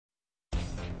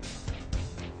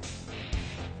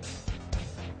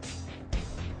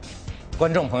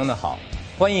观众朋友们好，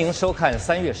欢迎收看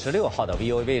3月16号的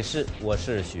VOA 卫视，我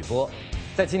是许波。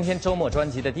在今天周末专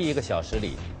辑的第1个小时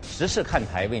里，时事看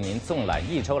台为您纵览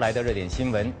1周来的热点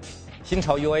新闻。新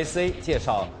潮 USA 介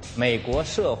绍美国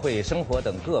社会生活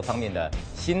等各方面的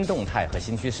新动态和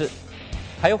新趋势。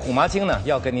还有虎妈经呢，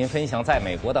要跟您分享在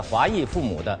美国的华裔父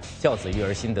母的教子育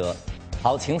儿心得。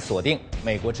好，请锁定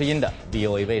美国之音的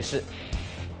VOA 卫视。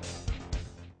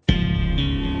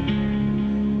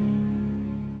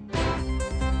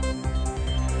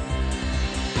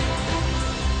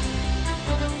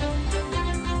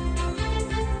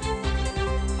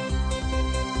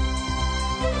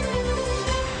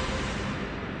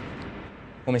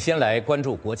我们先来关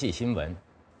注国际新闻。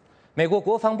美国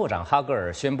国防部长哈格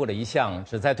尔宣布了一项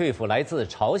旨在对付来自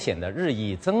朝鲜的日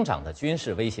益增长的军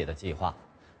事威胁的计划。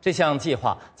这项计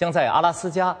划将在阿拉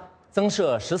斯加增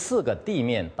设14个地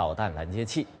面导弹拦截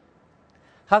器。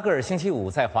哈格尔星期五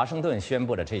在华盛顿宣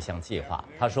布了这项计划。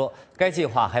他说，该计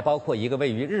划还包括一个位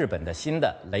于日本的新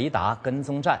的雷达跟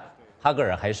踪站。哈格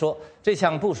尔还说，这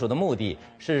项部署的目的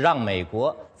是让美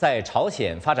国在朝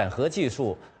鲜发展核技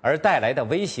术而带来的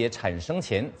威胁产生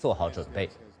前做好准备。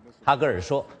哈格尔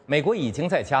说，美国已经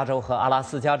在加州和阿拉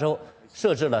斯加州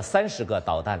设置了30个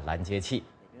导弹拦截器。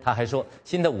他还说，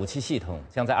新的武器系统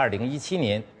将在2017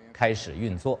年开始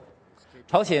运作。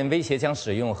朝鲜威胁将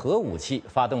使用核武器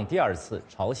发动第2次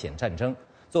朝鲜战争，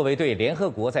作为对联合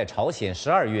国在朝鲜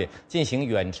12月进行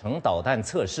远程导弹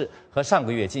测试和上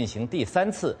个月进行第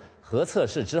3次核测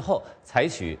试之后采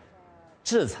取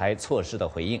制裁措施的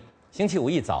回应。星期五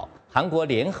一早，韩国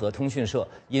联合通讯社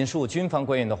引述军方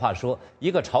官员的话说，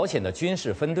一个朝鲜的军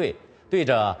事分队对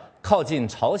着靠近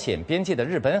朝鲜边界的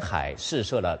日本海试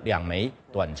射了2枚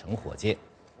短程火箭。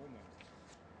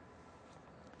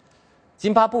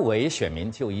津巴布韦选民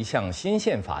就一项新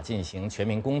宪法进行全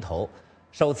民公投，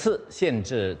首次限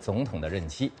制总统的任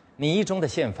期。拟议中的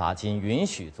宪法仅允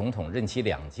许总统任期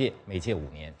2届，每届5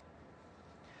年。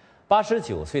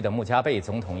89岁的穆加贝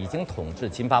总统已经统治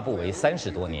津巴布韦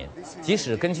30多年，即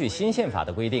使根据新宪法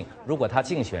的规定，如果他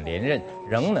竞选连任，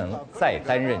仍能再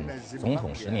担任总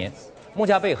统10年。穆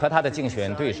加贝和他的竞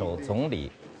选对手总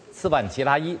理斯万吉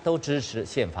拉伊都支持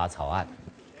宪法草案，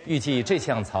预计这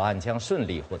项草案将顺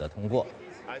利获得通过。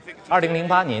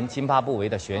2008年，津巴布韦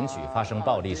的选举发生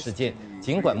暴力事件，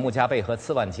尽管穆加贝和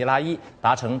斯万吉拉伊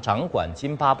达成掌管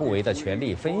津巴布韦的权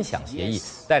力分享协议，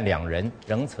但2人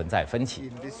仍存在分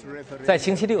歧。在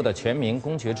星期6的全民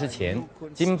公决之前，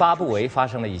津巴布韦发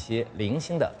生了一些零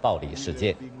星的暴力事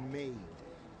件。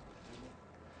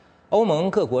欧盟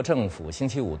各国政府星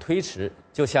期五推迟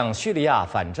就向叙利亚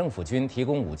反政府军提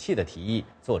供武器的提议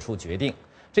作出决定。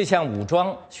这项武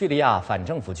装叙利亚反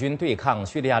政府军对抗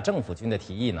叙利亚政府军的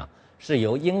提议呢，是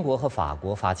由英国和法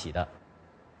国发起的。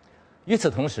与此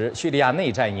同时，叙利亚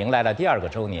内战迎来了第2个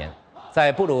周年。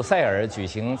在布鲁塞尔举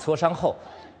行磋商后，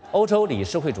欧洲理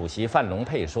事会主席范隆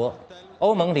佩说，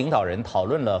欧盟领导人讨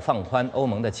论了放宽欧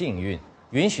盟的禁运，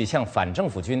允许向反政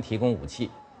府军提供武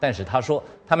器。但是他说，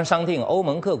他们商定欧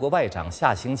盟各国外长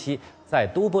下星期在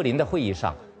都柏林的会议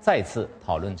上再次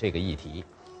讨论这个议题。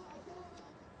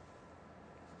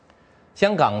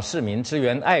香港市民支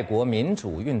援爱国民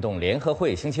主运动联合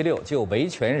会星期6就维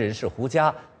权人士胡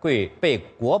佳被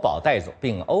国保带走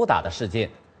并殴打的事件，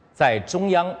在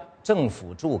中央政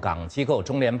府驻港机构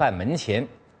中联办门前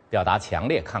表达强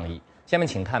烈抗议。下面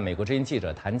请看美国之音记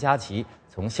者谭佳琪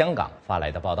从香港发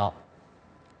来的报道。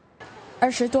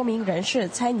20多名人士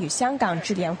参与香港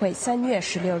支联会3月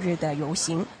16日的游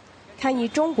行，抗议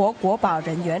中国国保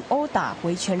人员殴打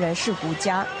维权人士胡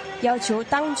佳，要求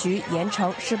当局严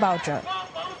惩施暴者。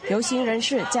游行人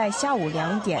士在下午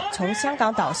2点从香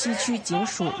港岛西区警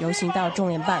署游行到中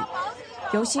联办。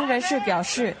游行人士表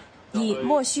示，以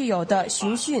莫须有的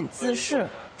寻衅滋事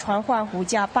传唤胡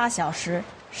佳8小时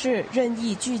是任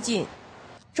意拘禁。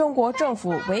中国政府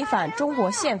违反中国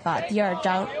宪法第2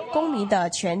章公民的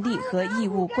权利和义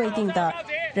務規定的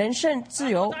人身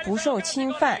自由不受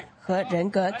侵犯和人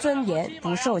格尊嚴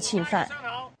不受侵犯。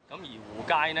咁而胡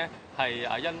佳呢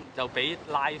係因就俾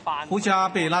拉翻。胡佳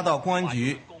被拉到公安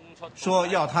局，說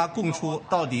要他供出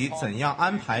到底怎樣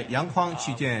安排楊匡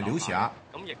去見劉霞，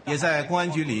也在公安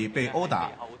局裏被毆打。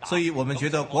所以我們覺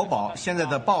得國保現在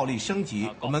的暴力升級，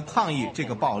我們抗議這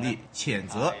個暴力，譴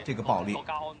責這個暴力。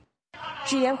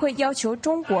支聯會要求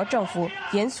中國政府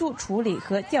嚴肅處理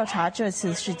和調查這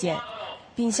次事件，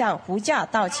並向胡佳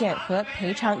道歉和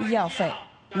賠償醫藥費。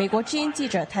美國之音記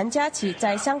者譚佳琪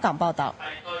在香港報道。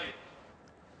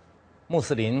穆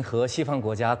斯林和西方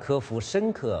國家克服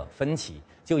深刻分歧，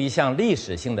就一項歷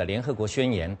史性的聯合國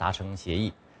宣言達成協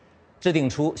議，制定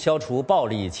出消除暴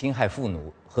力侵害婦女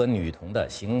和女童的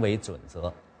行為準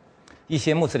則。一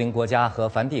些穆斯林国家和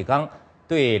梵蒂冈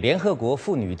对联合国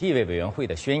妇女地位委员会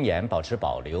的宣言保持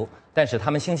保留，但是他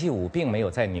们星期五并没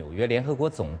有在纽约联合国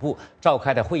总部召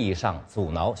开的会议上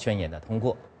阻挠宣言的通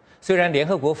过。虽然联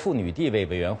合国妇女地位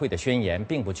委员会的宣言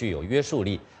并不具有约束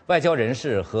力，外交人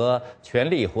士和权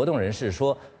力活动人士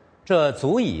说，这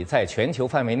足以在全球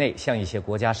范围内向一些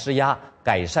国家施压，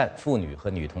改善妇女和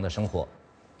女童的生活。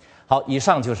好，以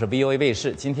上就是 VOA 卫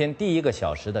视今天第1个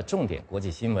小时的重点国际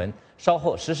新闻。稍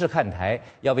后时事看台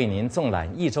要为您纵览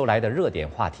一周来的热点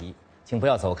话题，请不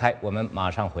要走开，我们马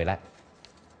上回来。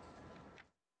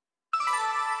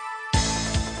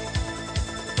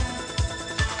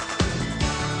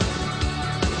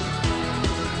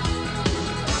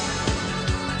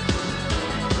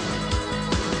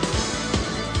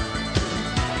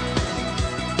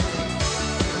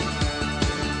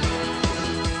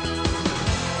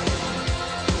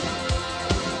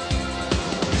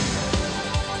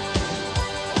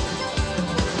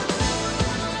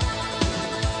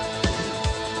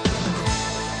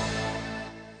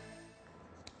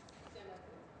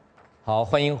好，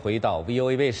欢迎回到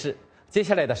VOA 卫视。接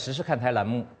下来的时事看台栏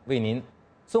目为您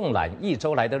纵览一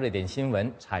周来的热点新闻，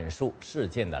阐述事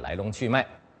件的来龙去脉。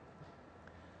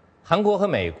韩国和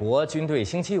美国军队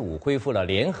星期五恢复了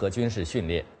联合军事训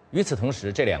练，与此同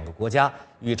时，这2个国家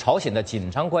与朝鲜的紧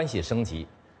张关系升级。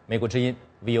美国之音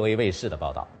VOA 卫视的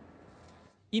报道。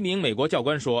一名美国教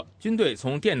官说，军队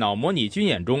从电脑模拟军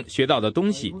演中学到的东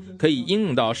西可以应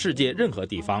用到世界任何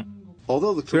地方。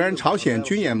虽然朝鲜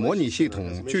军演模拟系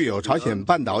统具有朝鲜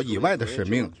半岛以外的使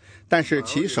命，但是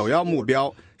其首要目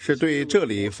标是对这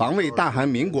里防卫大韩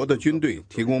民国的军队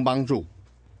提供帮助。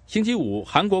星期五，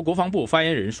韩国国防部发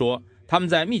言人说，他们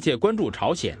在密切关注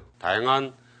朝鲜。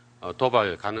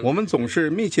我们总是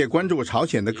密切关注朝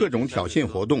鲜的各种挑衅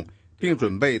活动，并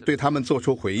准备对他们做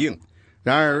出回应。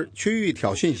然而，区域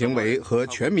挑衅行为和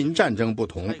全民战争不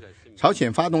同，朝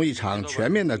鲜发动一场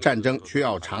全面的战争需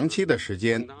要长期的时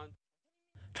间。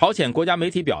朝鲜国家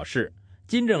媒体表示，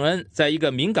金正恩在一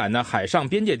个敏感的海上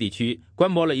边界地区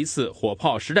观摩了一次火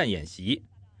炮实战演习。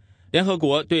联合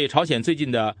国对朝鲜最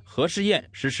近的核试验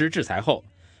实施制裁后，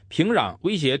平壤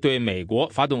威胁对美国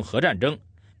发动核战争，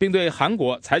并对韩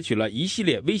国采取了一系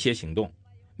列威胁行动。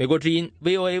美国之音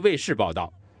VOA 卫视报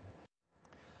道。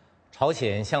朝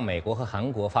鲜向美国和韩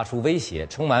国发出威胁，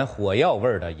充满火药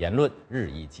味的言论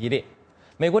日益激烈。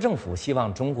美国政府希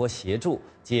望中国协助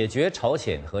解决朝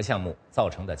鲜核项目造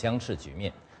成的僵持局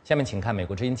面。下面请看美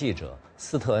国之音记者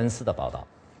斯特恩斯的报道。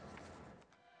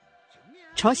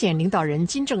朝鲜领导人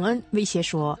金正恩威胁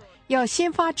说，要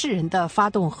先发制人地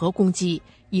发动核攻击，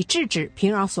以制止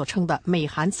平壤所称的美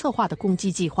韩策划的攻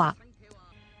击计划。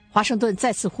华盛顿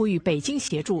再次呼吁北京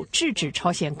协助制止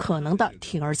朝鲜可能的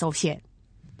铤而走险。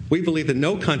我们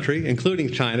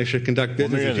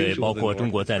认为，包括中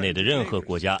国在内的任何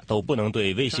国家都不能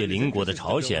对威胁邻国的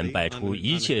朝鲜摆出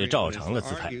一切照常的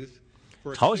姿态。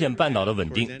朝鲜半岛的稳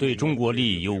定对中国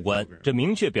利益攸关，这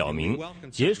明确表明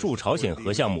结束朝鲜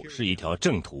核项目是一条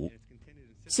正途。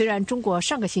虽然中国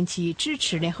上个星期支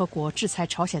持联合国制裁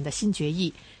朝鲜的新决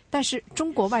议，但是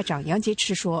中国外长杨洁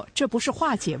篪说，这不是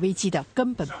化解危机的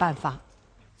根本办法。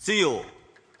只有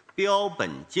标本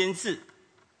兼治，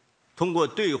通过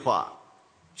对话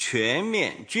全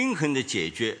面均衡地解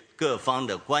决各方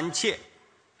的关切，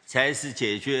才是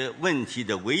解决问题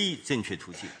的唯一正确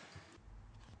途径。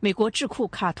美国智库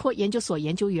卡托研究所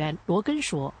研究员罗根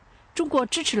说，中国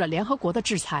支持了联合国的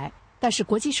制裁，但是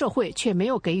国际社会却没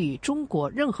有给予中国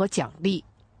任何奖励。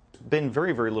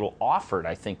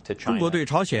中国对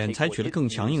朝鲜采取了更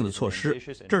强硬的措施，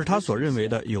这是他所认为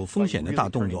的有风险的大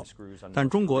动作，但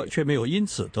中国却没有因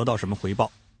此得到什么回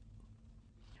报。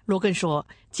罗根说，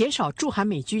减少驻韩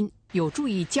美军有助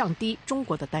于降低中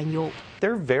国的担忧。他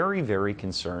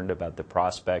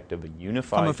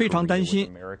们非常担心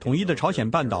统一的朝鲜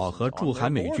半岛和驻韩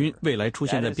美军未来出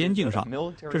现在边境上，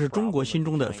这是中国心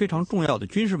中的非常重要的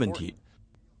军事问题。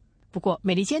不过，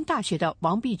美利坚大学的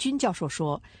王碧君教授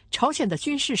说，朝鲜的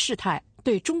军事事态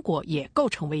对中国也构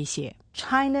成威胁。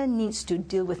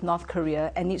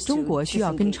中国需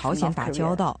要跟朝鲜打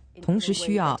交道，同时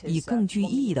需要以更具意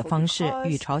义的方式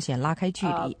与朝鲜拉开距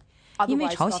离，因为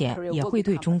朝鲜也会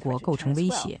对中国构成威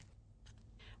胁。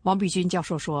王碧君教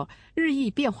授说，日益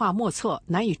变化莫测、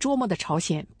难以捉摸的朝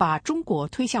鲜把中国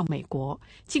推向美国，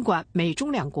尽管美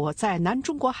中两国在南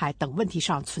中国海等问题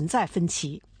上存在分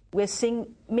歧。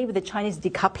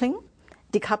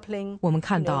我们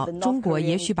看到中国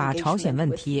也许把朝鲜问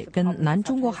题跟南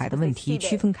中国海的问题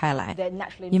区分开来，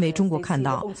因为中国看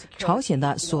到朝鲜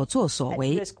的所作所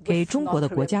为给中国的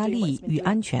国家利益与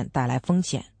安全带来风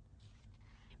险。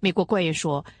美国官员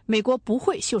说，美国不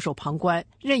会袖手旁观，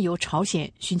任由朝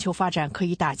鲜寻求发展可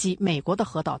以打击美国的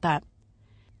核导弹。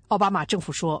奥巴马政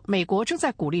府说，美国正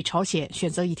在鼓励朝鲜选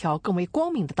择一条更为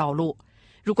光明的道路。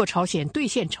如果朝鲜兑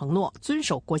现承诺，遵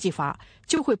守国际法，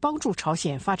就会帮助朝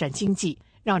鲜发展经济，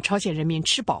让朝鲜人民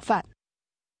吃饱饭。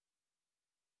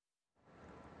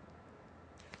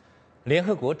联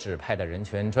合国指派的人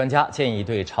权专家建议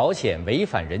对朝鲜违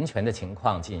反人权的情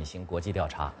况进行国际调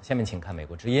查。下面请看美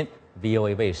国之音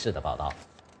VOA 卫视的报道。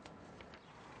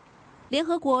联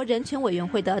合国人权委员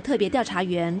会的特别调查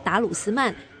员达鲁斯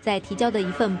曼在提交的一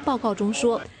份报告中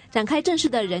说，展开正式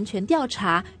的人权调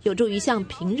查有助于向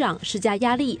平壤施加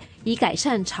压力，以改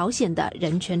善朝鲜的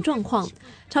人权状况。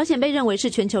朝鲜被认为是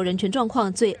全球人权状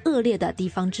况最恶劣的地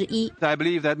方之一。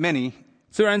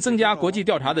虽然增加国际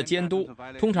调查的监督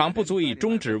通常不足以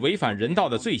终止违反人道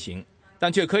的罪行，但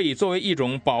却可以作为一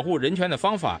种保护人权的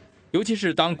方法，尤其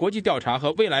是当国际调查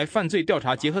和未来犯罪调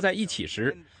查结合在一起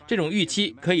时，这种预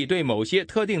期可以对某些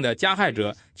特定的加害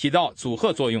者起到阻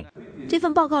吓作用。这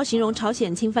份报告形容朝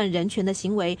鲜侵犯人权的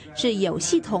行为是有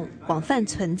系统、广泛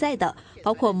存在的，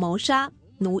包括谋杀、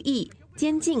奴役、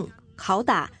监禁、拷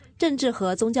打、政治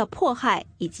和宗教迫害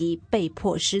以及被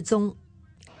迫失踪。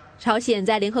朝鲜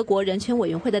在联合国人权委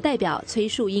员会的代表崔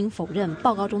树英否认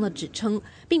报告中的指称，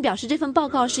并表示这份报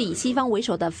告是以西方为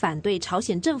首的反对朝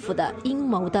鲜政府的阴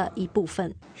谋的一部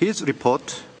分。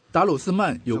达鲁斯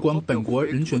曼有关本国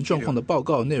人权状况的报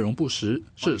告内容不实，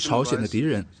是朝鲜的敌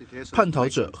人、叛逃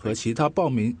者和其他暴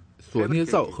民所捏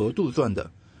造和杜撰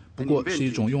的，不过是一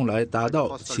种用来达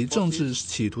到其政治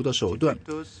企图的手段，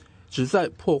旨在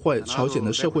破坏朝鲜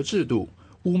的社会制度，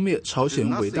污蔑朝鲜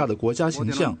伟大的国家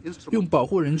形象，用保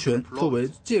护人权作为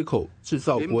借口，制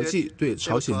造国际对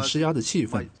朝鲜施压的气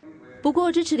氛。不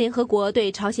过，支持联合国对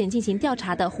朝鲜进行调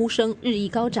查的呼声日益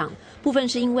高涨，部分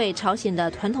是因为朝鲜的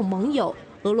传统盟友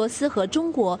俄罗斯和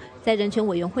中国在人权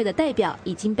委员会的代表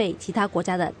已经被其他国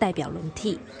家的代表轮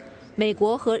替。美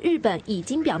国和日本已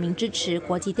经表明支持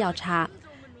国际调查。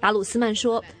达鲁斯曼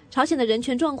说，朝鲜的人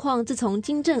权状况自从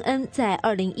金正恩在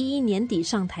2011年底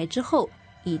上台之后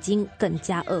已经更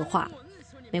加恶化。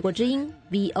美国之音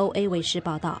VOA 卫视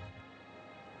报道。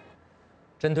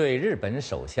针对日本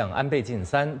首相安倍晋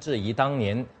三质疑当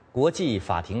年国际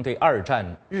法庭对二战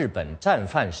日本战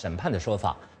犯审判的说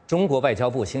法，中国外交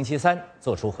部星期三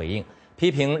作出回应，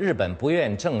批评日本不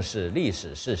愿正视历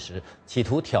史事实，企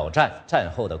图挑战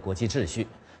战后的国际秩序。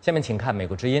下面请看美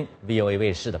国之音 VOA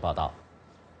卫视的报道。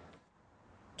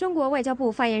中国外交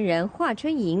部发言人华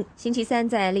春莹星期三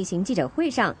在例行记者会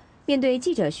上，面对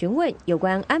记者询问有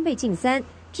关安倍晋三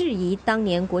质疑当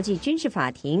年国际军事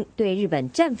法庭对日本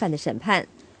战犯的审判，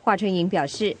华春莹表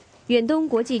示，远东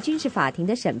国际军事法庭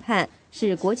的审判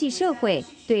是国际社会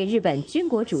对日本军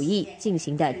国主义进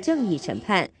行的正义审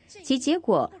判，其结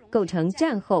果构成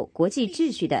战后国际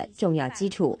秩序的重要基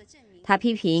础。他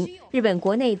批评日本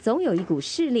国内总有一股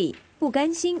势力不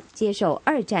甘心接受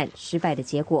二战失败的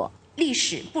结果。历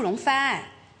史不容翻案，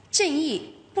正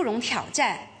义不容挑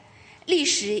战。历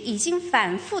史已经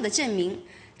反复地证明，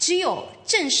只有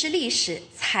正视历史，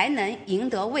才能赢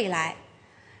得未来。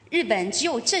日本只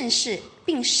有正视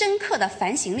并深刻地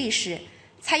反省历史，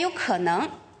才有可能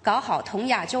搞好同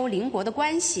亚洲邻国的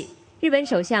关系。日本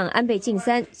首相安倍晋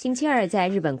三星期二在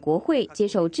日本国会接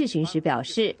受质询时表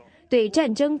示，对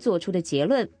战争做出的结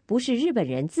论不是日本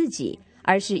人自己，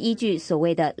而是依据所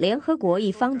谓的联合国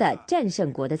一方的战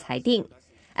胜国的裁定。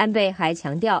安倍还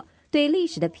强调，对历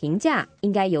史的评价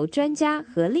应该由专家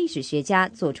和历史学家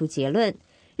做出结论，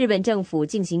日本政府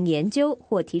进行研究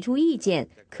或提出意见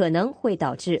可能会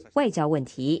导致外交问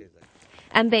题。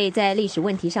安倍在历史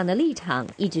问题上的立场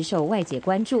一直受外界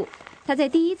关注。他在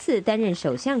第一次担任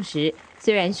首相时，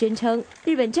虽然宣称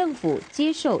日本政府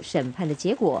接受审判的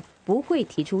结果不会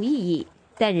提出异议，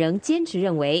但仍坚持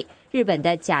认为日本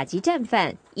的甲级战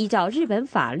犯依照日本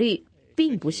法律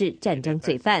并不是战争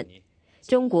罪犯。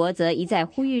中国则一再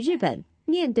呼吁日本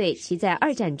面对其在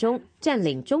二战中占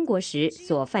领中国时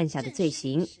所犯下的罪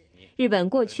行。日本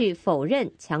过去否认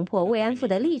强迫慰安妇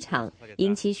的立场，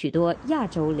引起许多亚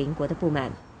洲邻国的不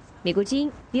满。美国之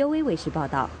音 VOA 卫视报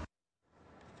道。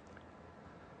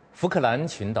福克兰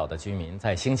群岛的居民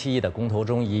在星期一的公投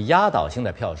中以压倒性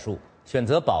的票数选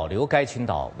择保留该群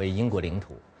岛为英国领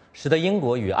土，使得英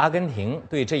国与阿根廷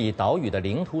对这一岛屿的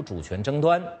领土主权争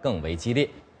端更为激烈。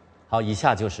好，以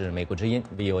下就是美国之音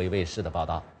VOA 卫视的报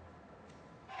道。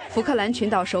福克兰群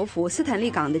岛首府斯坦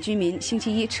利港的居民星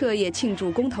期一彻夜庆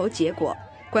祝公投结果。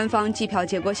官方计票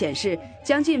结果显示，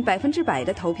将近100%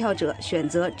的投票者选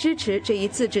择支持这一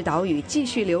自治岛屿继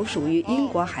续留属于英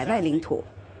国海外领土。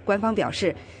官方表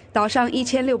示，岛上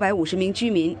1650名居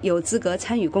民有资格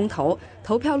参与公投，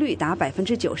投票率达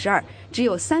92%，只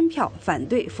有3票反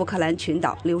对福克兰群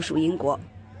岛留属英国。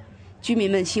居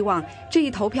民们希望这一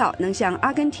投票能向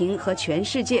阿根廷和全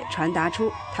世界传达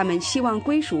出他们希望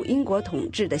归属英国统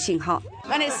治的信号。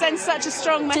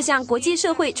这向国际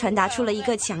社会传达出了一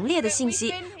个强烈的信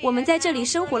息：我们在这里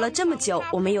生活了这么久，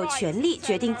我们有权利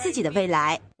决定自己的未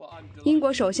来。英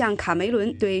国首相卡梅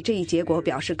伦对这一结果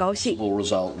表示高兴。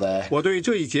我对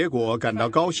这一结果感到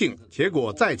高兴，结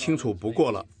果再清楚不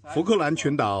过了。福克兰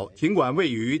群岛尽管位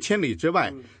于千里之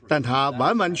外，但它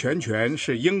完完全全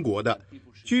是英国的。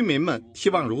居民们希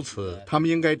望如此，他们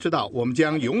应该知道我们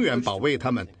将永远保卫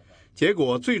他们。结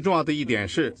果最重要的一点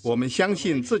是，我们相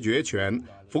信自决权。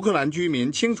福克兰居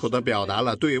民清楚地表达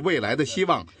了对未来的希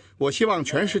望。我希望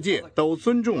全世界都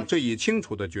尊重这一清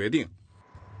楚的决定。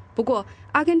不过，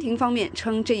阿根廷方面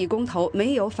称这一公投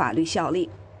没有法律效力。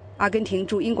阿根廷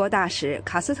驻英国大使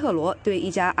卡斯特罗对一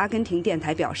家阿根廷电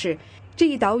台表示，这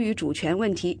一岛屿主权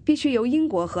问题必须由英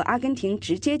国和阿根廷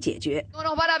直接解决。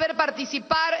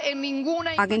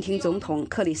阿根廷总统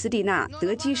克里斯蒂娜·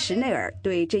德基什内尔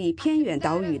对这一偏远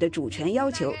岛屿的主权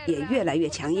要求也越来越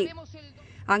强硬。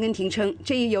阿根廷称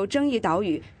这一有争议岛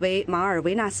屿为马尔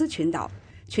维纳斯群岛，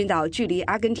群岛距离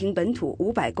阿根廷本土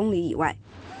500公里以外。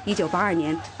1982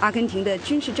年，阿根廷的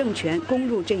军事政权攻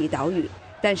入这一岛屿，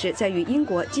但是在与英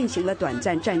国进行了短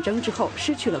暂战争之后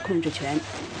失去了控制权。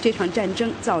这场战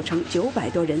争造成900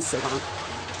多人死亡。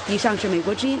以上是美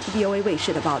国之音 VOA 卫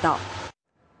视的报道。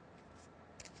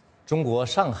中国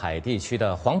上海地区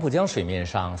的黄浦江水面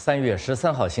上3月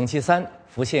13号星期三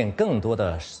浮现更多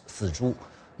的死猪。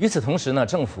与此同时呢，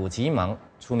政府急忙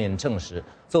出面证实，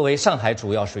作为上海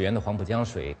主要水源的黄浦江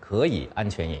水可以安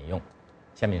全饮用。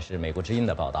下面是美国之音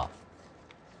的报道。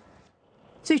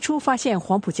最初发现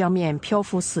黄浦江面漂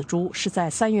浮死猪是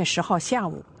在3月10号下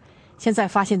午，现在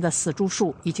发现的死猪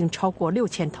数已经超过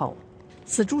6000头。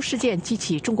死猪事件激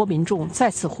起中国民众再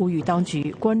次呼吁当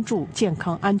局关注健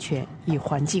康安全与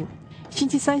环境。星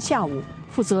期三下午，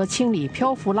负责清理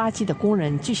漂浮垃圾的工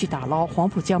人继续打捞黄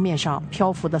浦江面上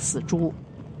漂浮的死猪。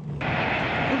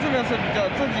工作量是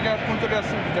这几天工作量是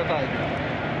比较大一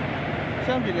点，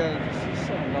相比的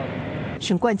是很大的。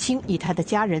沈冠清以他的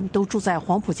家人都住在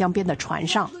黄浦江边的船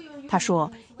上。他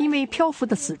说，因为漂浮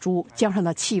的死猪，江上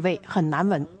的气味很难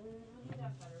闻。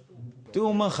对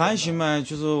我们航行嘛，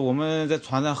就是我们在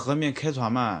船上河面开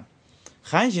船嘛，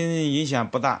航行影响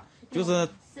不大，就是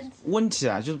问题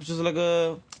啊，就是那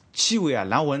个气味啊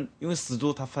难闻，因为死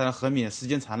猪它放在河面时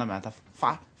间长了嘛，它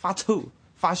发臭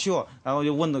发酵，然后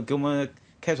就闻到给我们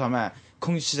开船嘛，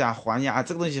空气啊环境啊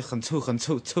这个东西很臭，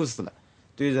臭死了。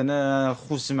对人的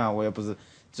呼吸嘛，我也不是，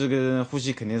这个呼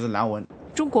吸肯定是难闻。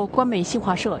中国官媒新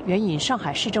华社援引上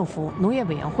海市政府农业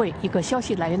委员会一个消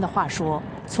息来源的话说，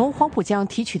从黄浦江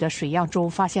提取的水样中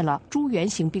发现了猪源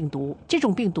型病毒，这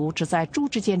种病毒只在猪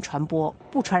之间传播，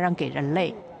不传染给人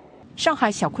类。上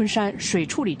海小昆山水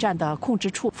处理站的控制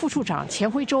处副处长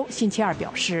钱辉洲星期二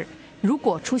表示，如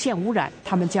果出现污染，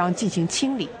他们将进行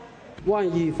清理。万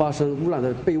一发生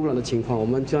被污染的情况，我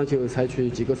们将就采取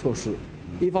几个措施。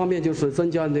一方面就是增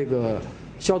加那个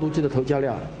消毒剂的投加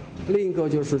量，另一个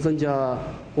就是增加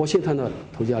活性炭的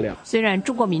投加量。虽然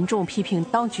中国民众批评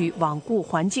当局罔顾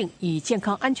环境与健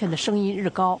康安全的声音日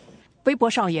高，微博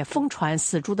上也疯传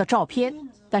死猪的照片，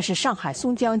但是上海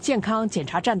松江健康检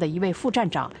查站的一位副站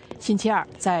长星期二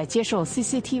在接受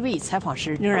CCTV 采访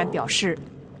时仍然表示，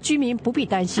居民不必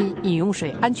担心饮用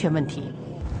水安全问题。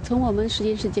从我们实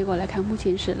验室结果来看，目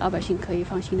前是老百姓可以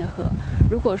放心的喝。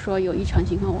如果说有异常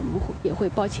情况，我们也会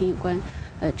报请有关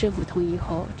政府同意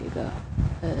后，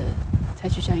采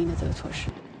取相应的这个措施。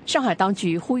上海当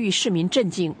局呼吁市民镇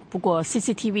静，不过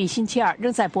CCTV 星期二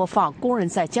仍在播放工人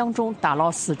在江中打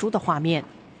捞死猪的画面。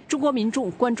中国民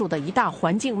众关注的一大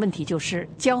环境问题就是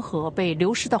江河被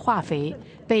流失的化肥、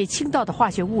被倾倒的化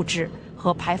学物质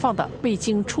和排放的未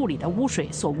经处理的污水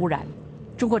所污染。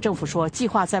中国政府说，计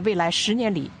划在未来10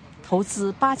年里投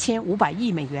资8500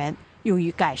亿美元，用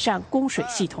于改善供水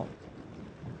系统。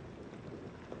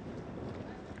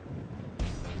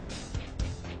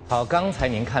好，刚才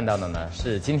您看到的呢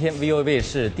是今天 VOA 卫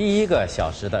视第1个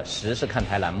小时的时事看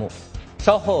台栏目。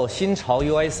稍后新潮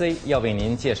UIC 要为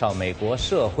您介绍美国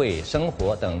社会生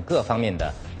活等各方面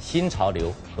的新潮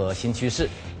流和新趋势。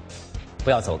不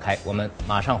要走开，我们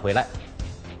马上回来。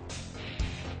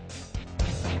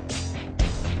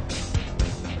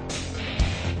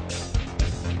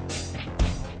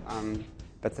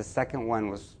But the second one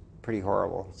was pretty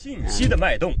horrible. 信息的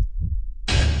脉动，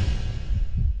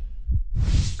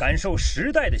感受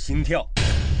时代的心跳。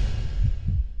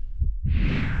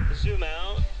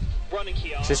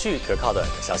持续可靠的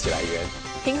消息来源，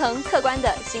平衡客观的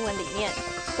新闻理念。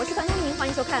我是团东明，欢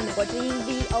迎收看美国之音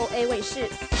VOA 卫视。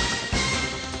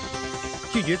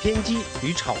拒绝偏激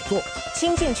与炒作，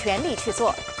倾尽全力去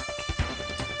做。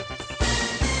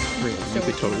You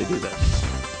could totally do this.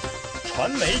 传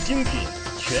媒精品，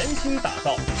全新打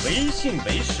造唯信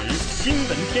唯实新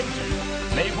闻天职。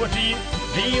美国之音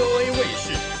VOA 卫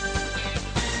视。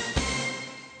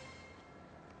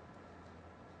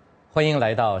欢迎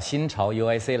来到新潮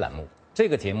UIC 栏目。这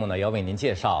个节目呢，要为您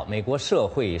介绍美国社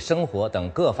会、生活等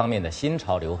各方面的新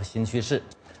潮流和新趋势。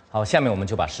好，下面我们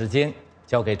就把时间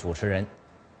交给主持人。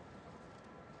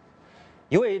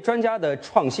一位专家的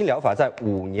创新疗法，在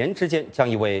5年之间将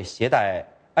一位携带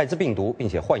艾滋病毒并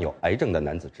且患有癌症的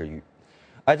男子治愈。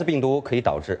艾滋病毒可以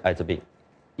导致艾滋病，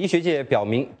医学界表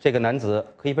明，这个男子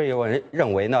可以被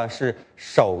认为呢是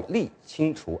首例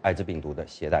清除艾滋病毒的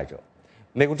携带者。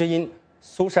美国之音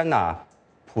苏珊娜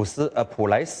普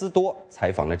莱斯多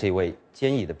采访了这位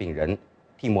坚毅的病人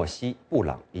蒂莫西·布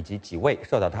朗以及几位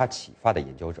受到他启发的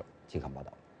研究者。请看报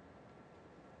道。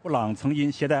布朗曾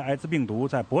因携带艾滋病毒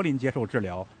在柏林接受治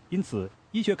疗，因此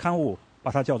医学刊物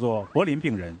把他叫做柏林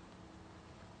病人。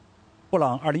布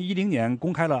朗2010年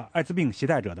公开了艾滋病携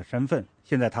带者的身份，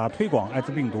现在他推广艾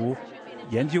滋病毒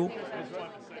研究。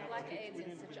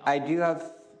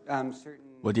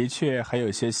我的确还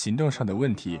有些行动上的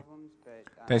问题，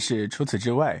但是除此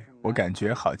之外，我感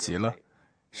觉好极了。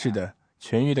是的，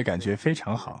痊愈的感觉非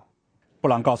常好。布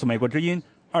朗告诉美国之音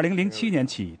，2007年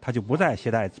起他就不再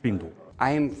携带艾滋病毒。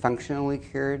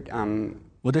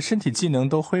我的身体机能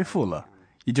都恢复了，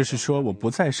也就是说，我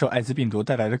不再受艾滋病毒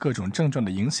带来的各种症状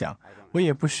的影响，我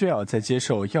也不需要再接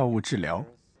受药物治疗。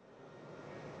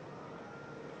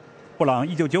布朗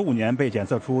1995年被检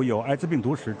测出有艾滋病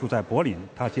毒时住在柏林，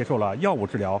他接受了药物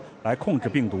治疗来控制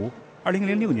病毒。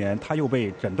2006年，他又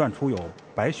被诊断出有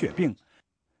白血病。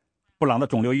布朗的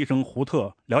肿瘤医生胡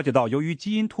特了解到，由于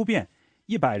基因突变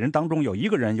，100人当中有1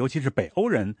个人，尤其是北欧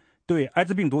人，对艾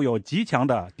滋病毒有极强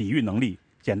的抵御能力。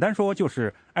简单说，就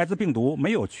是艾滋病毒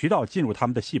没有渠道进入他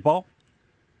们的细胞。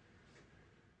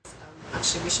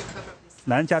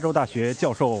南加州大学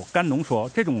教授甘农说，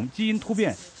这种基因突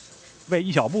变为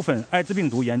一小部分艾滋病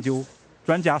毒研究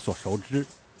专家所熟知。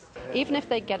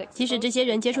即使这些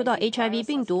人接触到 HIV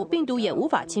病毒，病毒也无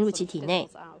法侵入其体内。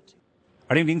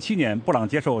2007年，布朗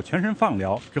接受全身放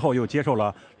疗之后，又接受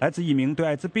了来自一名对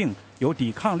艾滋病有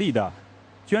抵抗力的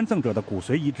捐赠者的骨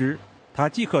髓移植。他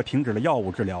即刻停止了药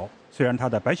物治疗，虽然他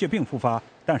的白血病复发，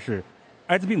但是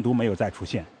艾滋病毒没有再出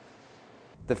现。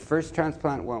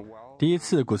第一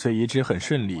次骨髓移植很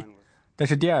顺利，但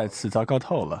是第二次糟糕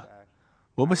透了。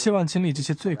我不希望经历这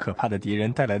些最可怕的敌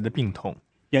人带来的病痛。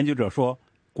研究者说，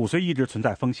骨髓移植存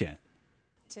在风险。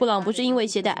布朗不是因为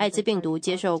携带艾滋病毒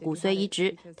接受骨髓移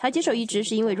植，他接受移植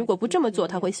是因为如果不这么做，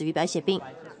他会死于白血病。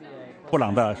布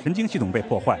朗的神经系统被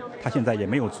破坏，他现在也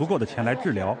没有足够的钱来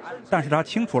治疗，但是他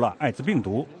清除了艾滋病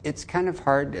毒。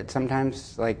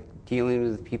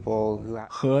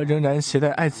和仍然携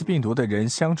带艾滋病毒的人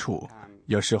相处，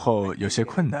有时候有些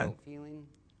困难。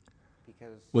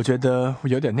我觉得我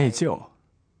有点内疚。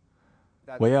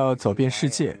我要走遍世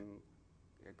界，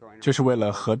就是为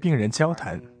了和病人交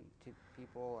谈。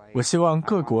我希望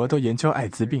各国都研究艾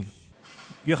滋病。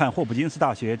约翰霍普金斯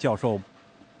大学教授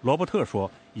罗伯特说，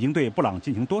已经对布朗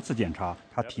进行多次检查，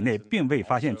他体内并未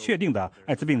发现确定的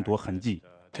艾滋病毒痕迹。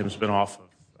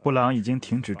布朗已经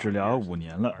停止治疗5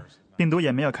年了，病毒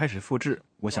也没有开始复制，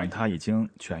我想他已经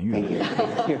痊愈了。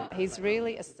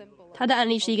他的案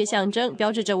例是一个象征，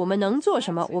标志着我们能做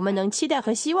什么，我们能期待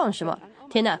和希望什么。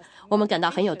天哪，我们感到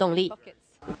很有动力。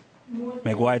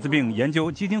美国艾滋病研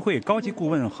究基金会高级顾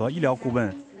问和医疗顾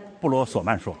问布罗索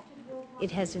曼说，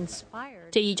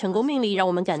这一成功命例让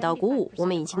我们感到鼓舞，我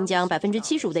们已经将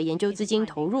75%的研究资金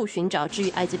投入寻找治愈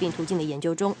艾滋病途径的研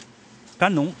究中。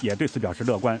甘农也对此表示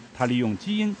乐观，他利用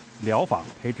基因疗法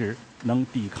培植能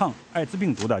抵抗艾滋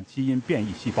病毒的基因变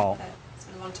异细胞。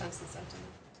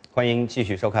欢迎继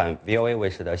续收看 VOA 卫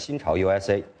视的新潮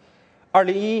USA。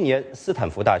2011年，斯坦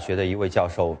福大学的一位教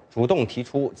授主动提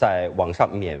出在网上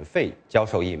免费教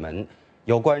授一门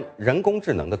有关人工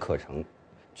智能的课程，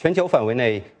全球范围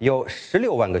内有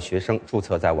16万个学生注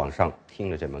册在网上听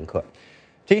了这门课。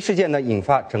这一事件呢，引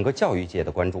发整个教育界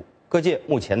的关注，各界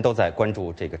目前都在关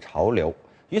注这个潮流。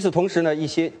与此同时呢，一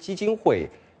些基金会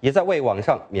也在为网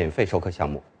上免费授课项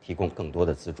目提供更多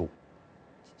的资助。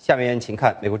下面请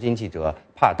看美国之音记者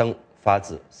帕登发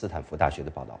自斯坦福大学的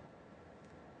报道。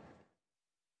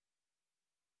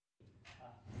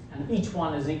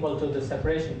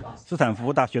斯坦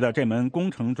福大学的这门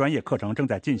工程专业课程正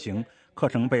在进行，课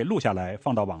程被录下来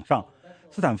放到网上。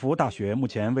斯坦福大学目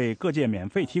前为各界免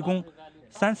费提供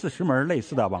30-40门类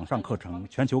似的网上课程，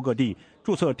全球各地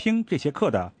注册听这些课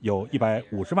的有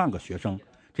150万个学生。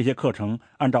这些课程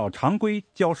按照常规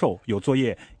教授，有作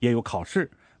业也有考试。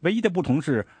唯一的不同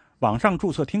是，网上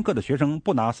注册听课的学生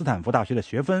不拿斯坦福大学的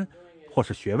学分或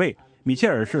是学位。米切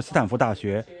尔是斯坦福大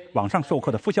学网上授课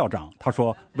的副校长，他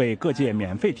说，为各界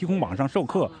免费提供网上授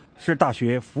课是大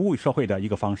学服务社会的一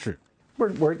个方式。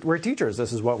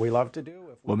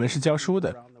我们是教书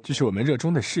的，这是我们热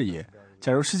衷的事业。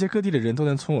假如世界各地的人都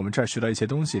能从我们这儿学到一些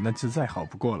东西，那就再好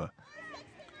不过了。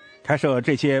开设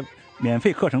这些免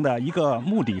费课程的一个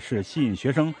目的是吸引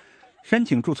学生申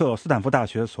请注册斯坦福大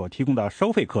学所提供的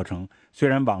收费课程。虽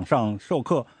然网上授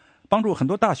课帮助很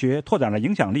多大学拓展了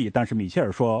影响力，但是米切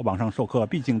尔说，网上授课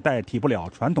毕竟代替不了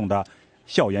传统的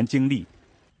校园经历。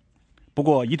不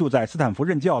过，一度在斯坦福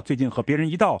任教，最近和别人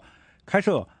一道开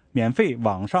设免费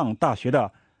网上大学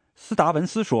的斯达文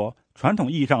斯说，传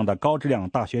统意义上的高质量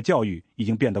大学教育已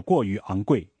经变得过于昂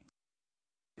贵。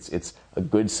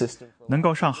能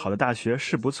够上好的大学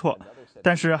是不错，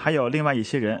但是还有另外一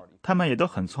些人，他们也都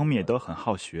很聪明，也都很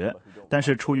好学，但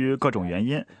是出于各种原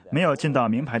因没有进到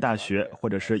名牌大学或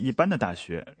者是一般的大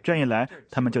学，这样一来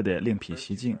他们就得另辟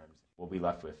蹊径。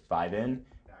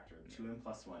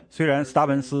虽然斯达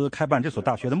文斯开办这所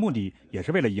大学的目的也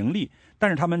是为了盈利，但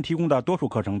是他们提供的多数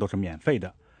课程都是免费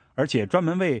的，而且专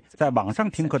门为在网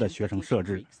上听课的学生设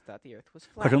置。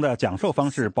课程的讲授方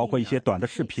式包括一些短的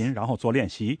视频，然后做练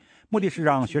习，目的是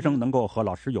让学生能够和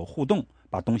老师有互动，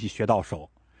把东西学到手。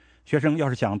学生要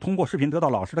是想通过视频得到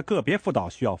老师的个别辅导，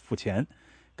需要付钱，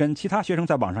跟其他学生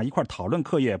在网上一块讨论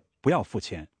课业不要付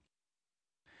钱。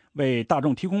为大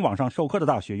众提供网上授课的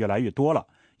大学越来越多了，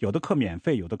有的课免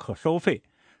费，有的课收费。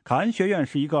卡恩学院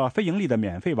是一个非盈利的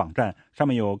免费网站，上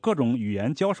面有各种语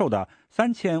言教授的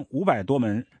3500多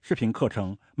门视频课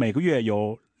程，每个月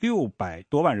有600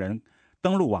多万人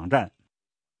登录网站。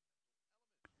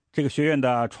这个学院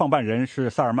的创办人是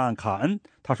萨尔曼·卡恩，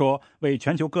他说，为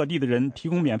全球各地的人提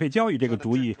供免费教育这个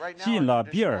主意吸引了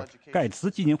比尔·盖茨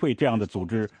基金会这样的组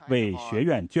织为学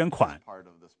院捐款。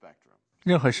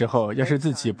任何时候，要是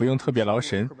自己不用特别劳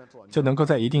神，就能够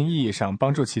在一定意义上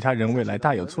帮助其他人未来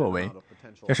大有作为。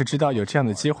要是知道有这样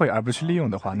的机会而不去利用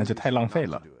的话，那就太浪费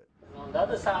了。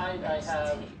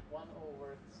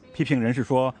批评人士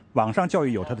说，网上教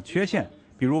育有它的缺陷，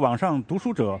比如网上读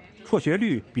书者辍学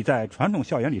率比在传统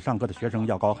校园里上课的学生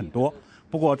要高很多。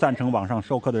不过，赞成网上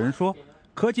授课的人说，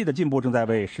科技的进步正在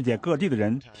为世界各地的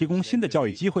人提供新的教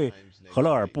育机会，何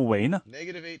乐而不为呢？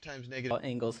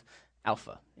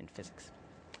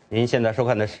您现在收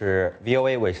看的是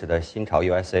VOA 卫视的新潮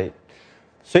USA。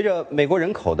随着美国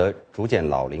人口的逐渐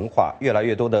老龄化，越来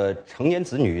越多的成年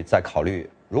子女在考虑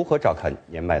如何照看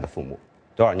年迈的父母。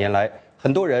多少年来，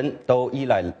很多人都依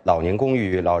赖老年公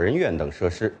寓、老人院等设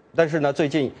施。但是呢，最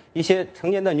近一些成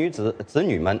年的子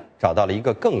女们找到了一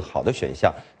个更好的选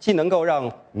项，既能够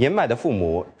让年迈的父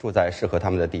母住在适合他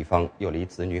们的地方，又离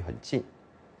子女很近。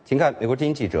请看美国之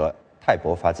音记者泰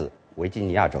伯发自维吉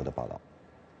尼亚州的报道。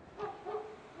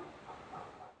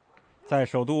在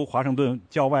首都华盛顿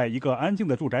郊外一个安静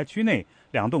的住宅区内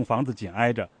，2栋房子紧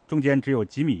挨着，中间只有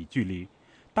几米距离。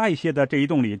大一些的这一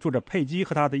栋里住着佩基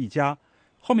和他的一家，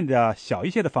后面的小一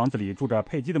些的房子里住着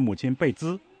佩基的母亲贝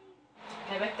兹。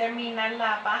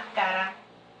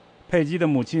佩基的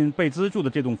母亲贝兹住的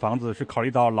这栋房子是考虑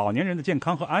到老年人的健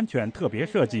康和安全特别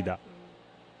设计的。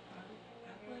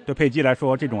对佩基来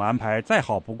说，这种安排再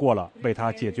好不过了，为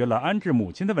他解决了安置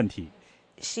母亲的问题。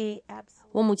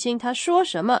我母亲她说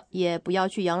什么也不要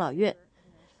去养老院。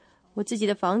我自己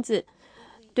的房子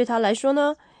对她来说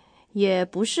呢，也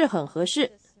不是很合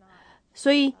适，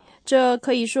所以这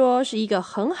可以说是一个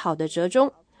很好的折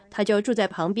中。她就住在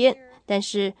旁边，但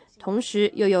是同时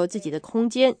又有自己的空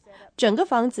间，整个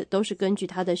房子都是根据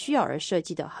她的需要而设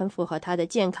计的，很符合她的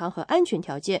健康和安全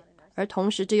条件。而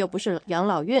同时这又不是养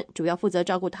老院，主要负责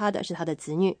照顾她的是她的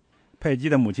子女。佩基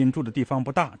的母亲住的地方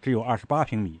不大，只有28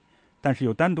平米，但是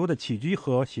有单独的起居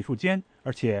和洗漱间，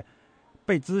而且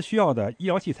贝兹需要的医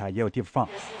疗器材也有地方放。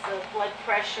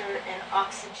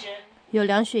有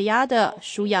量血压的、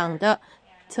数氧的、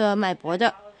测脉搏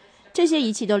的，这些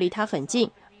仪器都离他很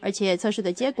近，而且测试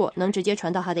的结果能直接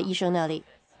传到他的医生那里。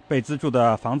贝兹住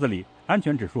的房子里安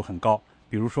全指数很高，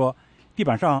比如说地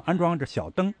板上安装着小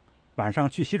灯，晚上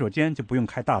去洗手间就不用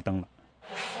开大灯了。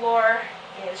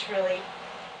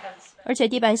而且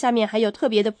地板下面还有特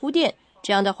别的铺垫，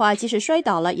这样的话即使摔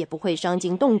倒了也不会伤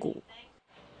筋动骨。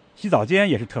洗澡间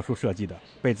也是特殊设计的，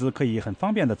贝兹可以很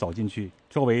方便地走进去，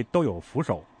周围都有扶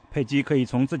手。佩基可以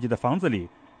从自己的房子里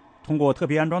通过特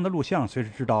别安装的录像随时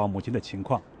知道母亲的情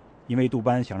况。因为杜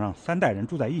班想让3代人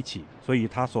住在一起，所以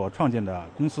他所创建的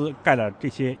公司盖了这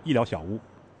些医疗小屋。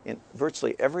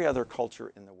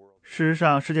事实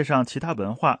上，世界上其他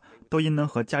文化都因能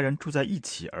和家人住在一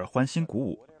起而欢欣鼓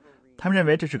舞，他们认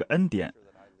为这是个恩典。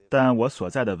但我所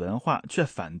在的文化却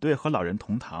反对和老人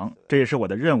同堂，这也是我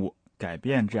的任务，改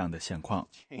变这样的现况。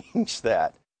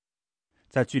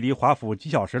在距离华府几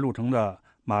小时路程的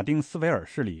马丁斯维尔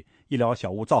市里，医疗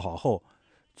小屋造好后，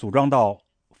组装到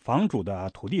房主的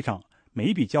土地上，每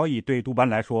一笔交易对杜班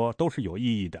来说都是有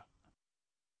意义的。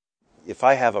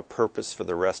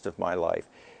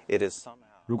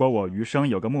如果我余生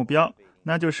有个目标，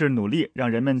那就是努力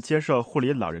让人们接受护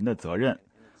理老人的责任，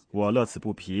我乐此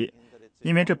不疲，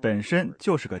因为这本身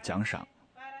就是个奖赏。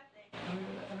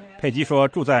佩吉说，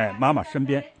住在妈妈身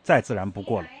边再自然不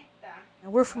过了。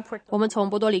我们从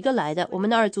波多黎各来的，我们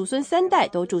的2祖孙3代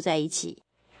都住在一起。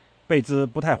贝兹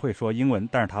不太会说英文，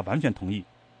但是他完全同意。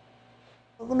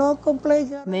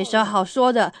没啥好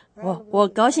说的，我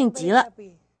高兴极了。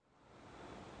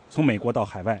从美国到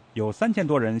海外，有3000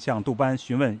多人向杜班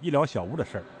询问医疗小屋的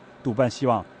事儿。杜班希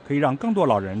望可以让更多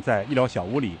老人在医疗小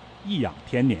屋里颐养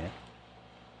天年。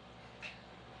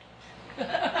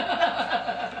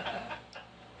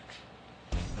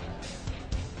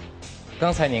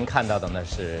刚才您看到的呢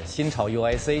是新潮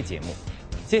UIC 节目，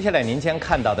接下来您将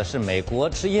看到的是美国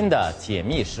之音的解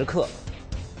密时刻，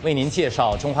为您介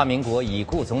绍中华民国已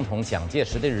故总统蒋介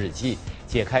石的日记，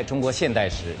解开中国现代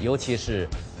史，尤其是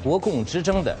国共之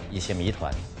争的一些谜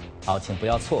团。好，请不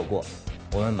要错过，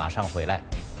我们马上回来。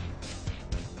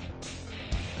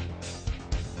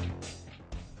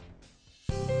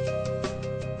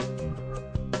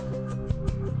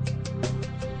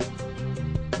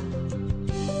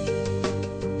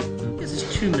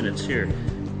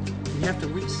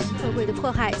社会的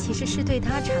迫害其实是对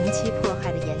他长期迫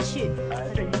害的延续。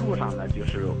这一路上呢，就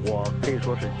是我可以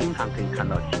说是经常可以看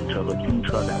到汽车和军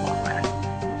车在往来。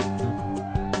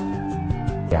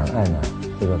两岸呢，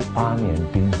这个8年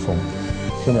冰封，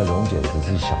现在溶解只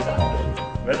是小看而已。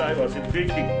When I was in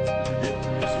Beijing,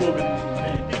 the slogan is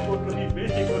 "Beijing will be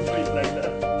Beijing will be like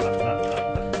that."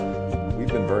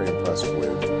 We've been very impressed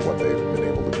with what they've been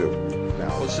able to do.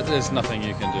 Well, there's nothing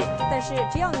you can do. 但是，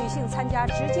只要女性参加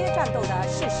直接战斗的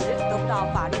事实得不到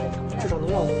法律的承认，至少能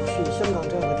让我们去香港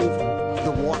这样的地方。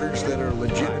The waters that are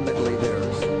legitimately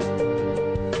theirs.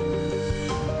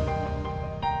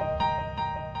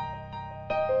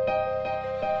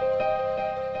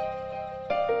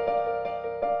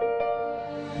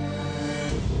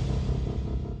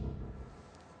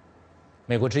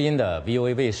 美国之音的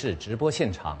VOA 卫视直播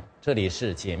现场，这里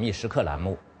是解密时刻栏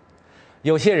目。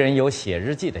有些人有写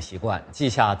日记的习惯，记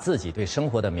下自己对生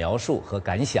活的描述和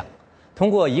感想。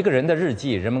通过一个人的日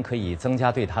记，人们可以增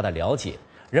加对他的了解。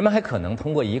人们还可能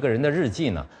通过一个人的日记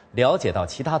呢，了解到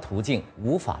其他途径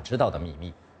无法知道的秘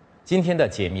密。今天的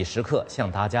解密时刻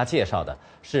向大家介绍的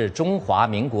是中华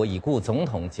民国已故总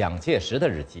统蒋介石的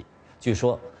日记。据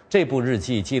说这部日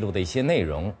记记录的一些内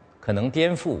容，可能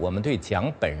颠覆我们对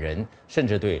蒋本人，甚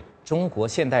至对中国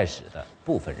现代史的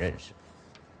部分认识。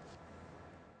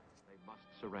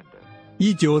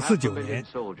1949年，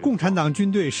共产党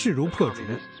军队势如破竹，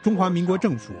中华民国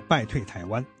政府败退台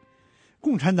湾。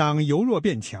共产党由弱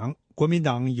变强，国民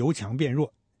党由强变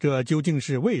弱，这究竟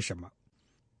是为什么？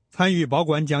参与保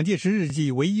管蒋介石日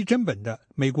记唯一真本的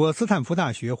美国斯坦福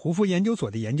大学胡佛研究所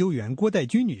的研究员郭代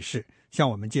军女士向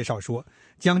我们介绍说，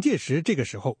蒋介石这个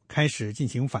时候开始进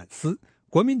行反思，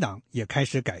国民党也开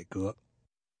始改革。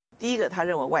第一个，他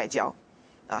认为外交，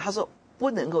他说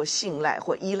不能够信赖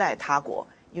或依赖他国，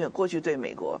因为过去对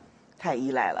美国太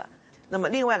依赖了。那么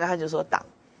另外一个，他就说党，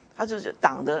他就是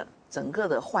党的整个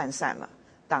的涣散了，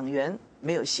党员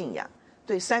没有信仰，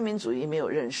对三民主义没有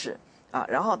认识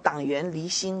然后党员离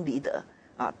心离德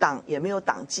党也没有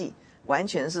党纪，完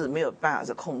全是没有办法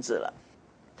是控制了。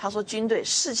他说军队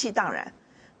士气荡然，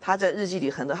他在日记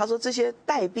里很多，他说这些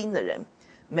带兵的人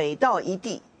每到一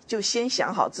地就先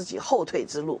想好自己后退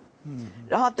之路，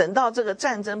然后等到这个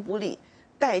战争不利，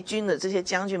带军的这些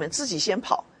将军们自己先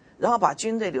跑，然后把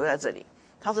军队留在这里。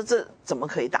他说这怎么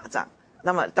可以打仗？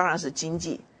那么当然是经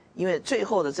济，因为最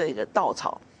后的这个稻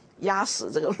草压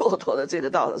死这个骆驼的这个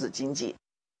稻草是经济。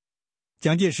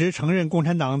蒋介石承认共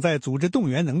产党在组织动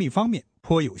员能力方面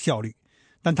颇有效率，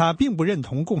但他并不认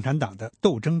同共产党的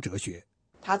斗争哲学。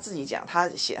他自己讲，他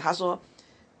说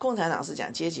共产党是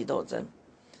讲阶级斗争，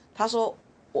他说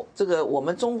我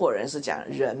们中国人是讲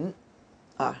仁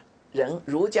人，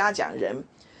儒家讲仁，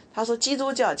他说基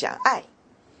督教讲爱，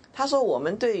他说我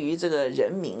们对于这个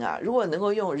人民如果能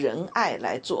够用仁爱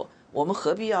来做，我们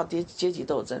何必要阶级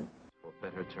斗争？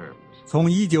从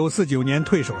1949年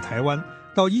退守台湾，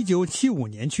到1975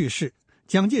年去世。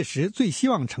蒋介石最希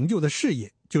望成就的事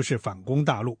业就是反攻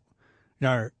大陆，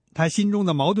然而他心中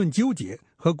的矛盾纠结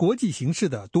和国际形势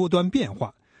的多端变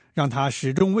化，让他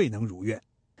始终未能如愿。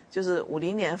就是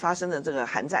50年发生的这个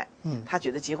韩战，他觉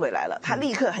得机会来了，他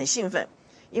立刻很兴奋，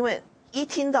因为一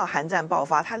听到韩战爆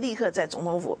发，他立刻在总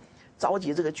统府召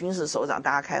集这个军事首长，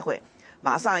大家开会，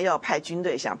马上要派军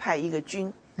队，想派一个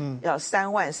军，要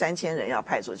33000人要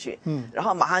派出去，然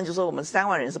后马上就说我们3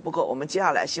万人是不够，我们接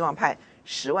下来希望派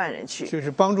10万人去，就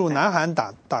是帮助南韩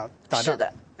打仗。是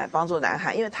的，帮助南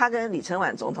韩，因为他跟李承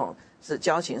晚总统是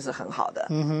交情是很好的，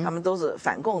他们都是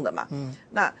反共的嘛，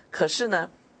那可是呢，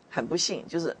很不幸，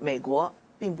就是美国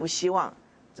并不希望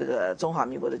这个中华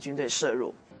民国的军队涉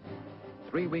入。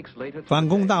反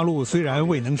攻大陆虽然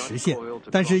未能实现，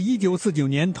但是1949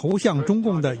年投向中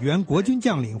共的原国军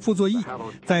将领傅作义，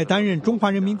在担任中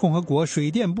华人民共和国水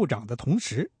电部长的同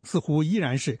时，似乎依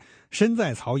然是身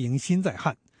在曹营心在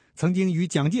汉，曾经与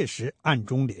蒋介石暗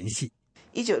中联系。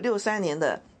1963年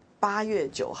的8月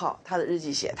9号，他的日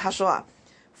记写，他说啊，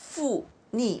复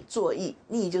逆作义，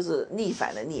逆就是逆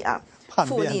反的逆啊，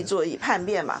复逆作义，叛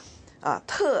变嘛，啊，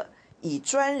特以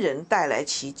专人带来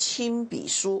其亲笔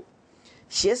书，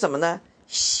写什么呢？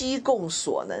悉共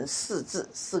所能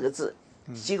4个字，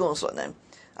悉共所能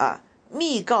啊，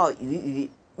密告于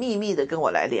秘密的跟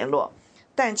我来联络，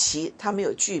但他没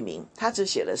有具名，他只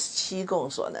写了悉共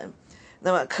所能。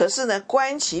那么可是呢，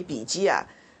观其笔迹啊，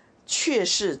确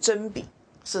是真笔，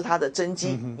是他的真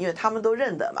迹，因为他们都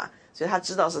认得嘛，所以他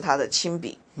知道是他的亲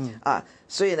笔，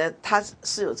所以呢，他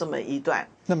是有这么一段。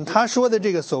那么他说的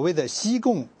这个所谓的悉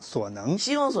共所能，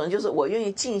悉共所能就是我愿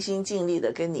意尽心尽力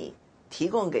的跟你提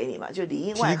供给你嘛，就里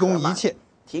应外合嘛，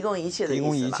提供一切的意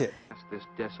思嘛。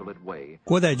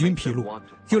郭代军披露，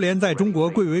就连在中国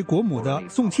贵为国母的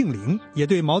宋庆龄也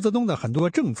对毛泽东的很多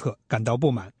政策感到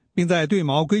不满，并在对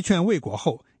毛规劝未果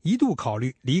后一度考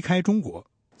虑离开中国。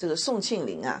这个宋庆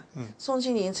龄啊，宋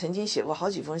庆龄曾经写过好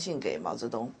几封信给毛泽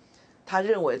东，他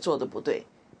认为做的不对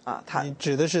啊。你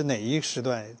指的是哪一时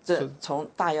段？这从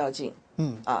大跃进，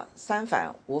三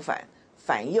反五反、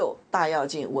反右、大跃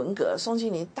进、文革，宋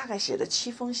庆龄大概写了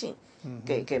7封信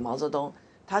给毛泽东，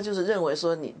他就是认为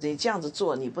说你这样子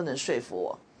做你不能说服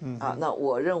我，那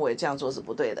我认为这样做是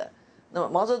不对的。那么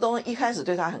毛泽东一开始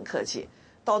对他很客气，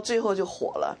到最后就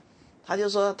火了，他就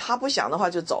说他不想的话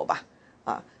就走吧，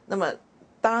那么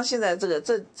当然现在这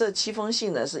7封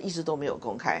信呢是一直都没有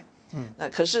公开，那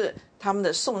可是他们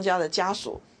的宋家的家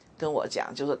属跟我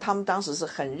讲，就是他们当时是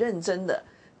很认真的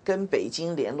跟北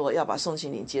京联络，要把宋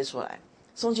庆龄接出来，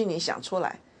宋庆龄想出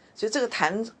来，所以这个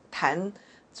谈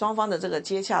双方的这个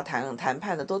接洽谈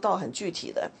判的都到很具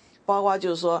体的，包括就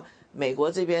是说美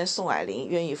国这边宋霭龄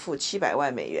愿意付700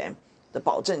万美元的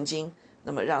保证金，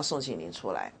那么让宋庆龄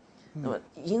出来，那么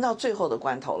已经到最后的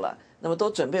关头了，那么都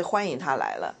准备欢迎他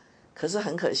来了，可是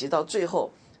很可惜到最后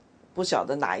不晓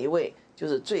得哪一位就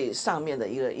是最上面的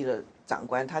一个长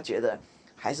官，他觉得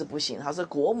还是不行，他说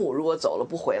国母如果走了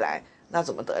不回来那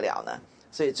怎么得了呢，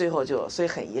所以最后所以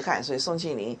很遗憾，所以宋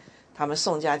庆龄他们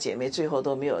宋家姐妹最后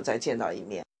都没有再见到一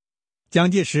面。蒋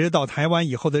介石到台湾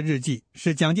以后的日记，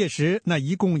是蒋介石那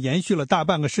一共延续了大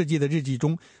半个世纪的日记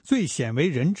中最鲜为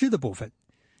人知的部分。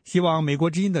希望美国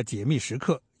之音的解密时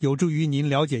刻有助于您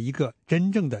了解一个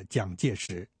真正的蒋介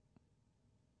石。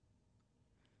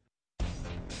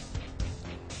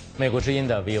美国之音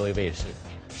的 VOA 卫视，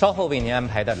稍后为您安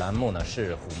排的栏目呢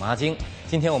是虎妈经。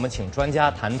今天我们请专家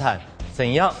谈谈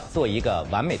怎样做一个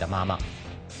完美的妈妈，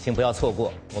请不要错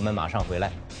过，我们马上回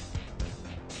来。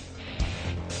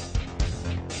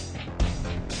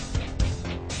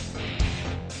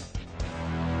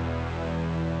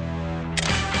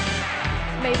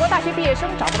美国大学毕业生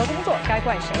找不到工作，该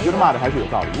怪谁？我觉得骂的还是有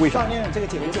道理。为什么？上面这个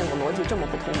姐没见过逻辑这么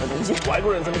不通的东西。外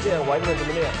国人怎么见，外国人怎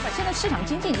么练。现在市场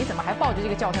经济，你怎么还抱着这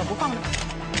个教条不放呢？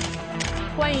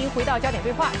欢迎回到焦点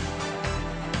对话。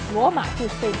罗马就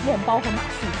是被面包和马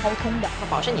戏掏空的。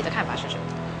宝生，你的看法是什么？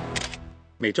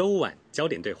每周5晚焦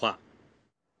点对话。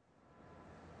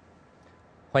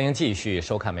欢迎继续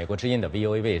收看美国之音的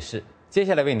VOA 卫视。接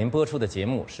下来为您播出的节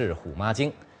目是《虎妈经》。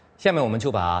下面我们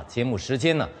就把节目时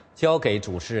间呢交给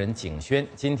主持人景轩。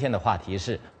今天的话题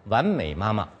是完美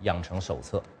妈妈养成手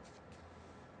册。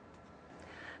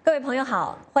各位朋友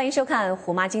好，欢迎收看《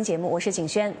虎妈经》节目，我是景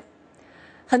轩。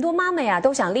很多妈妈呀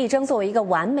都想力争作为一个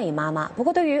完美妈妈，不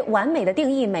过对于完美的定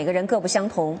义，每个人各不相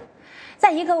同。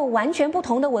在一个完全不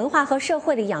同的文化和社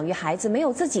会里养育孩子，没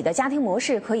有自己的家庭模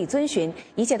式可以遵循，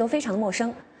一切都非常陌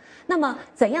生。那么，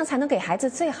怎样才能给孩子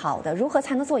最好的？如何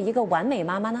才能做一个完美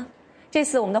妈妈呢？这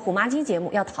次我们的虎妈经节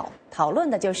目要讨论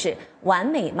的就是完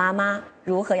美妈妈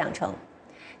如何养成。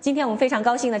今天我们非常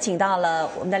高兴的请到了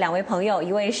我们的2位朋友，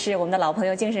一位是我们的老朋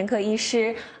友精神科医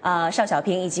师邵小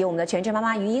平，以及我们的全职妈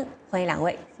妈于英，欢迎2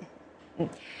位。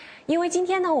因为今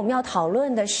天呢，我们要讨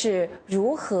论的是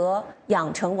如何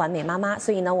养成完美妈妈，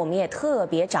所以呢，我们也特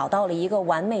别找到了一个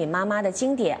完美妈妈的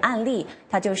经典案例，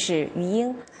她就是于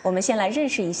英。我们先来认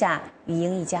识一下于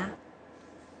英一家。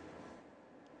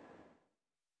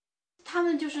他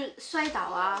们就是摔倒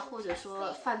啊，或者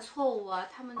说犯错误啊，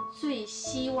他们最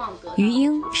希望得到。于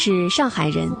英是上海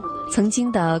人，曾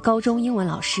经的高中英文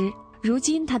老师，如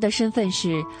今她的身份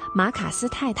是马卡斯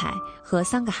太太和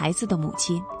3个孩子的母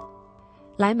亲。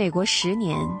来美国10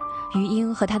年，于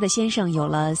英和她的先生有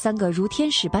了3个如天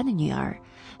使般的女儿，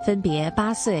分别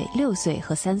8岁、6岁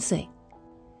和3岁。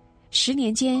10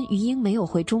年间，于英没有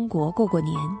回中国过过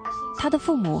年，她的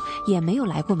父母也没有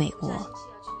来过美国。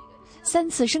3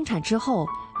次生产之后，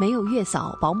没有月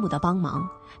嫂、保姆的帮忙，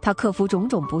她克服种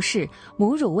种不适，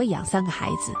母乳喂养3个孩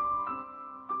子。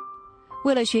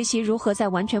为了学习如何在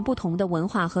完全不同的文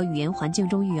化和语言环境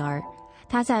中育儿，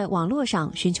她在网络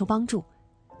上寻求帮助。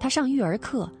她上育儿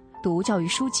课，读教育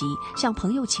书籍，向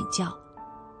朋友请教。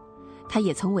她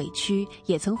也曾委屈，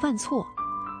也曾犯错，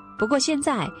不过现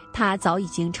在她早已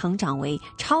经成长为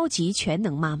超级全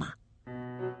能妈妈。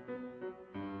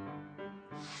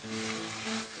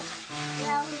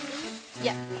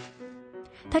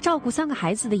她照顾3个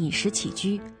孩子的饮食起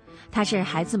居，她是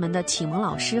孩子们的启蒙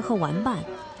老师和玩伴。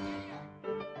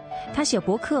她写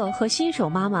博客和新手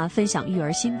妈妈分享育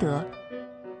儿心得。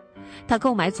她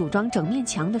购买组装整面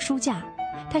墙的书架，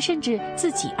她甚至自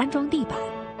己安装地板。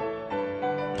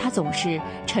她总是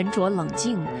沉着冷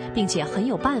静，并且很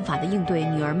有办法地应对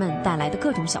女儿们带来的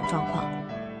各种小状况。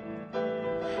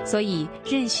所以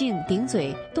任性、顶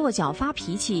嘴、跺脚、发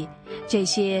脾气，这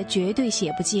些绝对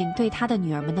写不进对她的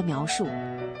女儿们的描述。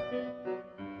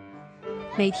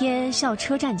每天校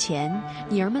车站前，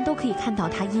女儿们都可以看到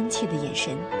她殷切的眼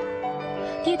神。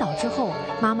跌倒之后，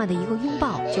妈妈的一个拥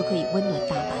抱就可以温暖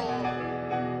大半。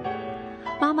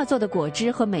妈妈做的果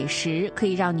汁和美食可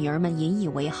以让女儿们引以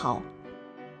为豪。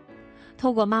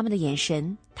透过妈妈的眼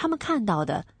神，她们看到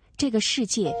的这个世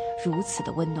界如此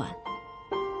的温暖。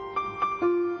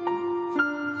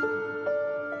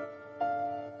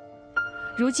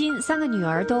如今3个女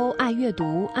儿都爱阅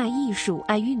读、爱艺术、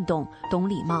爱运动，懂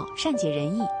礼貌，善解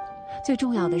人意。最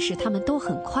重要的是，她们都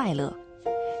很快乐，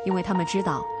因为她们知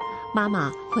道妈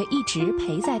妈会一直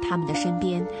陪在她们的身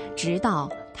边，直到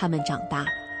她们长大。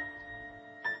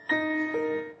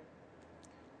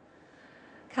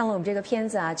看了我们这个片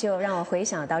子啊，就让我回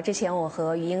想到之前我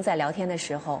和于英在聊天的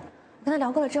时候，我跟她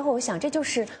聊过了之后，我想这就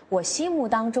是我心目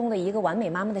当中的一个完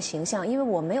美妈妈的形象，因为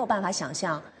我没有办法想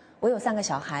象我有3个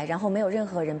小孩，然后没有任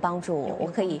何人帮助我，我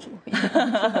可以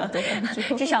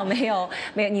至少没有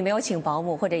你没有请保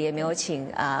姆，或者也没有请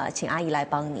阿姨来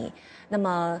帮你。那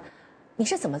么你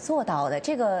是怎么做到的？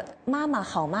这个妈妈、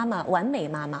好妈妈、完美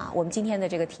妈妈，我们今天的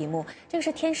这个题目，这个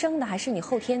是天生的，还是你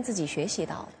后天自己学习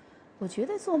到的？我觉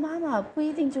得做妈妈不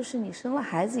一定就是你生了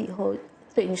孩子以后，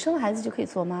对，你生了孩子就可以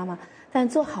做妈妈，但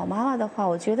做好妈妈的话，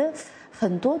我觉得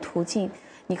很多途径，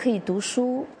你可以读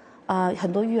书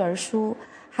很多育儿书，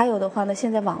还有的话呢，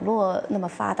现在网络那么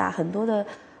发达，很多的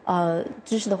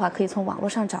知识的话可以从网络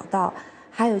上找到，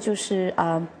还有就是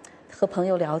和朋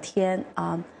友聊天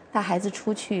带孩子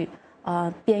出去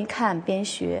边看边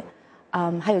学，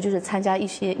还有就是参加一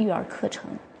些育儿课程，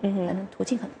反正途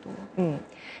径很多。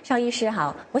邵医师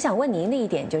好，我想问您的一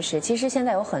点就是，其实现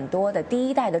在有很多的第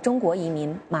一代的中国移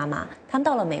民妈妈，她们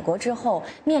到了美国之后，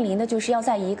面临的就是要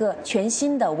在一个全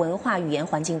新的文化语言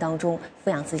环境当中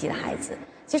抚养自己的孩子。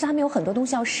其实他们有很多东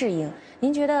西要适应。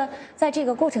您觉得在这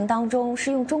个过程当中，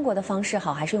是用中国的方式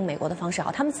好，还是用美国的方式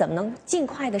好？他们怎么能尽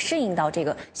快的适应到这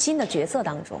个新的角色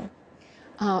当中？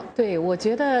对，我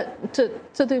觉得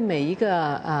这对每一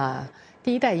个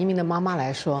第一代移民的妈妈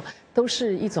来说，都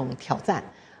是一种挑战，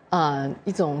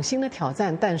一种新的挑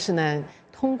战。但是呢，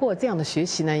通过这样的学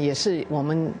习呢，也是我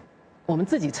们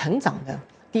自己成长的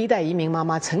第一代移民妈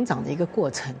妈成长的一个过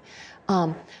程。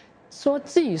说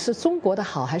至于是中国的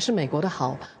好还是美国的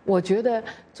好，我觉得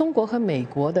中国和美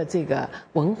国的这个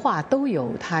文化都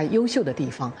有它优秀的地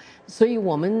方，所以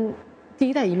我们第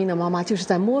一代移民的妈妈就是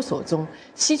在摸索中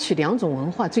吸取2种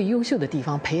文化最优秀的地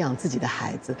方，培养自己的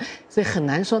孩子，所以很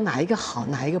难说哪一个好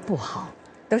哪一个不好，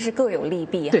都是各有利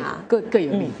弊哈，对，各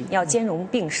有利弊，要兼容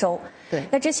并收。对，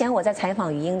那之前我在采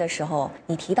访于英的时候，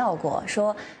你提到过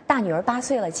说大女儿8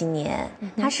岁了，今年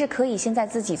她是可以现在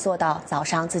自己做到早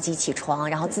上自己起床，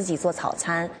然后自己做早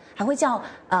餐，还会叫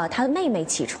她的妹妹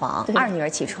起床，2女儿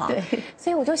起床。对，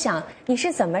所以我就想，你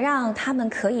是怎么让他们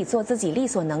可以做自己力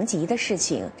所能及的事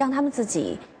情，让他们自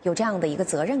己有这样的一个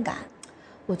责任感？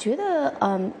我觉得，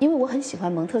因为我很喜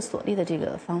欢蒙特梭利的这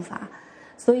个方法，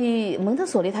所以蒙特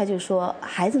梭利他就说，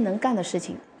孩子能干的事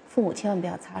情，父母千万不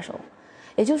要插手。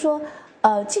也就是说，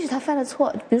即使他犯了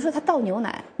错，比如说他倒牛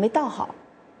奶没倒好，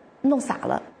弄洒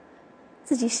了，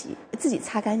自己洗，自己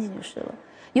擦干净就是了。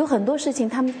有很多事情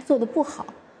他们做得不好，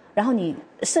然后你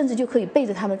甚至就可以背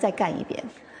着他们再干一遍，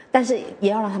但是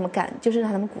也要让他们干，就是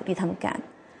让他们鼓励他们干。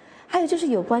还有就是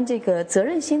有关这个责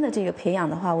任心的这个培养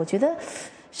的话，我觉得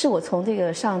是我从这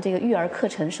个上这个育儿课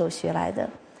程时候学来的，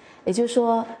也就是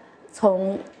说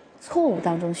从错误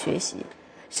当中学习，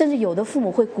甚至有的父母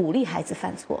会鼓励孩子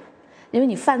犯错，因为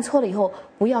你犯错了以后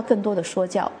不要更多的说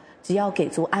教，只要给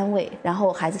足安慰，然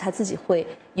后孩子他自己会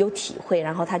有体会，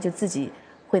然后他就自己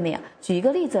会那样。举一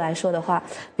个例子来说的话，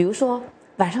比如说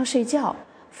晚上睡觉，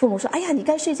父母说哎呀你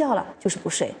该睡觉了，就是不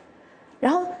睡，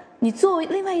然后你作为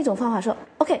另外一种方法说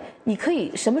OK 你可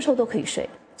以什么时候都可以睡，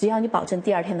只要你保证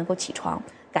第二天能够起床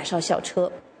赶上校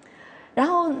车。然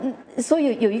后所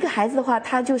以有一个孩子的话，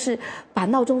他就是把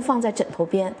闹钟放在枕头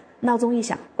边，闹钟一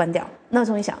响关掉，闹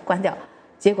钟一响关掉，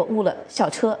结果误了校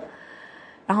车，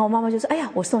然后妈妈就说哎呀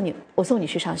我送你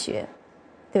去上学，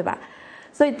对吧？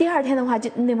所以第二天的话，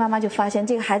那妈妈就发现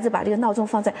这个孩子把这个闹钟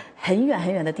放在很远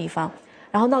很远的地方，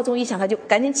然后闹钟一响他就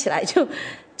赶紧起来，就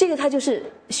这个他就是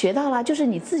学到了，就是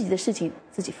你自己的事情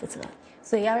自己负责，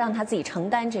所以要让他自己承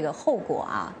担这个后果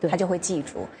啊，他就会记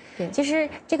住。对，其实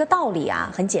这个道理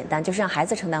啊很简单，就是让孩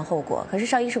子承担后果。可是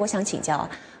邵医师，我想请教，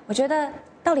我觉得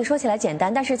道理说起来简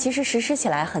单，但是其实实施起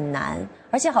来很难，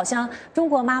而且好像中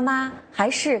国妈妈还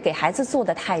是给孩子做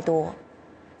的太多。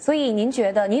所以您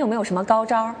觉得您有没有什么高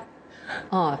招？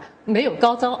没有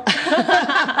高招，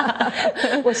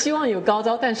我希望有高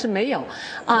招，但是没有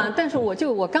啊。但是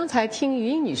我刚才听于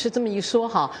英女士这么一说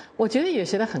哈，我觉得也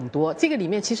学了很多。这个里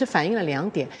面其实反映了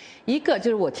2点，一个就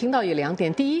是我听到有2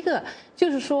点，第一个就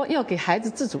是说要给孩子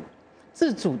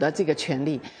自主的这个权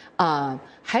利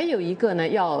还有一个呢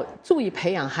要注意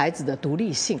培养孩子的独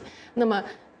立性。那么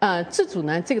自主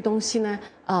呢这个东西呢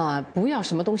不要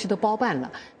什么东西都包办了，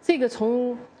这个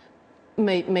从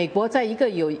美国在一个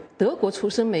有德国出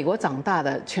生、美国长大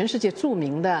的全世界著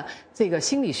名的这个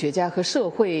心理学家和社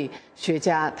会学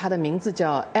家，他的名字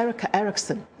叫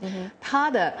Erikson，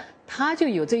 他就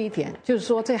有这一点，就是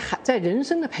说在人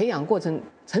生的培养过程、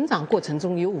成长过程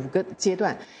中有5个阶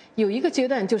段，有一个阶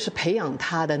段就是培养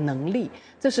他的能力，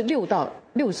这是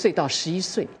6岁到11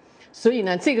岁。所以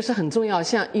呢，这个是很重要。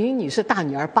像于英女士大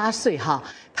女儿8岁哈，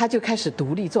她就开始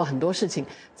独立做很多事情，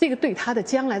这个对她的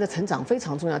将来的成长非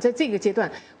常重要。在这个阶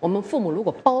段，我们父母如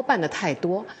果包办的太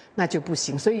多，那就不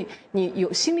行。所以你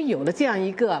心里有了这样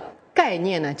一个概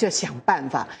念呢，就要想办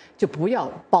法，就不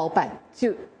要包办，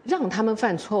就让他们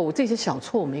犯错误，这些小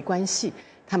错误没关系，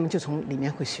他们就从里面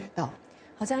会学到。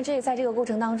好像在这个过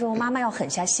程当中，妈妈要狠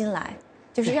下心来。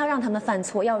就是要让他们犯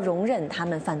错，要容忍他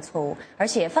们犯错误，而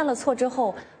且犯了错之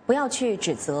后不要去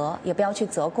指责，也不要去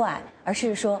责怪，而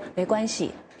是说没关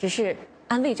系，只是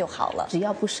安慰就好了。只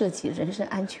要不涉及人身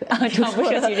安全，只要不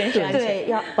涉及人身安全，对，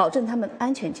要保证他们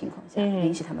安全情况下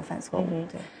允许他们犯错误。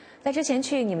对。在之前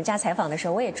去你们家采访的时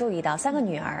候，我也注意到3个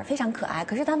女儿非常可爱，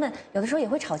可是她们有的时候也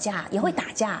会吵架，也会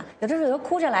打架，有的时候又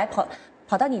哭着来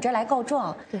跑到你这儿来告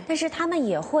状，但是她们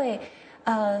也会。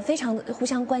非常互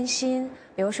相关心，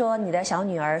比如说你的小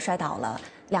女儿摔倒了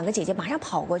，2个姐姐马上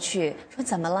跑过去说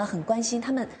怎么了，很关心，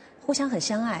她们互相很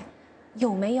相爱。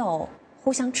有没有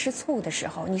互相吃醋的时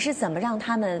候？你是怎么让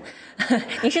他们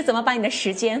你是怎么把你的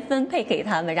时间分配给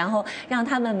他们，然后让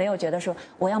他们没有觉得说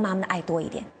我要妈妈的爱多一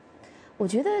点？我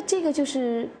觉得这个就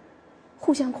是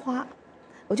互相夸，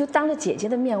我就当着姐姐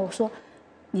的面我说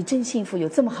你真幸福，有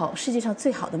这么好世界上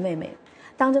最好的妹妹，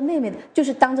当着妹妹就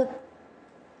是当着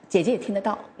姐姐也听得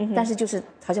到，但是就是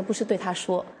好像不是对她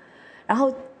说，然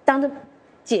后当着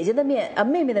姐姐的面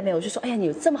妹妹的面，我就说，哎呀，你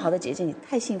有这么好的姐姐，你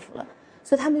太幸福了。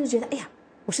所以他们就觉得，哎呀，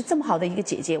我是这么好的一个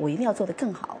姐姐，我一定要做得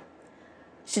更好，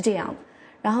是这样。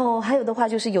然后还有的话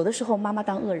就是，有的时候妈妈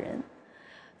当恶人，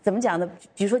怎么讲呢？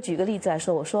比如说举个例子来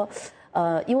说，我说，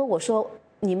因为我说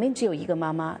你们只有一个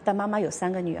妈妈，但妈妈有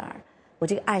3个女儿，我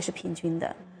这个爱是平均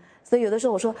的，所以有的时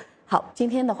候我说，好，今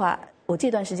天的话，我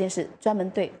这段时间是专门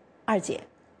对2姐。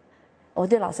我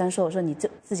对老3说，我说你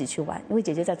自己去玩，因为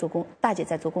姐姐在做大姐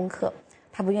在做功课，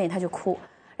她不愿意她就哭，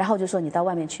然后我就说你到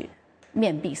外面去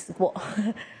面壁思过，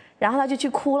然后她就去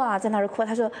哭了，在那儿哭，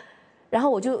她说，然后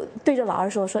我就对着老2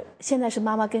说现在是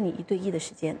妈妈跟你1对1的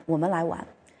时间，我们来玩。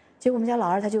结果我们家老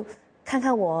2他就看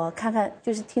看我，看看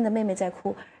就是听着妹妹在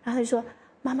哭，然后他就说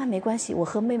妈妈没关系，我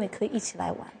和妹妹可以一起来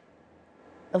玩。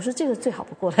我说这个最好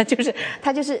不过了，就是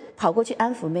他就是跑过去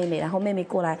安抚妹妹，然后妹妹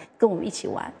过来跟我们一起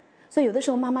玩。所以有的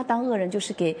时候妈妈当恶人，就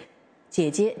是给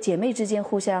姐妹之间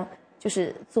互相就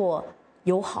是做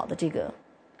友好的这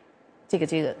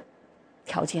个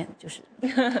条件，就是。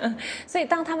所以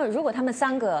如果他们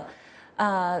3个，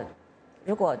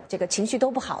如果这个情绪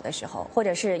都不好的时候，或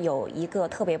者是有一个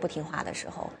特别不听话的时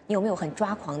候，你有没有很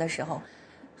抓狂的时候？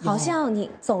好像你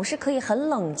总是可以很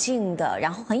冷静的，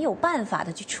然后很有办法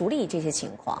的去处理这些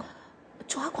情况。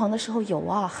抓狂的时候有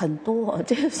啊，很多，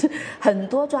这个是很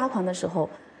多抓狂的时候。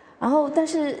然后，但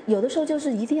是有的时候就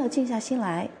是一定要静下心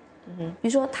来。比如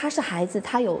说他是孩子，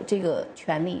他有这个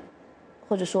权利，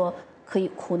或者说可以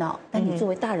哭闹，但你作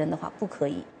为大人的话不可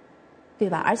以，对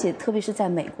吧？而且特别是在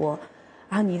美国，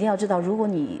然后你一定要知道，如果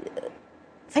你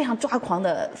非常抓狂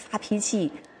的发脾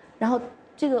气，然后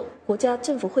这个国家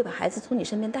政府会把孩子从你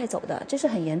身边带走的，这是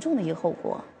很严重的一个后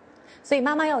果。所以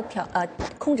妈妈要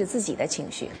控制自己的情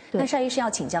绪。那邵医师要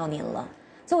请教您了，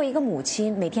作为一个母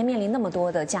亲，每天面临那么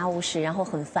多的家务事，然后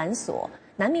很繁琐，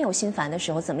难免有心烦的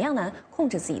时候，怎么样呢？控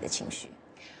制自己的情绪。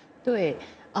对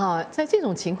在这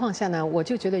种情况下呢，我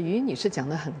就觉得于女士讲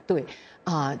得很对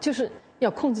就是要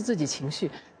控制自己情绪。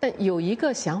但有一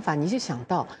个想法，你就想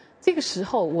到这个时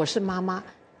候我是妈妈，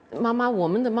我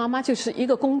们的妈妈就是一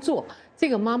个工作。这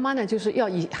个妈妈呢，就是要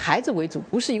以孩子为主，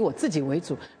不是以我自己为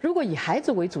主。如果以孩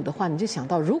子为主的话，你就想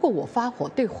到，如果我发火，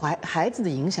对孩子的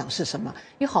影响是什么？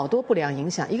有好多不良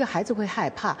影响。一个孩子会害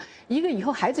怕，一个以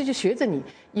后孩子就学着你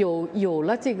有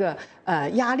了这个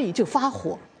压力就发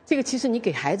火。这个其实你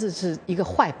给孩子是一个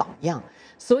坏榜样。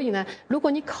所以呢，如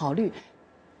果你考虑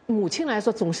母亲来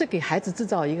说，总是给孩子制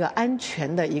造一个安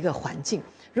全的一个环境。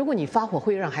如果你发火，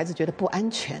会让孩子觉得不安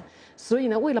全。所以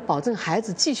呢，为了保证孩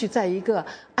子继续在一个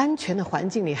安全的环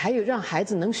境里，还有让孩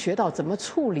子能学到怎么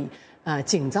处理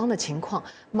紧张的情况，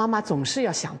妈妈总是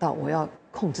要想到我要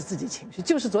控制自己情绪。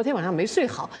就是昨天晚上没睡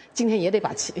好，今天也得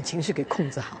把情绪给控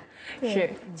制好。是，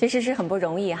其实是很不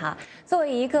容易哈。作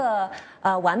为一个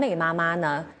完美妈妈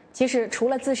呢，其实除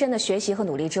了自身的学习和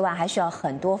努力之外，还需要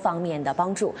很多方面的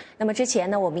帮助。那么之前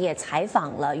呢，我们也采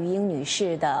访了于英女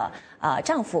士的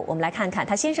丈夫，我们来看看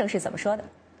她先生是怎么说的。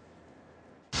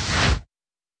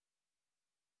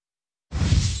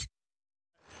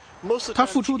他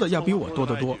付出的要比我多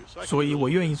得多，所以我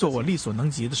愿意做我力所能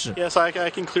及的事。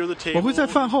我会在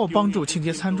饭后帮助清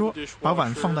洁餐桌，把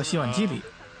碗放到洗碗机里。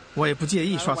我也不介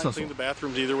意刷厕所。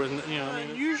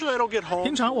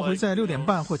平常我会在6点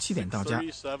半或7点到家，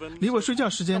离我睡觉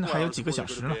时间还有几个小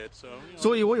时呢，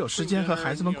所以我有时间和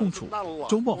孩子们共处。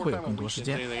周末会有更多时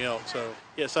间。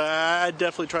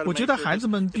我觉得孩子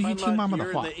们必须听妈妈的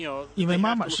话，因为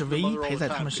妈妈是唯一陪在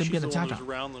他们身边的家长，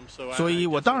所以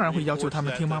我当然会要求他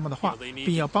们听妈妈的话，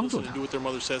并要帮助她。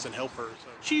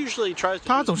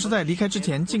她总是在离开之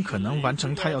前尽可能完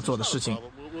成她要做的事情。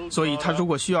所以他如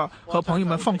果需要和朋友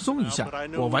们放松一下，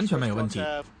我完全没有问题。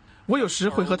我有时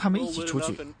会和他们一起出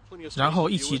去，然后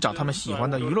一起找他们喜欢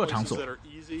的娱乐场所，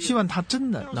希望他真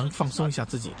的能放松一下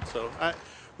自己。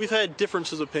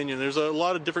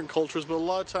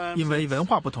因为文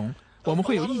化不同，我们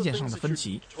会有意见上的分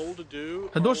歧。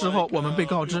很多时候我们被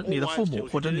告知你的父母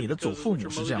或者你的祖父母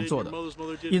是这样做的，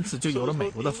因此就有了美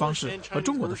国的方式和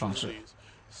中国的方式。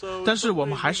但是我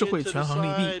们还是会权衡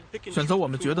利弊，选择我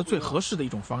们觉得最合适的一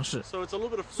种方式，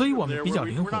所以我们比较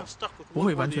灵活，不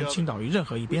会完全倾倒于任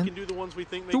何一边。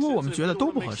如果我们觉得都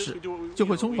不合适，就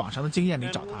会从网上的经验里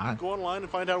找答案。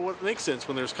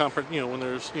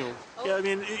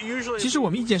其实我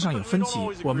们意见上有分歧，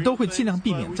我们都会尽量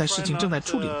避免在事情正在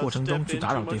处理的过程中去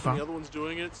打扰对方。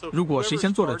如果谁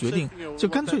先做了决定，就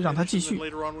干脆让他继续。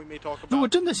如果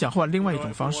真的想换另外一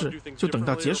种方式，就等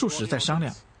到结束时再商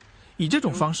量。以这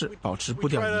种方式保持步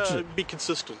调一致。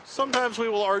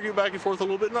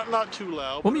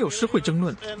我们有时会争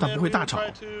论，但不会大吵。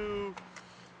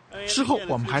事后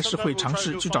我们还是会尝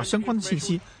试去找相关的信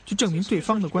息，去证明对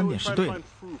方的观点是对的。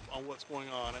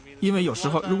因为有时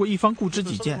候如果一方固执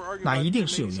己见，那一定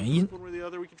是有原因。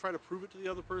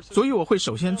所以我会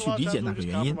首先去理解那个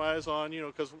原因。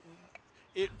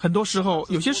很多时候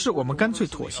有些事我们干脆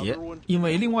妥协，因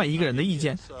为另外一个人的意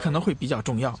见可能会比较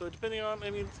重要。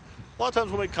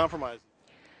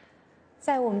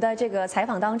在我们的这个采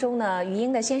访当中呢，于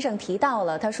英的先生提到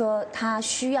了，他说他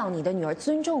需要你的女儿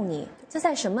尊重你。这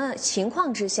在什么情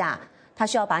况之下，他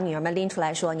需要把女儿们拎出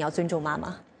来说你要尊重妈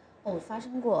妈？发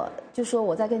生过，就说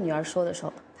我在跟女儿说的时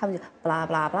候，他们就不啦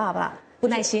不啦不啦不啦，不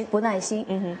耐心。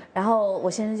然后我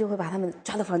先生就会把他们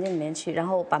抓到房间里面去，然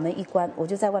后把门一关，我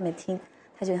就在外面听。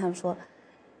他就跟他们说，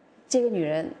这个女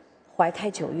人怀胎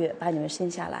9月把你们生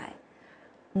下来，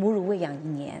母乳喂养1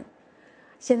年，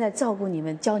现在照顾你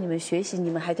们，教你们学习，你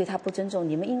们还对她不尊重，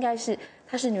你们应该是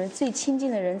她是你们最亲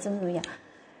近的人，怎么样。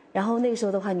然后那个时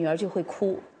候的话，女儿就会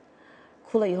哭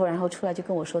了以后，然后出来就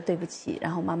跟我说对不起，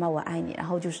然后妈妈我爱你，然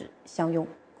后就是相拥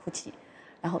哭泣。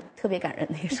然后特别感人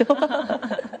那个时候。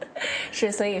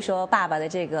是，所以说爸爸的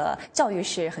这个教育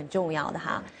是很重要的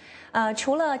哈。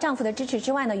除了丈夫的支持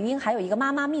之外呢，于英还有一个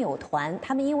妈妈密友团，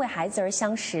他们因为孩子而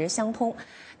相识相通，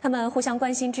他们互相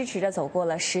关心支持着走过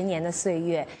了10年的岁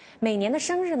月。每年的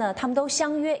生日呢，他们都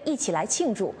相约一起来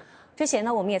庆祝。之前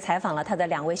呢，我们也采访了他的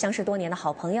2位相识多年的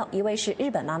好朋友，一位是日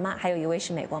本妈妈，还有一位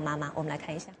是美国妈妈。我们来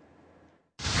看一下。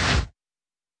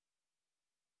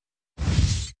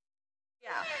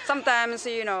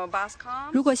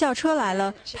如果校车来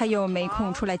了，他又没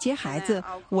空出来接孩子，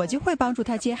我就会帮助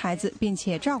他接孩子，并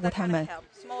且照顾他们。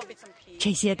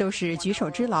这些都是举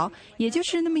手之劳，也就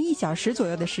是那么1小时左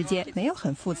右的时间，没有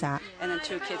很复杂。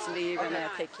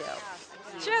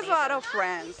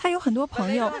他有很多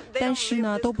朋友，但是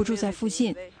呢，都不住在附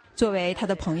近。作为他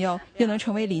的朋友，又能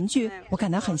成为邻居，我感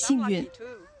到很幸运。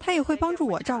他也会帮助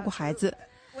我照顾孩子。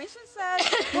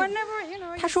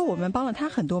他说我们帮了他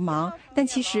很多忙，但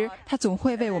其实他总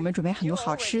会为我们准备很多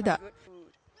好吃的。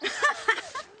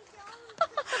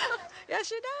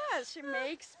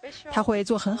他会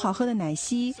做很好喝的奶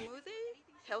昔，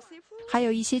还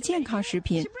有一些健康食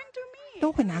品，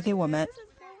都会拿给我们。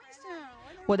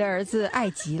我的儿子爱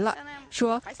极了，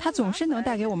说他总是能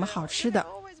带给我们好吃的。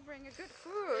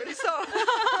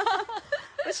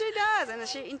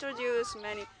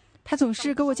他总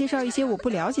是给我介绍一些我不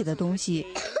了解的东西，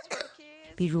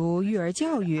比如育儿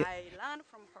教育。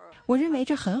我认为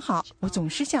这很好，我总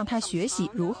是向他学习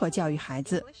如何教育孩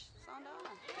子。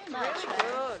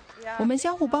我们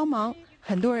相互帮忙，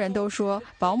很多人都说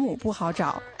保姆不好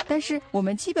找，但是我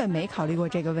们基本没考虑过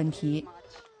这个问题。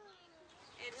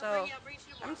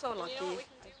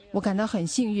我感到很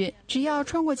幸运，只要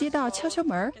穿过街道敲敲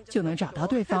门就能找到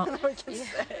对方。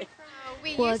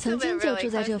我曾经就住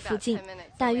在这附近，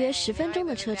大约10分钟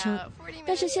的车程，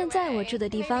但是现在我住的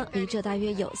地方离这大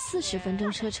约有40分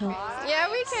钟车程。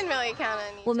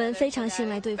我们非常信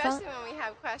赖对方，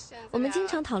我们经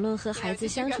常讨论和孩子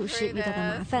相处时遇到的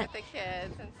麻烦，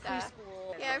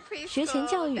学前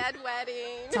教育、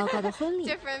糟糕的婚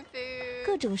礼、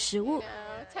各种食物，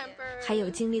还有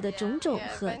经历的种种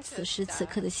和此时此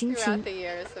刻的心情。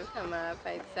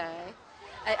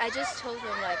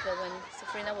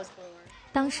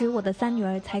当时我的3女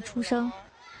儿才出生，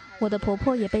我的婆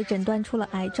婆也被诊断出了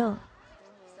癌症。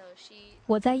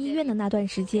我在医院的那段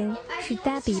时间，是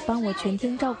Debbie 帮我全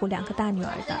天照顾2个大女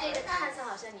儿的。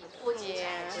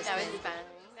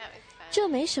这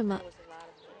没什么，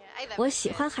我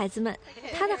喜欢孩子们，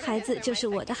他的孩子就是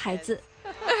我的孩子。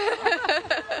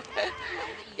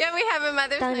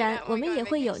当然，我们也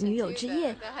会有女友之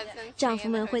夜，丈夫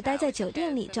们会待在酒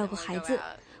店里照顾孩子，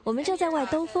我们就在外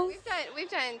兜风。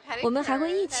我们还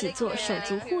会一起做手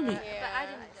足护理。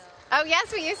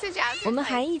我们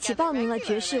还一起报名了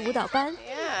爵士舞蹈班，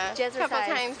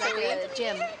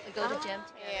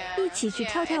一起去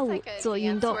跳跳舞，做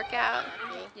运动。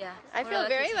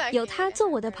有他做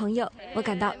我的朋友，我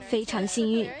感到非常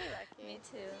幸运。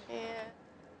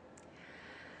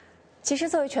其实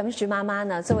作为全职妈妈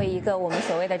呢，作为一个我们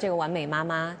所谓的这个完美妈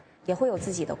妈，也会有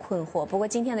自己的困惑。不过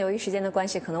今天呢，由于时间的关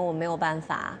系，可能我们没有办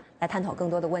法来探讨更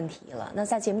多的问题了。那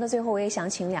在节目的最后，我也想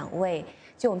请2位，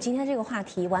就我们今天这个话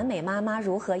题，完美妈妈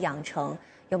如何养成，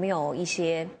有没有一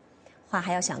些话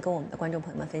还要想跟我们的观众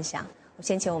朋友们分享？我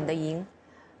先请我们的莹。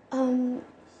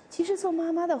其实做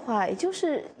妈妈的话，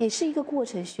也是一个过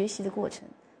程，学习的过程，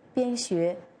边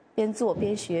学边做，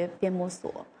边学边摸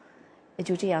索，也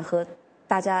就这样和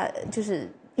大家就是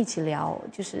一起聊，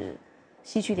就是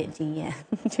吸取点经验，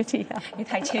就这样。你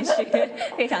太谦虚，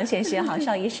非常谦虚。好，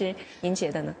邵医师，您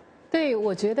觉得呢？对，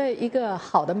我觉得一个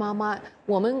好的妈妈，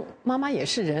我们妈妈也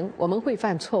是人，我们会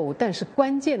犯错误，但是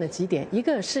关键的几点，一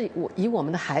个是以我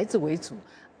们的孩子为主，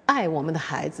爱我们的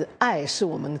孩子，爱是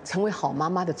我们成为好妈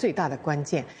妈的最大的关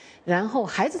键。然后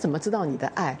孩子怎么知道你的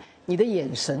爱？你的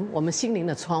眼神，我们心灵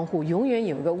的窗户，永远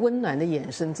有一个温暖的眼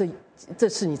神，这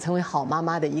是你成为好妈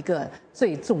妈的一个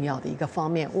最重要的一个方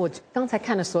面。我刚才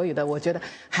看了所有的，我觉得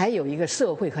还有一个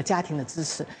社会和家庭的支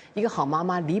持，一个好妈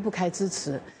妈离不开支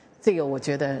持，这个我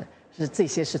觉得是这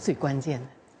些是最关键的。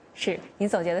是，您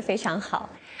总结得非常好。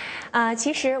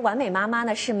其实完美妈妈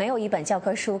呢是没有一本教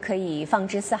科书可以放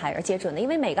之四海而皆准的，因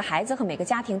为每个孩子和每个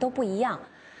家庭都不一样。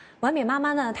完美妈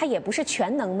妈呢，她也不是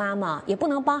全能妈妈，也不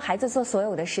能帮孩子做所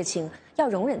有的事情，要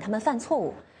容忍他们犯错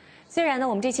误。虽然呢，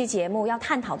我们这期节目要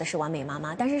探讨的是完美妈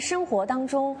妈，但是生活当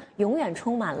中永远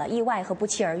充满了意外和不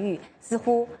期而遇，似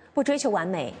乎不追求完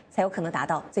美，才有可能达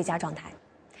到最佳状态。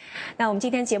那我们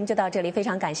今天节目就到这里，非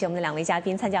常感谢我们的2位嘉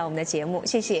宾参加我们的节目，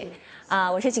谢谢。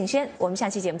我是景轩，我们下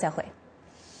期节目再会。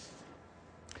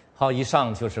好，以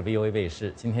上就是 VOA 卫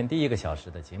视今天第1个小时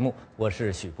的节目，我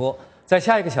是许波。在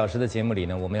下1个小时的节目里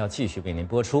呢，我们要继续为您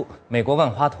播出《美国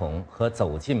万花筒》和《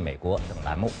走进美国》等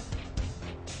栏目。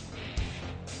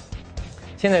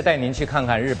现在带您去看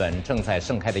看日本正在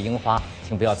盛开的樱花，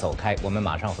请不要走开，我们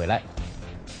马上回来。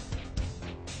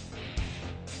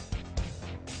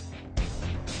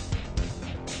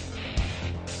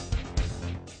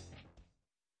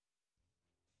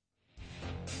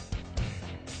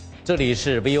这里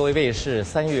是 VOA 卫视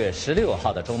3月16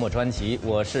号的周末专辑，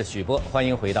我是许波，欢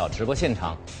迎回到直播现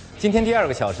场。今天第2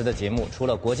个小时的节目，除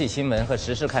了国际新闻和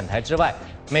时事看台之外，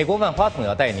美国万花筒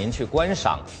要带您去观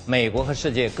赏美国和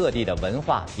世界各地的文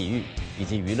化、体育以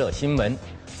及娱乐新闻。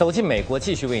走进美国，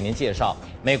继续为您介绍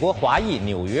美国华裔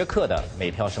纽约客的美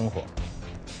漂生活。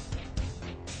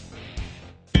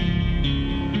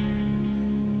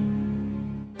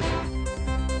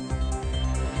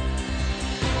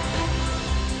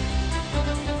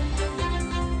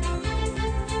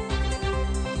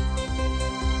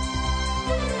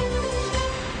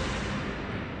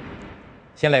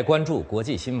先来关注国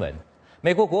际新闻。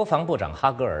美国国防部长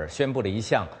哈格尔宣布了一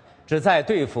项旨在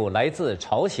对付来自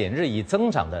朝鲜日益增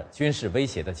长的军事威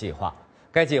胁的计划。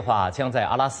该计划将在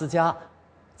阿拉斯加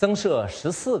增设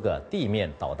14个地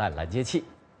面导弹拦截器。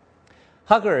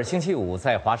哈格尔星期五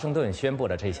在华盛顿宣布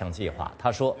了这项计划。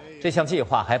他说，这项计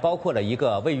划还包括了一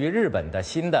个位于日本的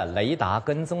新的雷达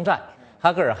跟踪站。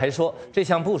哈格尔还说，这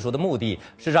项部署的目的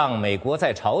是让美国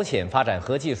在朝鲜发展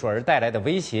核技术而带来的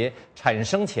威胁产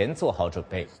生前做好准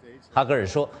备。哈格尔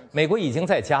说，美国已经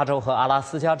在加州和阿拉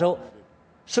斯加州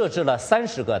设置了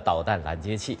30个导弹拦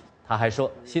截器。他还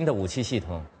说，新的武器系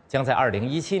统将在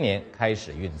2017年开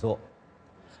始运作。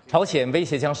朝鲜威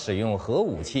胁将使用核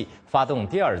武器发动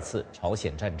第2次朝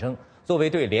鲜战争，作为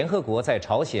对联合国在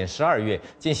朝鲜12月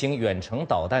进行远程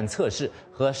导弹测试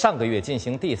和上个月进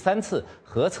行第3次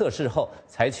核测试后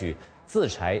采取制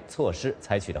裁措施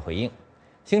采取的回应。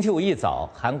星期五一早，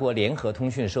韩国联合通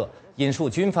讯社引述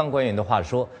军方官员的话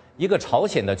说，一个朝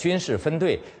鲜的军事分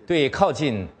队对靠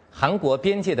近韩国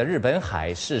边界的日本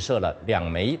海试射了2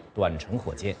枚短程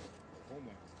火箭。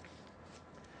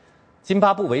津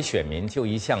巴布韦选民就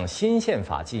一项新宪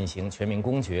法进行全民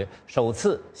公决，首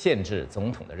次限制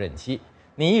总统的任期。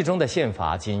拟议中的宪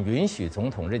法仅允许总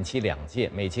统任期2届，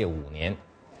每届5年。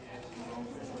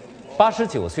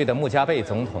89岁的穆加贝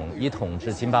总统已统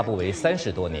治津巴布韦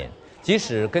30多年，即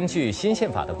使根据新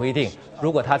宪法的规定，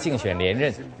如果他竞选连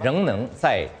任，仍能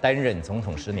再担任总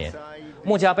统10年。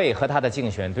穆加贝和他的竞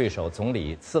选对手总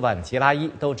理次万吉拉伊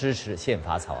都支持宪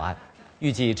法草案，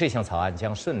预计这项草案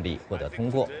将顺利获得通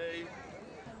过。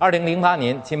2008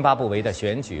年，津巴布韦的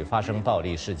选举发生暴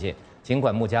力事件。尽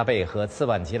管穆加贝和次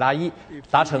万吉拉伊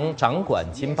达成掌管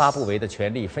津巴布韦的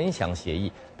权力分享协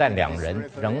议，但2人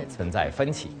仍存在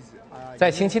分歧。在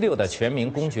星期六的全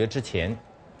民公决之前，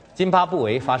津巴布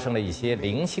韦发生了一些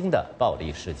零星的暴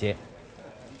力事件。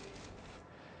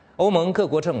欧盟各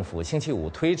国政府星期五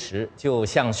推迟就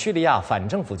向叙利亚反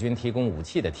政府军提供武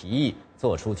器的提议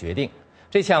作出决定。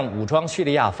这项武装叙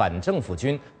利亚反政府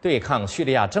军对抗叙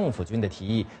利亚政府军的提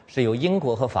议是由英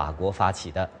国和法国发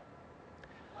起的。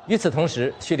与此同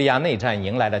时，叙利亚内战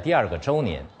迎来了第2个周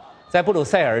年。在布鲁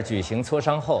塞尔举行磋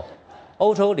商后，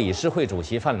欧洲理事会主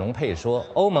席范隆佩说，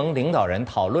欧盟领导人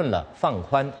讨论了放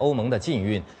宽欧盟的禁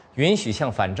运，允许向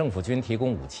反政府军提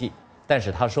供武器。但是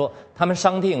他说，他们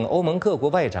商定欧盟各国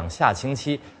外长下星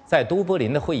期在都柏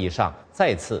林的会议上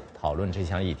再次讨论这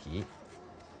项议题。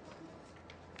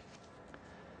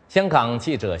香港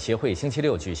记者协会星期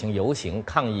六举行游行，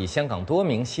抗议香港多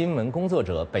名新闻工作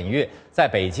者本月在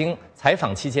北京采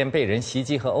访期间被人袭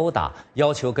击和殴打，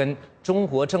要求跟中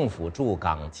国政府驻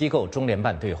港机构中联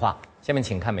办对话。下面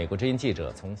请看美国之音记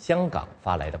者从香港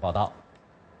发来的报道。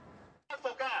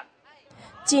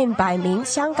近100名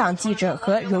香港记者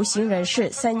和游行人士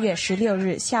3月16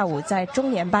日下午在中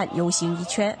联办游行一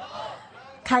圈，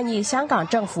抗议香港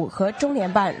政府和中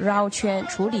联办绕圈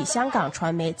处理香港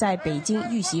传媒在北京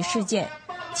遇袭事件，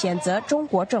谴责中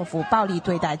国政府暴力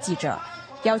对待记者，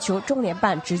要求中联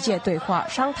办直接对话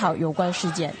商讨有关事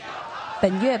件。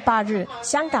本月8日，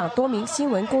香港多名新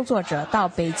闻工作者到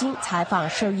北京采访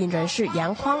社运人士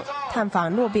杨匡，探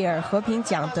访诺贝尔和平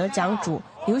奖得奖主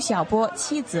刘晓波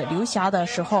妻子刘霞的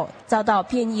时候，遭到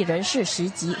便衣人士袭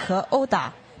击和殴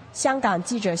打。香港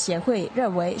记者协会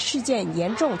认为事件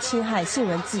严重侵害新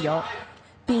闻自由，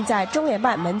并在中联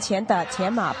办门前的铁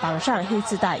马绑上黑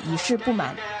字带以示不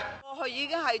满。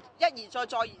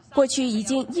过去已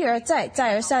经一而再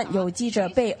再而三有记者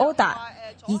被殴打，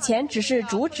以前只是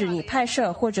阻止你拍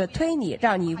摄或者推你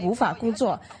让你无法工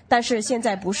作，但是现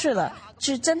在不是了，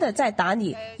是真的在打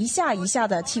你，一下一下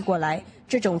的踢过来，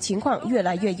这种情况越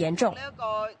来越严重。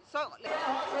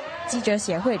记者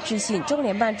协会致信中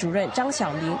联办主任张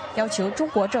晓明，要求中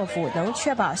国政府能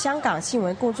确保香港新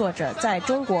闻工作者在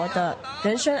中国的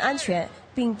人身安全，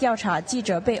并调查记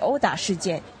者被殴打事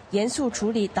件，严肃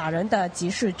处理打人的激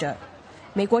事者。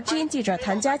美国之音记者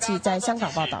谭佳琪在香港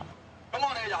报道。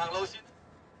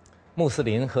穆斯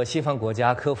林和西方国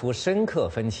家克服深刻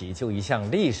分歧，就一项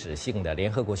历史性的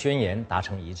联合国宣言达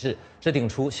成一致，制定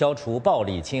出消除暴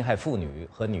力侵害妇女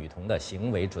和女童的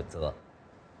行为准则。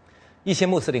一些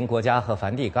穆斯林国家和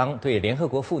梵蒂冈对联合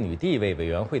国妇女地位委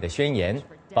员会的宣言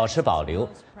保持保留，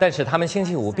但是他们星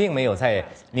期五并没有在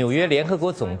纽约联合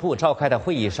国总部召开的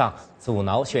会议上阻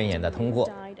挠宣言的通过。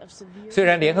虽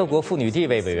然联合国妇女地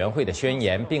位委员会的宣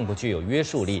言并不具有约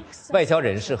束力，外交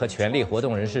人士和权力活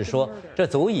动人士说，这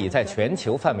足以在全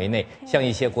球范围内向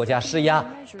一些国家施压，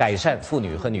改善妇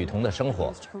女和女童的生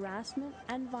活。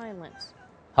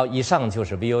好，以上就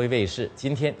是 VOA 卫视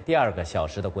今天第2个小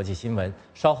时的国际新闻。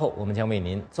稍后我们将为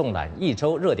您纵览一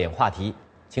周热点话题，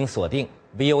请锁定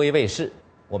VOA 卫视，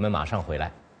我们马上回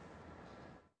来。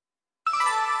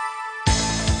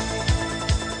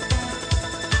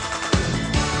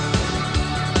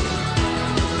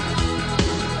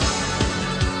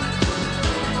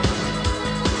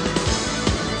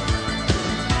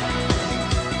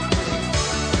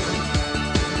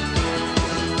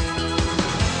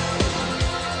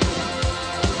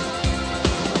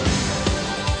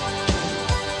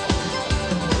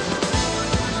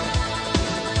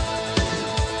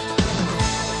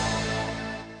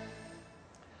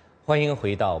欢迎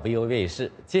回到 VOA 卫视。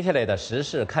接下来的时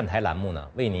事看台栏目呢，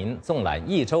为您纵览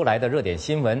一周来的热点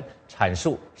新闻，阐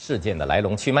述事件的来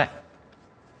龙去脉。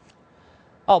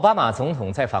奥巴马总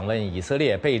统在访问以色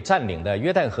列被占领的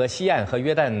约旦河西岸和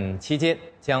约旦期间，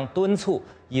将敦促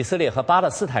以色列和巴勒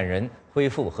斯坦人恢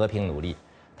复和平努力。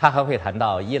他还会谈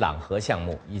到伊朗核项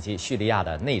目以及叙利亚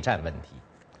的内战问题。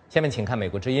下面请看美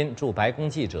国之音驻白宫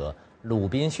记者鲁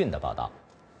宾逊的报道。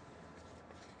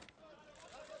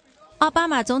奥巴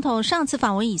马总统上次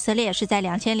访问以色列是在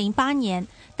2008年，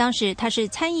当时他是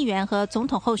参议员和总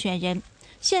统候选人。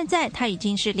现在他已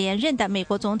经是连任的美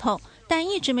国总统，但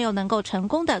一直没有能够成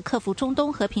功的克服中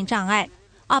东和平障碍。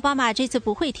奥巴马这次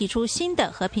不会提出新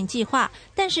的和平计划，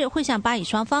但是会向巴以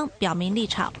双方表明立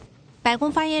场。白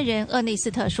宫发言人厄内斯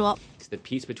特说，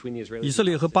以色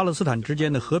列和巴勒斯坦之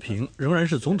间的和平仍然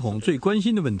是总统最关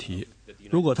心的问题。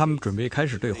如果他们准备开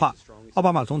始对话，奥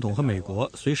巴马总统和美国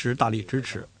随时大力支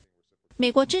持。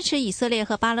美国支持以色列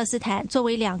和巴勒斯坦作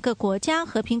为2个国家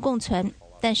和平共存，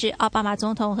但是奥巴马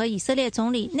总统和以色列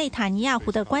总理内塔尼亚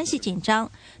胡的关系紧张，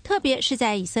特别是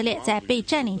在以色列在被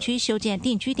占领区修建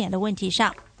定居点的问题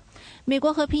上。美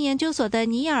国和平研究所的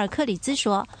尼尔克里兹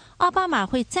说，奥巴马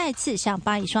会再次向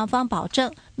巴以双方保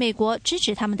证美国支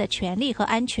持他们的权利和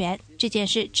安全，这件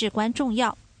事至关重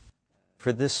要。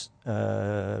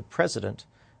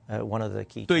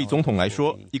对总统来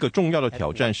说，一个重要的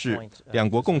挑战是2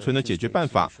国共存的解决办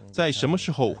法在什么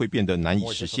时候会变得难以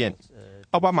实现。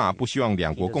奥巴马不希望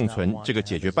2国共存这个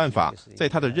解决办法在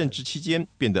他的任职期间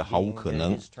变得毫无可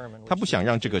能，他不想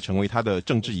让这个成为他的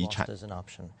政治遗产。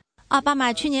奥巴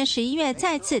马去年11月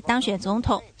再次当选总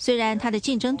统，虽然他的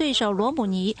竞争对手罗姆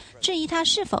尼质疑他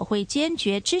是否会坚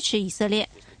决支持以色列，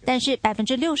但是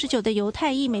69%的犹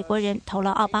太裔美国人投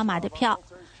了奥巴马的票。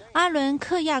阿伦·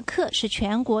克亚克是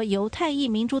全国犹太裔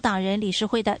民主党人理事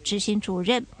会的执行主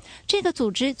任，这个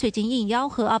组织最近应邀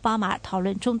和奥巴马讨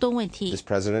论中东问题。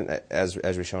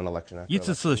一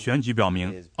次次选举表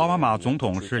明，奥巴马总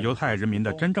统是犹太人民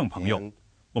的真正朋友，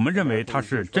我们认为他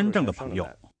是真正的朋友。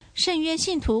圣约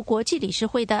信徒国际理事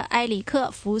会的埃里克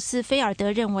·福斯菲尔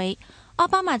德认为，奥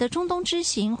巴马的中东之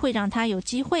行会让他有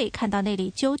机会看到那里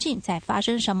究竟在发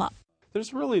生什么。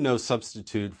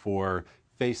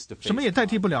什么也代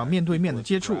替不了面对面的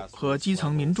接触和基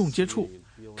层民众接触，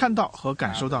看到和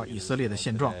感受到以色列的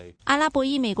现状。阿拉伯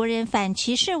裔美国人反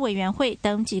歧视委员会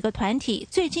等几个团体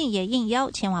最近也应邀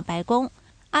前往白宫。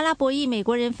阿拉伯裔美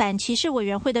国人反歧视委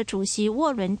员会的主席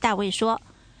沃伦·大卫说，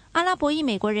阿拉伯裔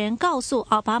美国人告诉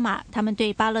奥巴马，他们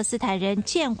对巴勒斯坦人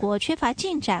建国缺乏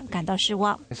进展感到失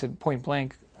望。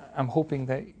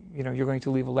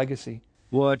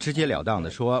我直截了当地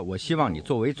说，我希望你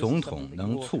作为总统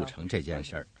能促成这件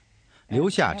事儿，留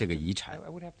下这个遗产。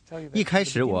一开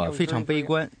始我非常悲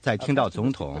观，在听到总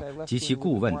统及其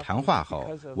顾问谈话后，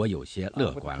我有些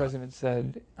乐观了。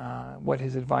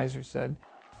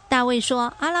大卫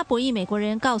说，阿拉伯裔美国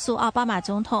人告诉奥巴马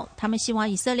总统，他们希望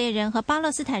以色列人和巴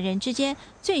勒斯坦人之间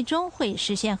最终会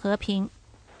实现和平。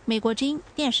美国之音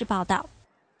电视报道。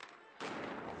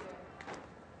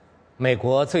美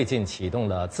国最近启动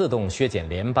了自动削减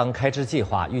联邦开支计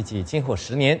划，预计今后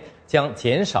10年将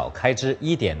减少开支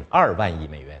1.2万亿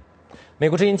美元。美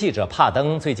国之音记者帕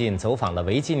登最近走访了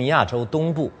维吉尼亚州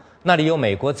东部，那里有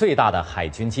美国最大的海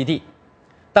军基地。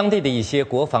当地的一些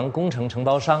国防工程承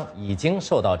包商已经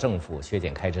受到政府削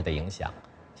减开支的影响。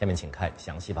下面请看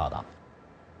详细报道。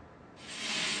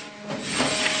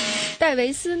戴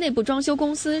维斯内部装修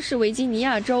公司是维吉尼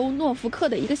亚州诺福克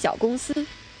的一个小公司，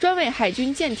专为海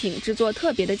军舰艇制作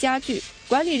特别的家具。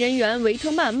管理人员维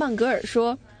特曼·曼格尔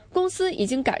说，公司已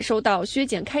经感受到削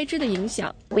减开支的影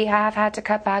响。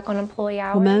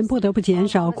我们不得不减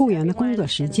少雇员的工作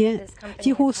时间，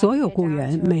几乎所有雇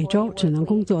员每周只能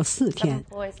工作4天，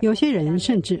有些人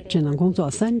甚至只能工作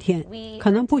3天，可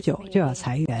能不久就要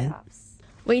裁员。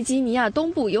维吉尼亚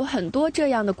东部有很多这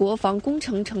样的国防工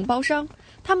程承包商，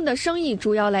他们的生意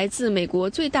主要来自美国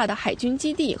最大的海军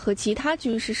基地和其他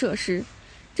军事设施。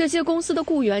这些公司的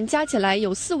雇员加起来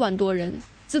有4万多人。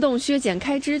自动削减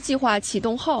开支计划启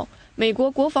动后，美国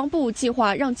国防部计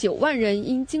划让9万人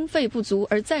因经费不足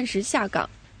而暂时下岗。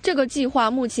这个计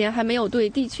划目前还没有对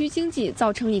地区经济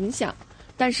造成影响，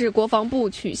但是国防部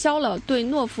取消了对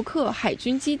诺福克海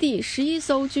军基地11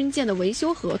艘军舰的维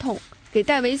修合同，给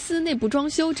戴维斯内部装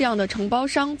修这样的承包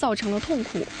商造成了痛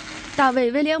苦。大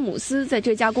卫·威廉姆斯在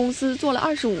这家公司做了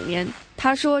25年，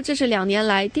他说这是2年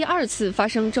来第2次发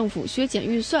生政府削减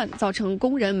预算，造成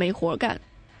工人没活干。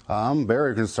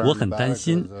我很担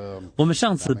心，我们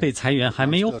上次被裁员还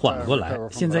没有缓过来，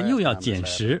现在又要减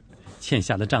食，欠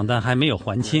下的账单还没有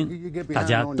还清，大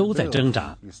家都在挣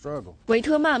扎。维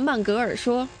特曼·曼格尔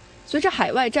说，随着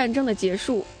海外战争的结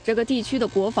束，这个地区的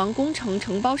国防工程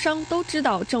承包商都知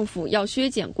道政府要削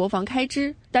减国防开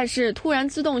支，但是突然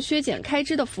自动削减开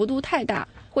支的幅度太大，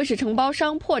会使承包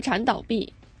商破产倒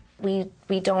闭。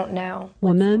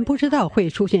我们不知道会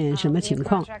出现什么情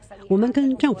况。我们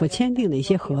跟政府签订的一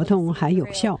些合同还有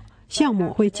效，项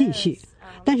目会继续，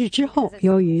但是之后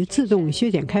由于自动削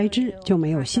减开支，就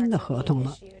没有新的合同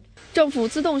了。政府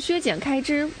自动削减开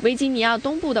支，维吉尼亚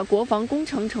东部的国防工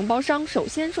程承包商首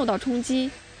先受到冲击。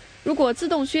如果自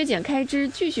动削减开支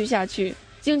继续下去，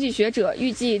经济学者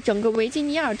预计整个维吉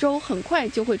尼亚州很快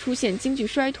就会出现经济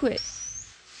衰退。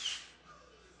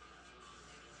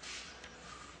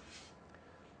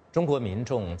中国民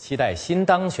众期待新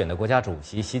当选的国家主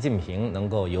席习近平能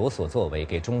够有所作为，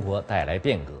给中国带来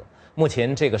变革。目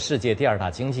前，这个世界第2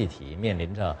大经济体面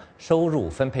临着收入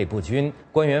分配不均、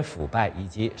官员腐败以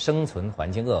及生存环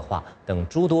境恶化等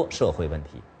诸多社会问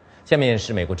题。下面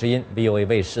是美国之音 VOA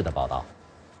卫视的报道。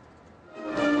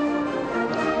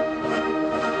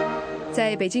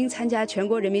在北京参加全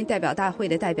国人民代表大会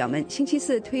的代表们，星期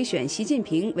四推选习近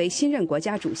平为新任国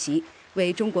家主席，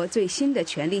为中国最新的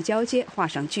权力交接画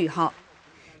上句号。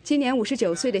今年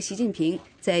59岁的习近平，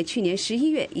在去年11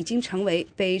月已经成为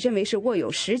被认为是握有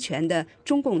实权的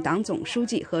中共党总书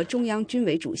记和中央军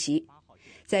委主席。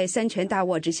在3权大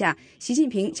握之下，习近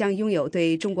平将拥有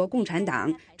对中国共产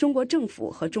党、中国政府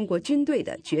和中国军队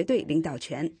的绝对领导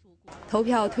权。投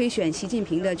票推选习近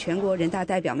平的全国人大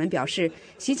代表们表示，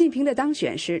习近平的当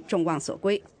选是众望所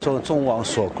归。众望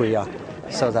所归啊，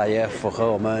实在也符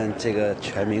合我们这个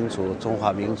全民族、中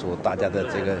华民族大家的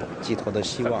这个寄托的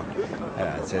希望，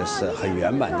这是很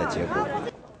圆满的结果。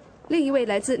另一位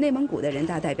来自内蒙古的人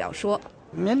大代表说，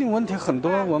面临问题很多，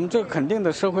我们这肯定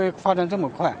的社会发展这么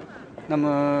快，那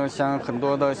么像很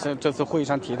多的像这次会议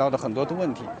上提到的很多的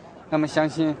问题，那么相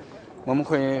信我们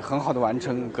会很好的完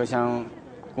成各项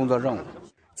工作任务。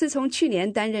自从去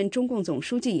年担任中共总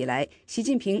书记以来，习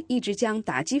近平一直将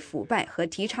打击腐败和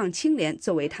提倡清廉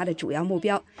作为他的主要目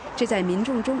标，这在民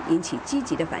众中引起积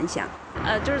极的反响。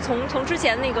就是从之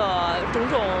前那个种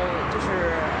种就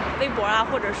是微博啊，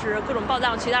或者是各种报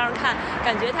道渠道上看，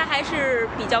感觉他还是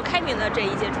比较开明的这一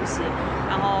届主席，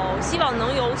然后希望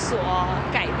能有所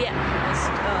改变，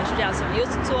是这样希望有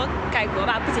所改革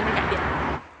吧，不仅是改变。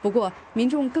不过，民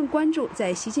众更关注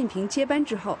在习近平接班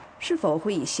之后，是否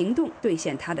会以行动兑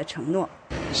现他的承诺。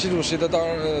习主席的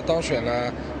当选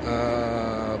呢，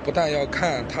不但要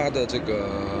看他的这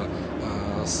个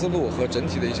思路和整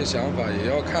体的一些想法，也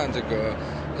要看这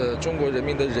个中国人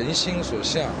民的人心所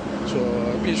向，说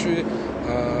必须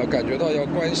感觉到要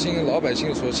关心老百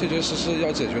姓所切切实实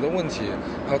要解决的问题，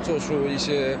要做出一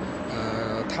些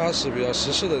踏实比较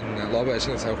实事的，老百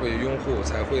姓才会拥护，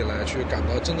才会来去感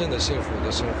到真正的幸福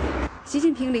的生活。习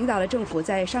近平领导的政府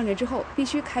在上任之后，必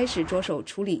须开始着手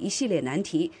处理一系列难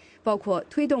题，包括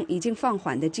推动已经放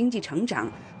缓的经济成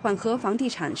长，缓和房地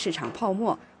产市场泡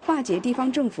沫，化解地方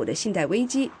政府的信贷危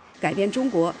机，改变中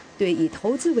国对以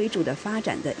投资为主的发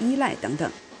展的依赖等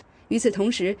等。与此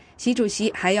同时，习主席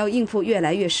还要应付越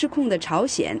来越失控的朝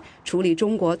鲜，处理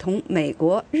中国同美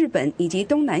国、日本以及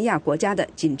东南亚国家的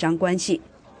紧张关系。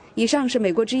以上是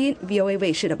美国之音 VOA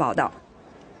卫视的报道。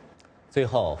最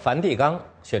后，梵蒂冈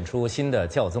选出新的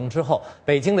教宗之后，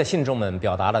北京的信众们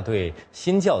表达了对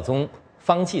新教宗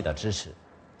方济的支持。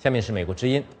下面是美国之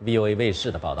音 VOA 卫视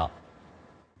的报道。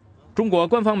中国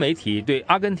官方媒体对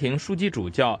阿根廷枢机主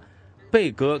教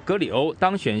贝格格里欧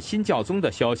当选新教宗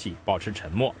的消息保持沉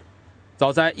默。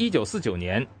早在1949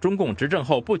年中共执政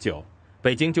后不久，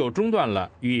北京就中断了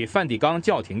与梵蒂冈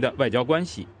教廷的外交关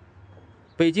系。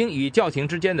北京与教廷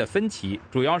之间的分歧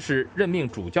主要是任命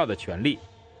主教的权利，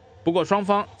不过双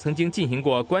方曾经进行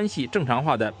过关系正常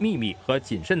化的秘密和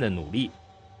谨慎的努力。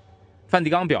梵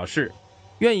蒂冈表示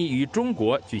愿意与中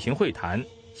国举行会谈，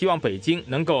希望北京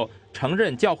能够承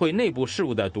认教会内部事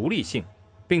务的独立性，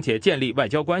并且建立外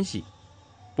交关系。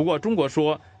不过中国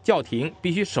说教廷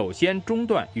必须首先中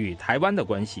断与台湾的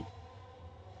关系。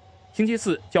星期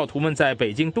四，教徒们在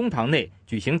北京东堂内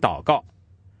举行祷告。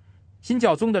新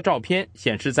教宗的照片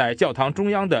显示在教堂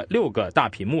中央的6个大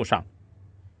屏幕上。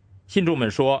信众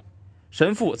们说，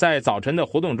神父在早晨的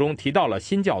活动中提到了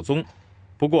新教宗。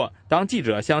不过当记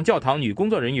者向教堂女工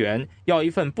作人员要一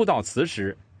份布道词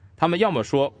时，他们要么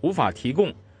说无法提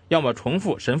供，要么重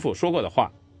复神父说过的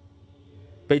话。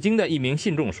北京的一名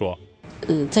信众说，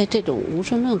在这种无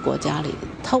神论国家里，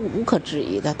他无可置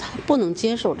疑的，他不能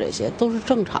接受这些，都是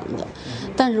正常的。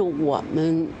但是我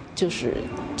们就是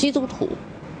基督徒，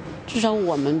至少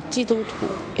我们基督徒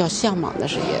要向往的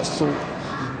是耶稣。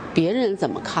别人怎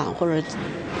么看，或者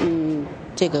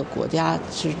这个国家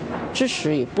是支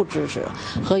持与不支持，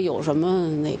和有什么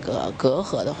那个隔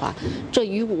阂的话，这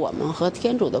与我们和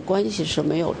天主的关系是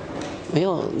没有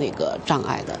那个障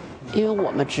碍的，因为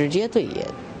我们直接对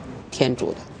天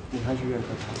主的。你还是认可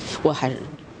他？我还是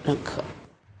认可。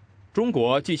中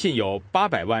国据信有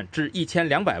800万至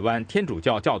1200万天主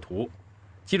教教徒，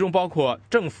其中包括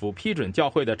政府批准教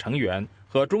会的成员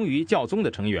和忠于教宗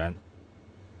的成员。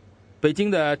北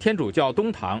京的天主教东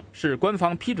堂是官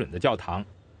方批准的教堂，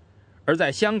而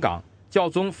在香港，教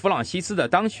宗弗朗西斯的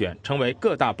当选成为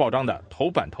各大报章的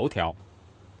头版头条。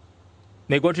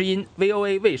美国之音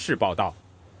VOA 卫视报道。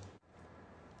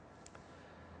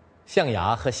象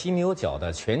牙和犀牛角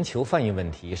的全球贩运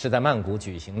问题是在曼谷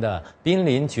举行的濒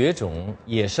临绝种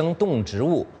野生动植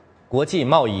物国际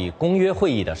贸易公约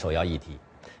会议的首要议题。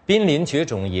濒临绝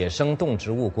种野生动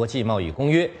植物国际贸易公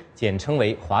约，简称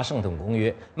为华盛顿公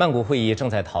约。曼谷会议正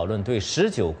在讨论对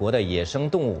19国的野生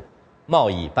动物贸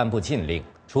易颁布禁令，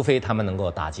除非他们能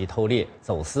够打击偷猎、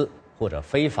走私或者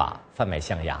非法贩卖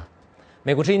象牙。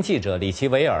美国之音记者里奇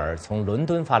维尔从伦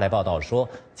敦发来报道说，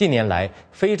近年来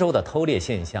非洲的偷猎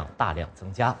现象大量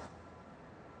增加。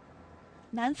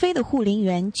南非的护林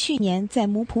员去年在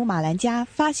姆普马兰加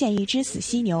发现一只死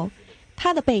犀牛，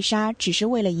它的被杀只是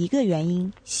为了一个原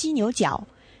因：犀牛角。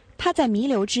它在弥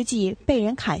留之际被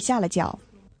人砍下了角。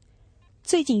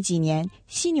最近几年，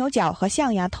犀牛角和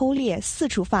象牙偷猎四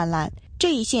处泛滥，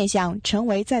这一现象成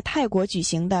为在泰国举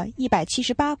行的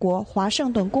178国华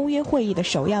盛顿公约会议的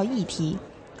首要议题。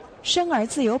生儿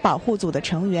自由保护组的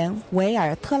成员维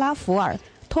尔特拉福尔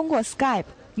通过 Skype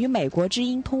与美国之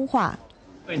音通话。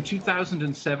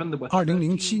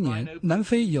2007年，南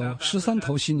非有13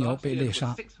头犀牛被猎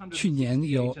杀，去年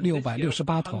有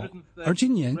668头，而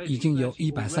今年已经有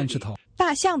130头。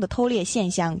大象的偷猎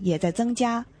现象也在增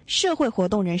加。社会活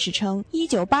动人士称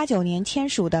，1989年签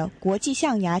署的国际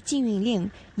象牙禁运令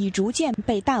已逐渐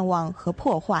被淡忘和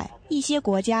破坏。一些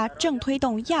国家正推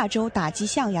动亚洲打击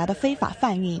象牙的非法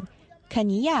贩运，肯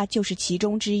尼亚就是其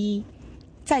中之一。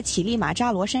在乞力马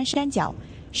扎罗山山脚，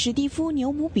史蒂夫·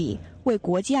牛姆比为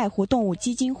国际爱护动物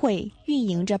基金会运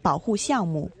营着保护项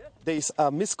目。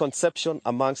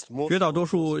绝大多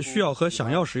数需要和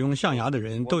想要使用象牙的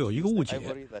人都有一个误解，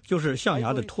就是象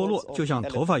牙的脱落就像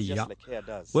头发一样。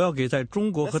我要给在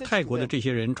中国和泰国的这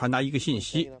些人传达一个信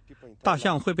息：大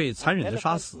象会被残忍地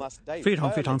杀死，非常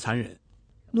非常残忍。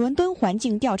伦敦环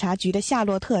境调查局的夏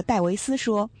洛特·戴维斯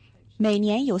说，每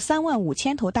年有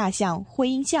35000头大象会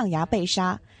因象牙被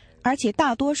杀，而且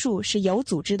大多数是有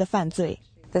组织的犯罪。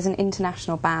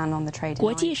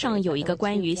国际上有一个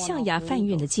关于象牙贩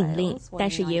运的禁令，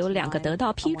但是也有2个得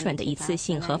到批准的一次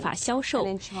性合法销售，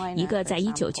一个在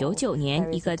1999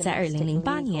年，一个在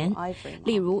2008年。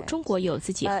例如，中国有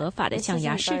自己合法的象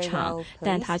牙市场，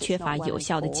但它缺乏有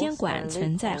效的监管，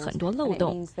存在很多漏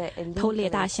洞。偷猎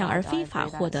大象而非法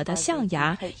获得的象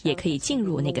牙也可以进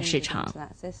入那个市场。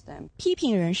批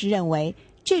评人士认为，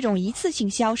这种一次性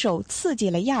销售刺激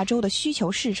了亚洲的需求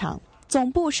市场。总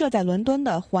部设在伦敦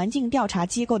的环境调查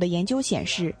机构的研究显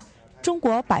示，中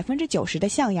国90%的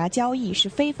象牙交易是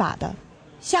非法的。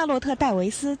夏洛特·戴维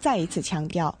斯再一次强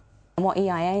调，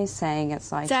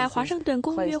在华盛顿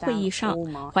公约会议上，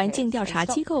环境调查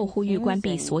机构呼吁关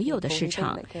闭所有的市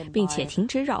场，并且停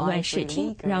止扰乱视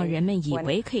听，让人们以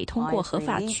为可以通过合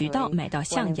法渠道买到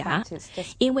象牙，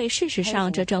因为事实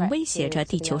上这正威胁着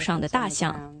地球上的大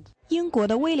象。英国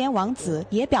的威廉王子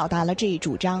也表达了这一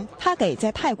主张，他给在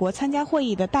泰国参加会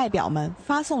议的代表们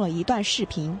发送了一段视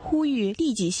频，呼吁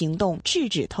立即行动，制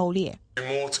止偷猎。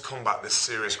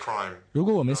如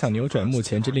果我们想扭转目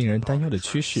前这令人担忧的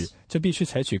趋势，就必须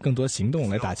采取更多行动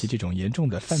来打击这种严重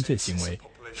的犯罪行为，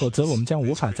否则我们将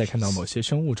无法再看到某些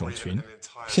生物种群，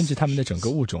甚至它们的整个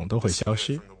物种都会消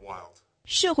失。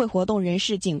社会活动人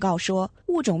士警告说，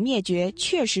物种灭绝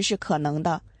确实是可能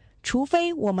的，除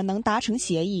非我们能达成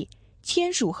协议，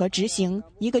签署和执行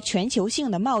一个全球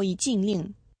性的贸易禁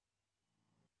令。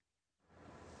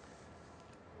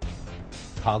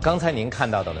好，刚才您看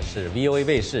到的是 VOA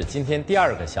卫视今天第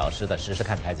2个小时的时事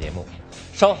看台节目。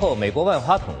稍后，美国万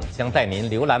花筒将带您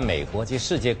浏览美国及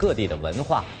世界各地的文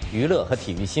化、娱乐和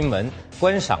体育新闻，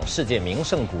观赏世界名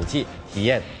胜古迹，体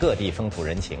验各地风土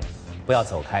人情。不要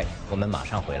走开，我们马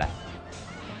上回来。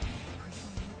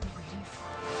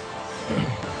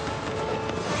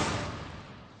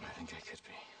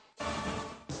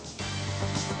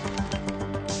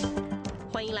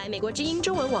欢迎来美国之音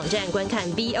中文网站观看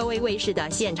VOA 卫视的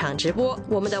现场直播，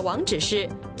我们的网址是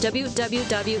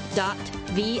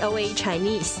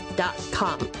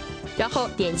www.voachinese.com， 然后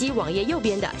点击网页右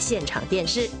边的现场电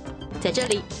视，在这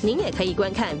里您也可以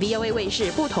观看 VOA 卫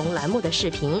视不同栏目的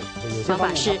视频。方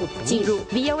法是进入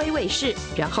VOA 卫视，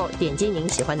然后点击您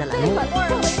喜欢的栏目。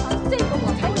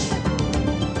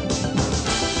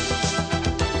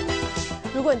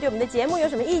如果你对我们的节目有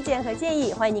什么意见和建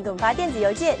议，欢迎你给我们发电子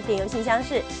邮件，电邮信箱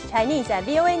是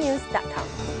chinese@voanews.com。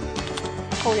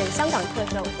后任香港特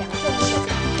首梁振英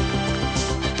的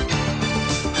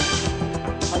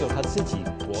他有他自己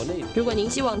国内。如果您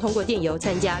希望通过电邮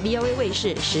参加 VOA 卫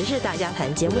视时事大家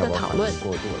谈节目的讨论，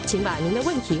请把您的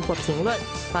问题或评论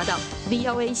发到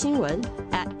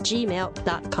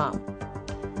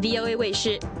voasinwen@gmail.com。VOA 卫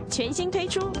视全新推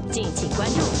出，敬请关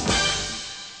注。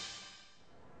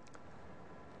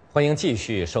欢迎继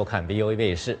续收看 VOA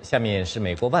卫视，下面是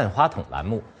美国万花筒栏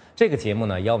目。这个节目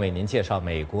呢，要为您介绍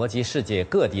美国及世界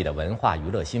各地的文化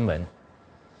娱乐新闻。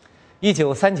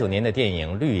1939年的电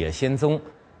影《绿野仙踪》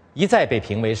一再被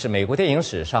评为是美国电影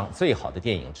史上最好的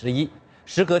电影之一。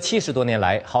时隔70多年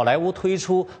来，好莱坞推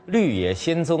出《绿野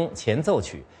仙踪》前奏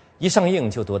曲，一上映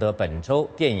就夺得本周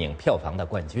电影票房的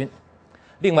冠军。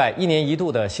另外，一年一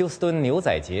度的休斯敦牛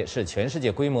仔节是全世界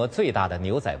规模最大的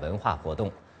牛仔文化活动。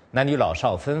男女老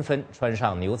少纷纷穿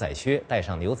上牛仔靴，戴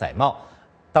上牛仔帽，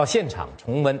到现场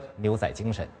重温牛仔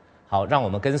精神。好，让我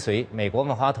们跟随美国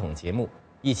万花筒节目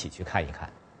一起去看一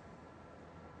看。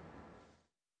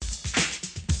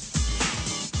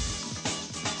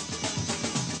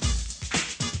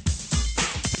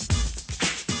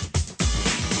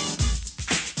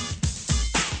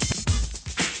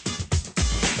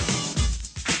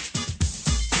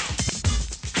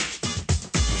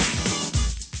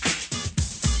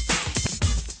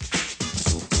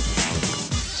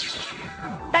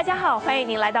大家好，欢迎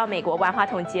您来到美国万花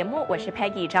筒节目，我是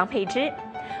Peggy 张佩芝。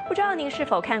不知道您是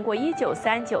否看过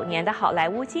1939年的好莱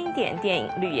坞经典电影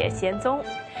《绿野仙踪》？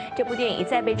这部电影一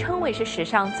再被称为是史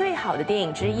上最好的电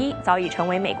影之一，早已成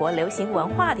为美国流行文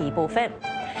化的一部分。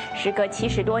时隔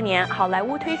70多年，好莱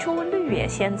坞推出《绿野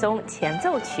仙踪》前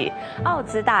奏曲《奥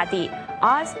兹大帝》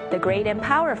Oz the Great and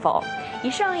Powerful，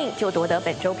 一上映就夺得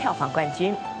本周票房冠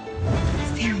军。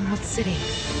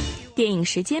电影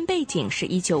时间背景是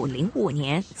1905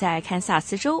年，在堪萨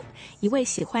斯州，一位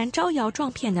喜欢招摇撞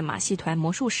骗的马戏团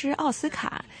魔术师奥斯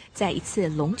卡，在一次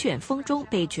龙卷风中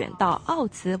被卷到奥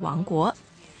兹王国。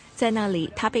在那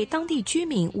里，他被当地居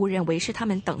民误认为是他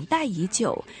们等待已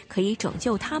久，可以拯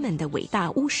救他们的伟大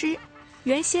巫师。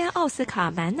原先奥斯卡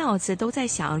满脑子都在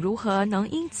想如何能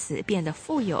因此变得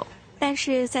富有，但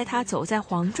是在他走在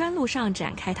黄砖路上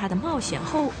展开他的冒险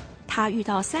后，他遇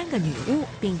到3个女巫，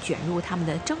并卷入他们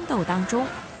的争斗当中，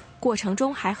过程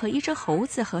中还和一只猴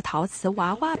子和陶瓷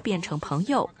娃娃变成朋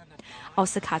友。奥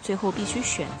斯卡最后必须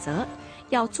选择，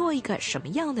要做一个什么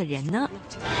样的人呢？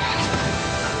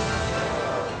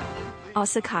奥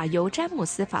斯卡由詹姆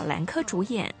斯·法兰克主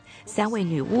演，3位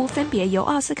女巫分别由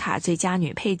奥斯卡最佳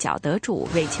女配角得主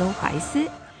瑞秋·怀斯、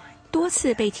多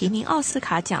次被提名奥斯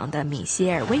卡奖的米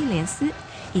歇尔·威廉斯，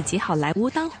以及好莱坞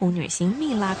当红女星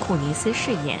蜜拉·库尼斯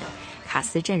饰演。卡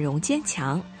斯阵容坚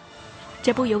强。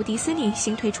这部由迪士尼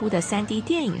新推出的 3D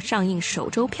电影上映首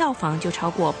周票房就超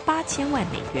过8000万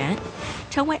美元，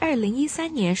成为2013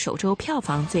年首周票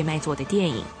房最卖座的电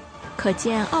影。可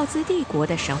见奥兹帝国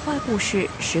的神话故事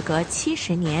时隔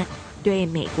70年，对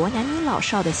美国男女老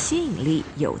少的吸引力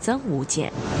有增无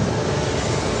减。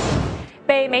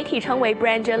被媒体称为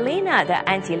Brangelina 的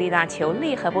安吉丽娜·裘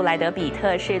丽和布莱德·彼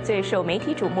特是最受媒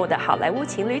体瞩目的好莱坞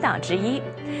情侣档之一。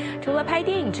除了拍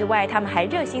电影之外，他们还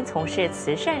热心从事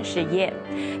慈善事业。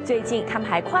最近，他们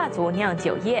还跨足酿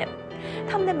酒业。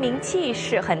他们的名气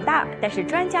是很大，但是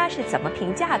专家是怎么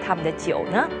评价他们的酒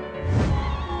呢？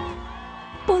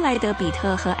布莱德·彼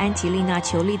特和安吉丽娜·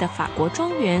裘丽的法国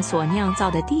庄园所酿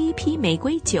造的第一批玫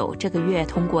瑰酒，这个月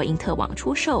通过因特网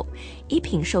出售，一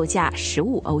瓶售价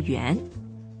15欧元。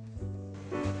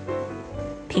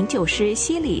品酒师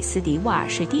西里斯迪瓦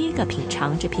是第一个品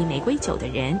尝这批玫瑰酒的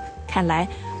人，看来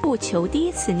不求第一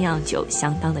次酿酒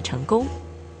相当的成功。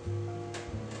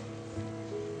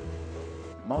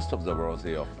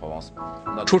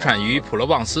出产于普罗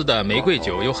旺斯的玫瑰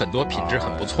酒有很多品质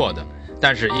很不错的，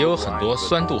但是也有很多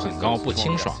酸度很高，不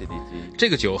清爽。这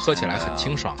个酒喝起来很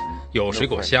清爽，有水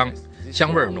果香，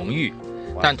香味浓郁，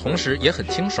但同时也很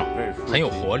清爽，很有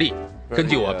活力。根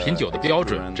据我品酒的标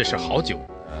准，这是好酒。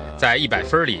在100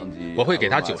分里，我会给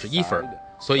它91分，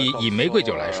所以以玫瑰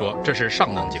酒来说，这是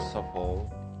上等酒。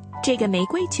这个玫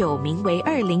瑰酒名为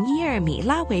2012米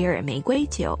拉维尔玫瑰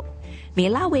酒。米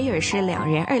拉维尔是两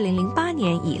人2008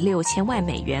年以6000万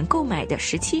美元购买的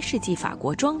17世纪法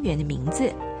国庄园的名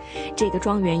字。这个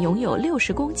庄园拥有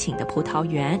60公顷的葡萄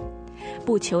园。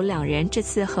不求两人这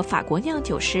次和法国酿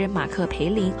酒师马克培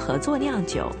林合作酿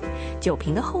酒，酒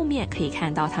瓶的后面可以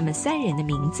看到他们3人的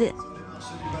名字。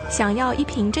想要一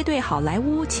瓶这对好莱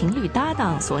坞情侣搭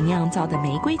档所酿造的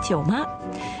玫瑰酒吗？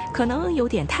可能有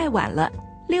点太晚了。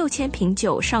6000瓶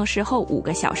酒上市后5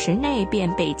个小时内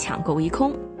便被抢购一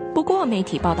空。不过媒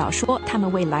体报道说，他们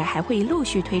未来还会陆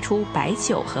续推出白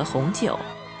酒和红酒。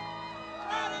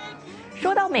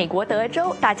说到美国德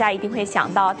州，大家一定会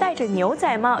想到戴着牛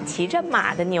仔帽、骑着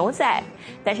马的牛仔。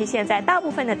但是现在大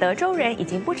部分的德州人已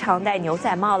经不常戴牛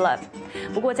仔帽了。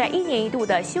不过在1年1度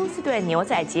的休斯顿牛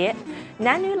仔节，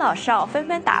男女老少纷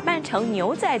纷打扮成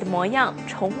牛仔的模样，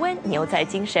重温牛仔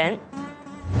精神。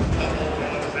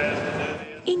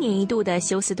1年1度的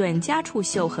休斯顿家畜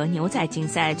秀和牛仔竞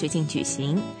赛最近举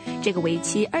行。这个为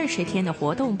期20天的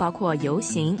活动包括游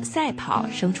行、赛跑、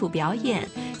牲畜表演、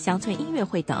乡村音乐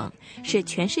会等，是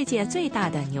全世界最大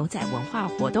的牛仔文化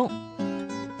活动。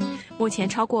目前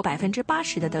超过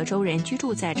80%的德州人居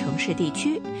住在城市地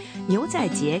区，牛仔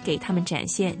节给他们展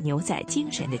现牛仔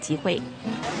精神的机会。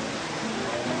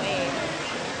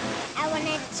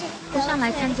我想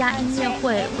来参加音乐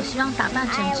会，我希望打扮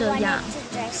成这样。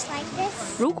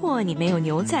如果你没有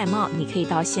牛仔帽，你可以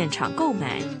到现场购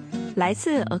买。来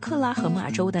自俄克拉荷马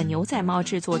州的牛仔帽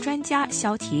制作专家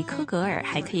肖提科格尔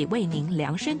还可以为您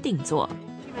量身定做。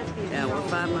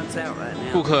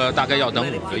顾客大概要等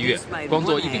5个月，光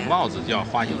做一顶帽子就要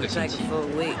花1个星期。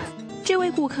这位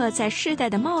顾客在试戴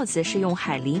的帽子是用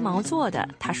海狸毛做的，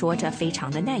他说这非常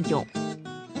的耐用。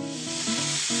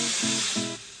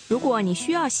如果你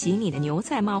需要洗你的牛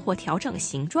仔帽或调整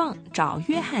形状，找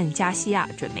约翰·加西亚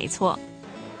准没错。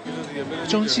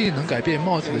蒸汽能改变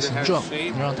帽子的形状，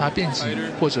能让它变紧，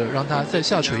或者让它再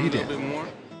下垂一点。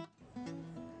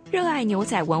热爱牛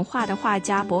仔文化的画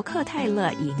家伯克·泰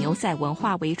勒以牛仔文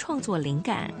化为创作灵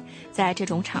感，在这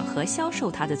种场合销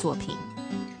售他的作品。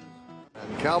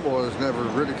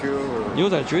牛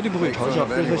仔绝对不会嘲笑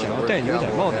任何想要戴牛仔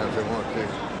帽的人。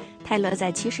泰勒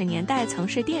在70年代曾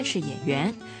是电视演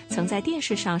员，曾在电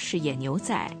视上饰演牛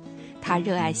仔。他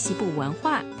热爱西部文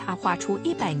化，他画出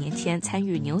100年前参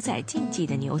与牛仔竞技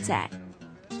的牛仔。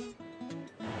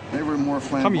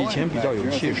他们以前比较有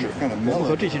气势，我们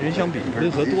和这些人相比温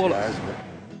和多了。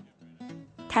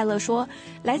泰勒说，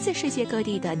来自世界各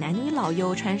地的男女老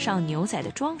幼穿上牛仔的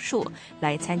装束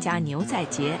来参加牛仔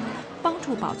节，帮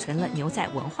助保存了牛仔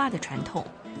文化的传统。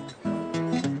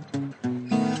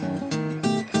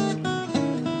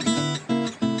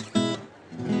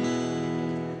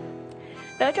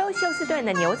德州休斯顿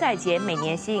的牛仔节每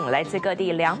年吸引来自各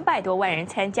地200多万人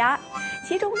参加，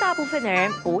其中大部分的人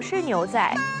不是牛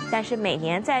仔，但是每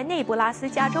年在内布拉斯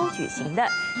加州举行的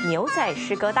牛仔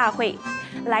诗歌大会，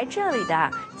来这里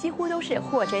的几乎都是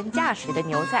货真价实的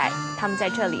牛仔，他们在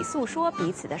这里诉说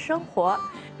彼此的生活，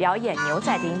表演牛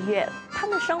仔的音乐，他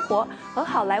们的生活和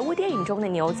好莱坞电影中的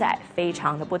牛仔非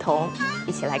常的不同，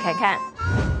一起来看看。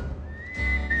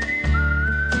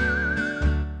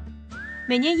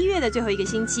每年1月的最后1个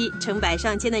星期，成百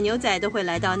上千的牛仔都会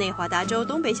来到内华达州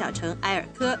东北小城埃尔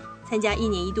科，参加1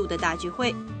年1度的大聚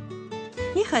会。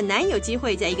你很难有机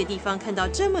会在一个地方看到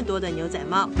这么多的牛仔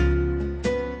帽。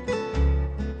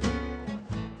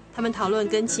他们讨论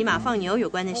跟骑马放牛有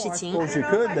关的事情。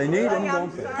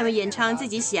他们演唱自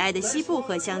己喜爱的西部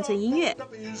和乡村音乐。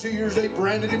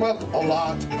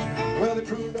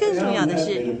更重要的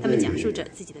是，他们讲述着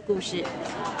自己的故事。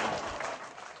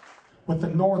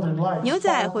牛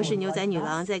仔或是牛仔女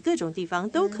郎在各种地方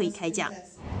都可以开讲。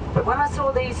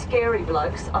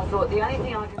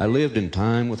I lived in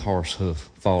time with horse hoof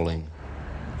falling.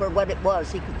 For what it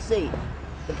was, he could see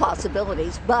the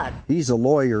possibilities, but he's a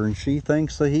lawyer and she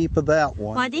thinks a heap of that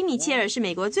one. 华迪·米切尔是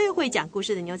美国最会讲故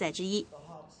事的牛仔之一。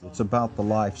It's about the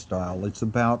lifestyle. It's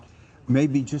about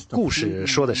maybe just. 故事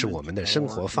说的是我们的生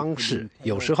活方式，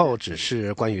有时候只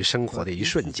是关于生活的一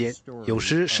瞬间，有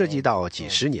时涉及到几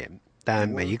十年，但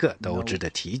每一个都值得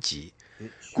提及。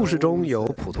故事中有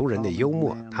普通人的幽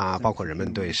默，它包括人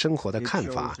们对生活的看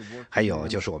法，还有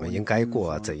就是我们应该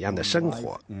过怎样的生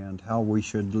活。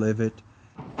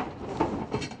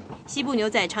西部牛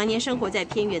仔常年生活在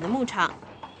偏远的牧场，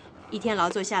一天劳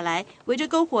作下来，围着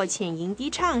篝火浅吟低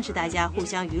唱是大家互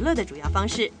相娱乐的主要方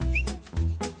式，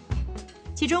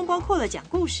其中包括了讲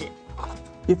故事。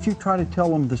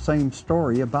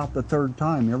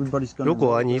如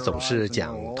果你总是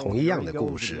讲同一样的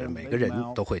故事，每个人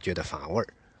都会觉得乏味儿。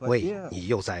喂，你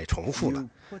又在重复了。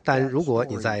但如果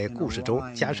你在故事中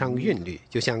加上韵律，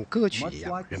就像歌曲一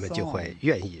样，人们就会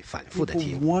愿意反复的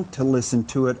听。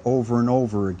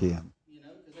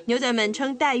牛仔们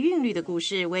称带韵律的故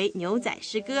事为牛仔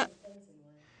诗歌。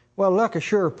Well, luck is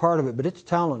sure a part of it, but it's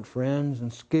talent, friends,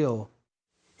 and skill.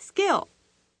 Skill.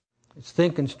 It's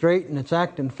thinking straight and it's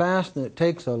acting fast, and it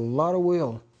takes a lot of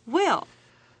will. Will.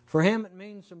 For him, it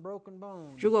means some broken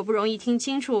bones. 如果不容易听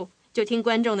清楚，就听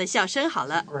观众的笑声好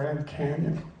了。Grand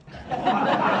Canyon.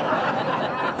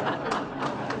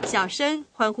 笑声、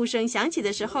欢呼声响起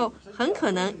的时候，很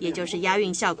可能也就是押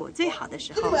韵效果最好的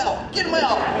时候。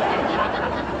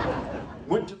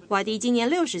瓦迪今年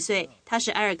60岁，他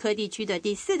是埃尔科地区的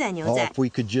第4代牛仔。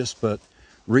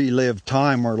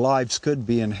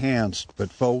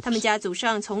他们家祖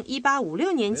上从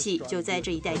1856年起就在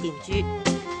这一带定居。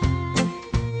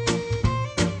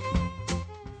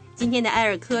今天的埃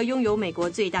尔科拥有美国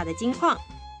最大的金矿，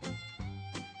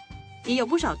也有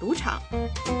不少赌场。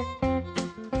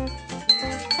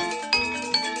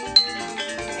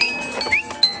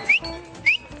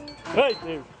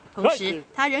同时，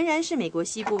它仍然是美国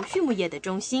西部畜牧业的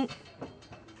中心。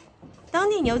当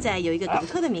地牛仔有一个独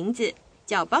特的名字，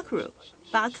叫 Buckaroo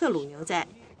巴克鲁牛仔。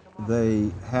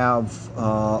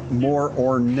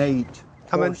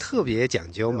他们特别讲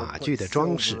究马具的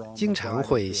装饰，经常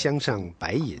会镶上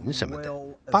白银什么的。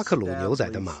巴克鲁牛仔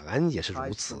的马鞍也是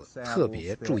如此，特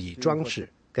别注意装饰，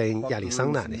跟亚利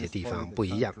桑那那些地方不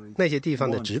一样。那些地方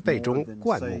的植被中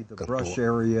灌木更多。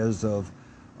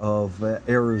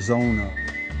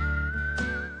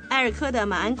埃尔科的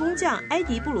马鞍工匠埃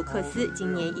迪·布鲁克斯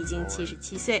今年已经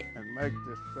77岁，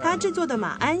他制作的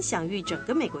马鞍享誉整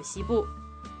个美国西部，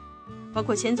包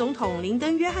括前总统林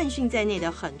登·约翰逊在内的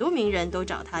很多名人都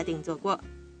找他定做过。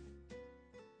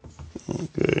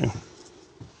Okay.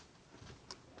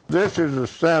 This is a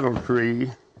saddle tree.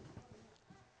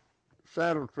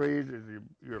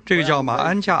 这个叫马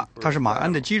鞍架，它是马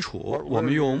鞍的基础。我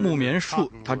们用木棉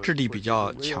树，它质地比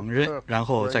较强韧，然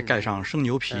后再盖上生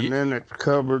牛皮。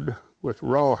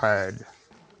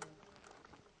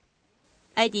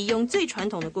埃迪用最传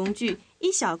统的工具，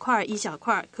一小块一小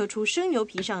块刻出生牛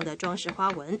皮上的装饰花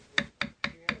纹，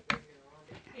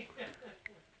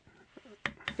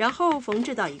然后缝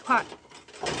制到一块。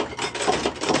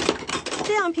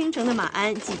这样拼成的马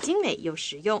鞍既精美又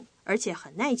实用，而且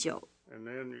很耐久。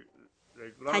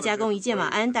他加工一件马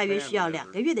鞍大约需要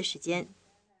2个月的时间。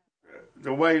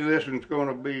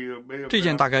这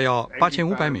件大概要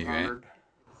8500美元。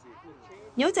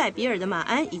牛仔比尔的马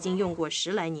鞍已经用过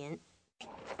10来年。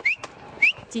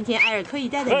今天埃尔科一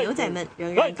带的牛仔们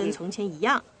仍然跟从前一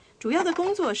样，主要的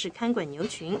工作是看管牛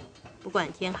群，不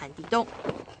管天寒地冻。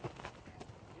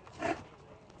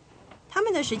他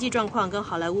们的实际状况跟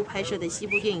好莱坞拍摄的西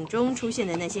部电影中出现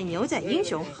的那些牛仔英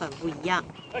雄很不一样。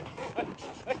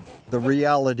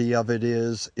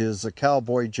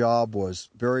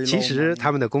其实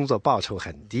他们的工作报酬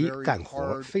很低，干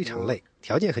活非常累，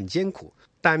条件很艰苦，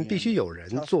但必须有人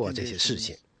做这些事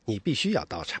情，你必须要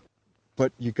到场。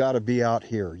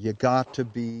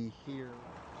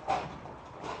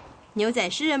牛仔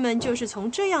诗人们就是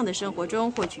从这样的生活中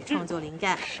获取创作灵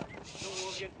感。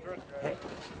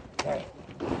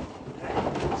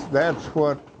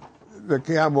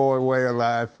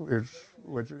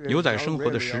牛仔生活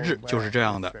的实质就是这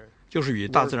样的，就是与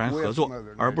大自然合作，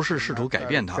而不是试图改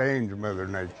变它。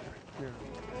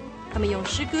他们用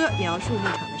诗歌描述牧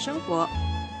场的生活，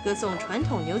歌颂传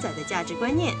统牛仔的价值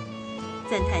观念，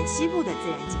赞叹西部的自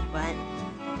然景观。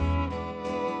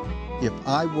If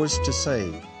I was to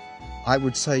say, I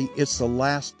would say it's the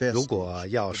last best. 如果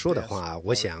要说的话，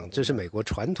我想这是美国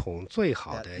传统最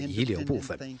好的遗留部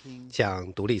分，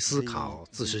像独立思考、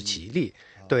自食其力、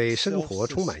对生活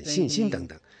充满信心等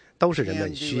等，都是人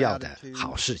们需要的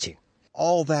好事情。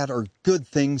All that are good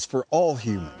things for all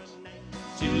humans.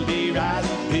 To be right,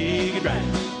 big and bright,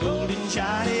 golden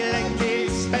shiny like a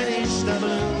Spanish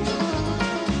doubloon.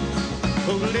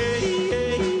 Ole,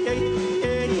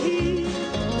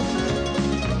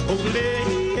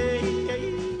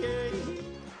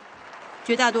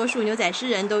 绝大多数牛仔诗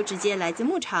人都直接来自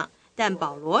牧场，但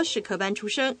保罗是科班出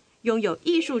身，拥有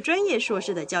艺术专业硕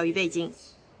士的教育背景。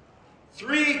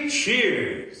Three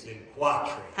cheers in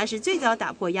quatrain. 他是最早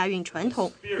打破押韵传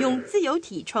统，用自由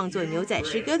体创作牛仔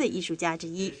诗歌的艺术家之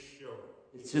一。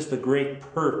It's just a great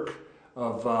perk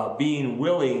of being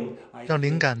willing. 让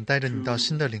灵感带着你到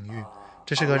新的领域，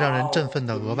这是个让人振奋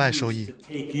的额外收益。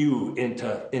Take you into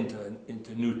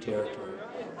new territory.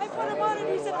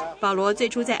 保罗最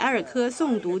初在埃尔科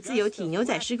诵读自由体牛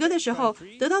仔诗歌的时候，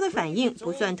得到的反应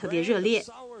不算特别热烈。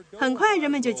很快，人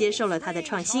们就接受了他的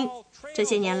创新。这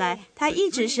些年来，他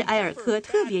一直是埃尔科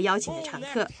特别邀请的常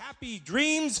客。Happy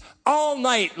dreams all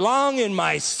night long in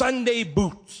my Sunday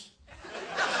boots.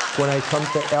 When I come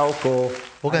to Elko,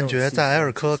 我感觉在埃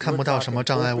尔科看不到什么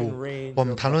障碍物，我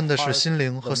们谈论的是心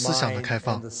灵和思想的开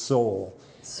放。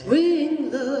Swing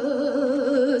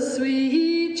the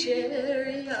sweet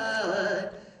chariot,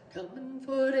 coming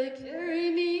for to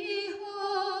carry me home.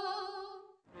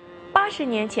 80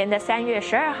年前的3月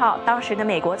12号，当时的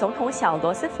美国总统小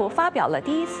罗斯福发表了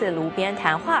第一次炉边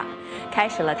谈话，开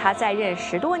始了他在任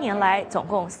10多年来总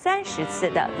共30次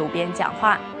的炉边讲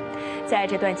话。在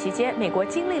这段期间，美国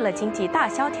经历了经济大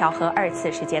萧条和2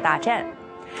次世界大战。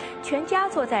全家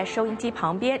坐在收音机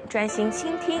旁边，专心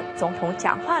倾听总统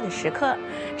讲话的时刻，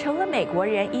成了美国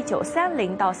人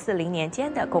1930到40年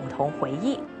间的共同回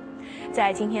忆。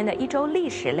在今天的一周历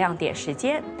史亮点时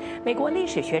间，美国历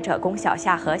史学者龚小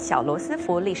夏和小罗斯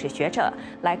福历史学者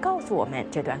来告诉我们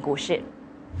这段故事。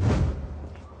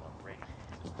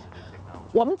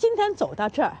我们今天走到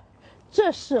这儿，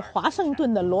这是华盛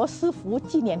顿的罗斯福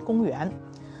纪念公园。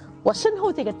我身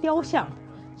后这个雕像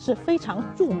是非常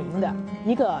著名的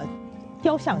一个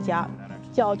雕像家，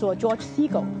叫做 George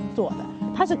Segal 做的，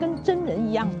它是跟真人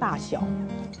一样大小。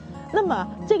那么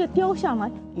这个雕像呢，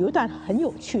有一段很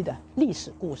有趣的历史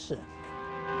故事。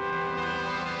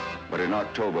But in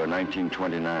October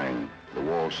 1929, the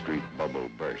Wall Street bubble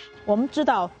burst. 我们知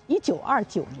道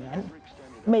，1929年，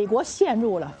美国陷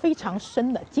入了非常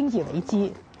深的经济危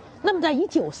机。那么在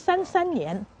1933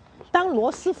年，当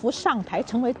罗斯福上台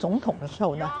成为总统的时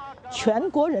候呢，全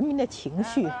国人民的情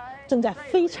绪正在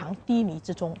非常低迷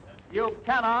之中。You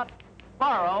cannot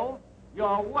borrow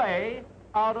your way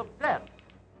out of debt.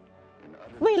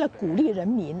 为了鼓励人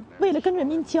民，为了跟人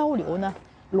民交流呢，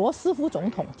罗斯福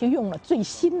总统就用了最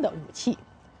新的武器。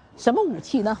什么武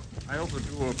器呢？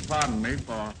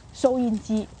收音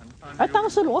机。而当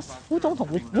时罗斯福总统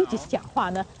有几次讲话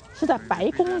呢，是在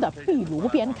白宫的壁炉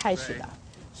边开始的。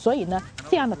所以呢，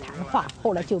这样的谈话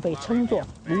后来就被称作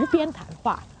炉边谈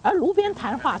话。而炉边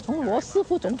谈话从罗斯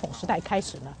福总统时代开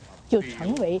始呢，就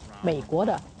成为美国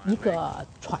的一个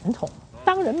传统。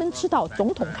当人们知道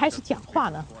总统开始讲话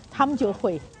呢，他们就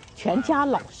会全家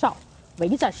老少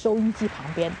围在收音机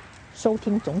旁边收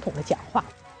听总统的讲话。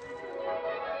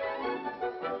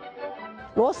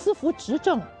罗斯福执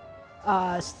政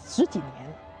10几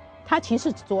年，他其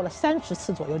实只做了30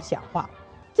次左右的讲话。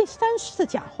这30次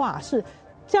讲话是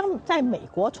将在美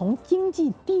国从经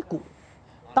济低谷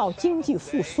到经济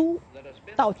复苏，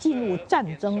到进入战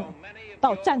争，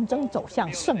到战争走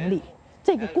向胜利，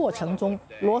这个过程中，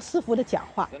罗斯福的讲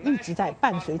话一直在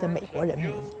伴随着美国人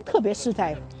民，特别是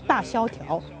在大萧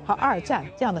条和2战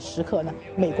这样的时刻呢，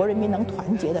美国人民能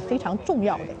团结的非常重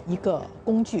要的一个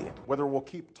工具。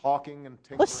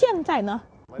而现在呢，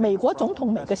美国总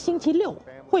统每个星期六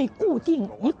会固定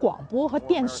以广播和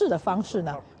电视的方式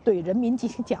呢，对人民进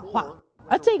行讲话。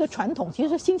而这个传统其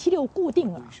实星期六固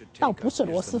定了，倒不是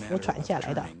罗斯福传下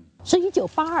来的，是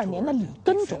1982年的里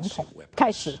根总统开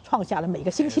始创下了每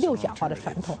个星期六讲话的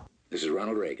传统。This is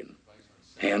Ronald Reagan.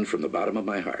 And from the bottom of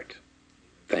my heart,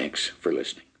 thanks for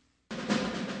listening.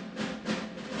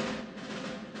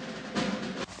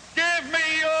 Give me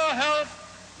your help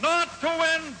not to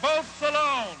win votes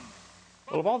alone.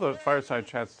 Well, of all the fireside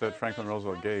chats that Franklin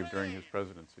Roosevelt gave during his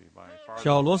presidency, by far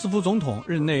小罗斯福总统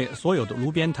任内所有的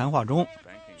炉边谈话中，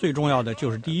最重要的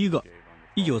就是第一个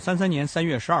，1933年3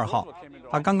月12号，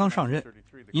他刚刚上任，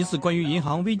一次关于银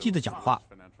行危机的讲话。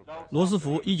罗斯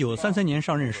福1933年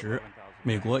上任时，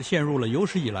美国陷入了有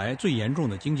史以来最严重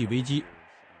的经济危机，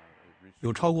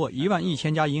有超过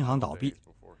11000家银行倒闭。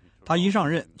他一上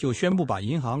任就宣布把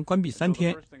银行关闭3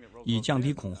天，以降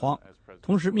低恐慌，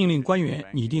同时命令官员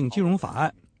拟定金融法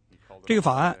案。这个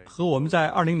法案和我们在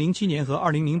2007年和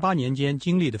2008年间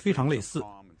经历的非常类似，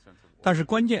但是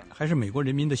关键还是美国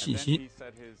人民的信心。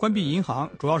关闭银行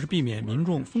主要是避免民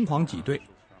众疯狂挤兑。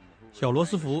小罗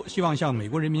斯福希望向美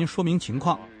国人民说明情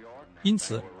况，因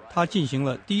此他进行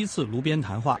了第一次炉边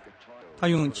谈话。他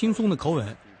用轻松的口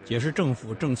吻解释政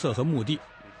府政策和目的，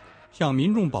向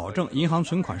民众保证银行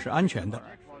存款是安全的。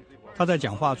他在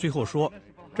讲话最后说，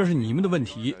这是你们的问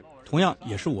题，同样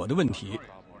也是我的问题，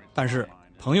但是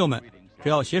朋友们，只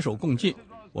要携手共进，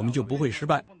我们就不会失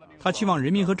败。他期望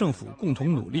人民和政府共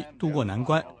同努力渡过难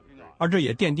关，而这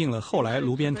也奠定了后来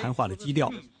炉边谈话的基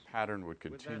调。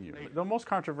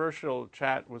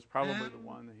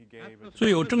最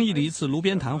有争议的一次炉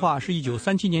边谈话是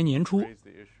1937年年初，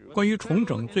关于重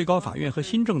整最高法院和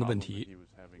新政的问题。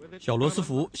小罗斯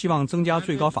福希望增加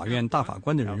最高法院大法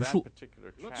官的人数，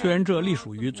虽然这隶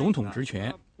属于总统职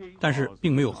权，但是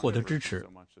并没有获得支持。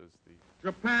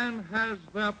Japan has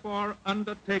therefore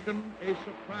undertaken a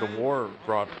surprise. The war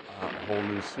brought a whole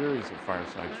new series of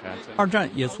fireside chats. 二战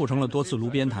也促成了多次炉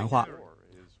边谈话，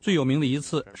最有名的一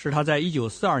次是他在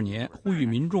1942年呼吁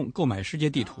民众购买世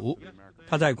界地图。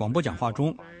他在广播讲话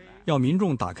中要民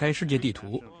众打开世界地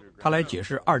图，他来解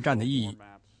释二战的意义。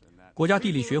国家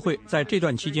地理学会在这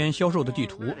段期间销售的地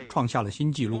图创下了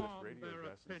新纪录。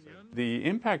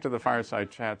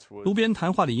炉边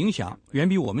谈话的影响远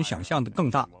比我们想象的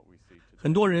更大。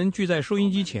很多人聚在收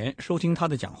音机前收听他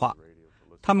的讲话，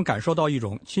他们感受到一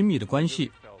种亲密的关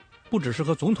系，不只是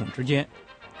和总统之间，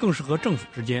更是和政府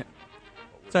之间。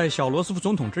在小罗斯福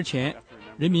总统之前，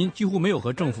人民几乎没有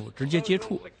和政府直接接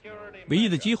触，唯一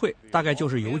的机会大概就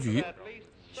是邮局。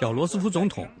小罗斯福总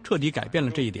统彻底改变了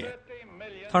这一点，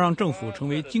他让政府成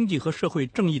为经济和社会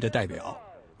正义的代表，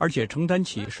而且承担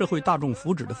起社会大众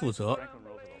福祉的负责。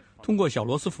通过小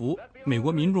罗斯福，美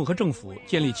国民众和政府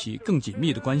建立起更紧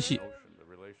密的关系。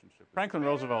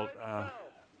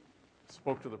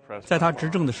在他执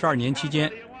政的12年期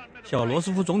间，小罗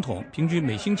斯福总统平均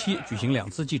每星期举行2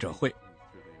次记者会，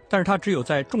但是他只有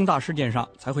在重大事件上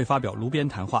才会发表炉边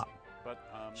谈话。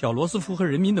小罗斯福和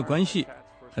人民的关系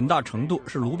很大程度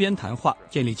是炉边谈话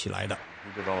建立起来的。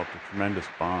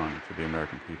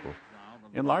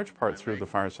In large part through the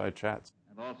fireside chats.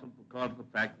 And also because of the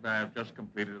fact that I have just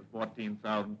completed a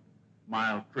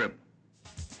 14,000-mile trip.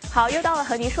 好，又到了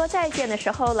和您说再见的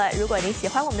时候了。如果您喜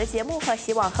欢我们的节目或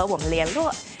希望和我们联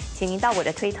络，请您到我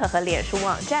的推特和脸书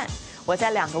网站。我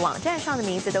在2个网站上的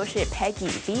名字都是 Peggy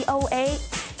VOA，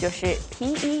 就是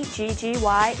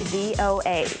PEGGY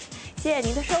VOA。谢谢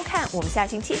您的收看，我们下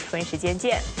星期同一时间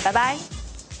见，拜拜。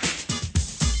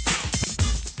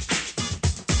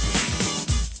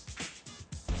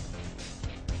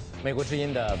美国之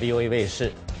音的 VOA 卫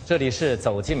视，这里是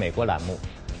走进美国栏目。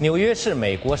纽约是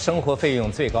美国生活费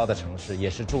用最高的城市，也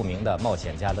是著名的冒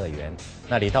险家乐园。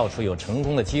那里到处有成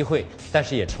功的机会，但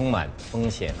是也充满风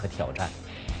险和挑战。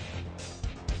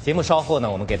节目稍后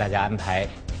呢，我们给大家安排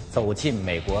走进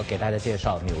美国，给大家介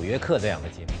绍《纽约客》这样的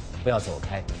节目。不要走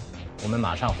开，我们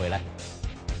马上回来。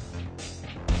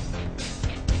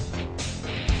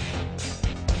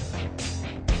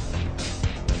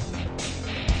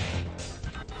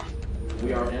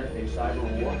We are in a cyber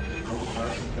war. Most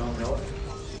Americans don't know it.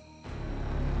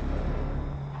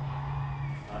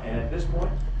 And at this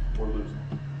point, we're losing.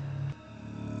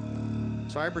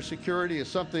 Cybersecurity is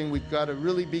something we've got to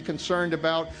really be concerned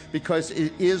about because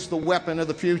it is the weapon of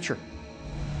the future.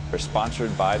 They're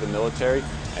sponsored by the military,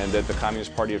 and that the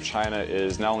Communist Party of China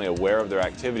is not only aware of their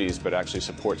activities, but actually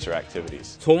supports their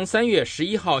activities. 从3月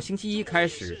11号星期一开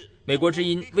始，美国之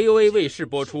音 VOA 卫视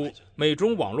播出美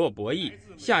中网络博弈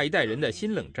下一代人的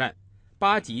新冷战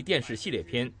8集电视系列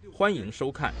片，欢迎收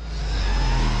看。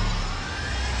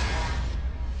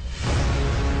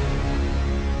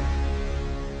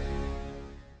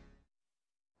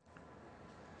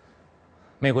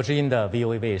美国之音的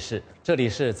VOA 卫视，这里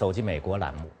是走进美国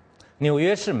栏目。纽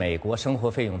约是美国生活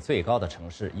费用最高的城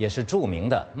市，也是著名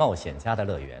的冒险家的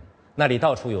乐园。那里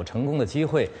到处有成功的机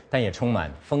会，但也充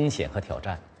满风险和挑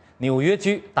战。纽约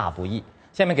居大不易。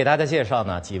下面给大家介绍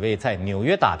呢几位在纽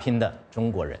约打拼的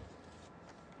中国人。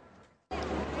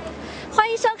欢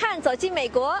迎收看《走进美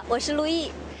国》，我是陆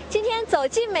毅。今天走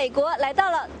进美国来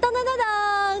到了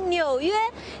纽约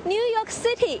New York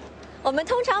City。我们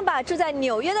通常把住在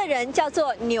纽约的人叫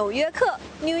做纽约客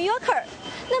 （New Yorker）。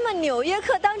那么纽约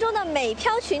客当中的美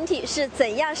漂群体是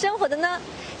怎样生活的呢？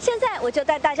现在我就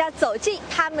带大家走进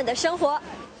他们的生活。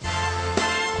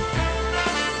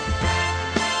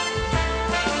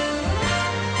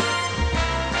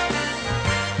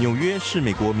纽约是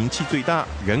美国名气最大、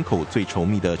人口最稠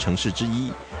密的城市之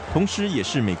一，同时也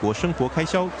是美国生活开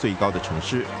销最高的城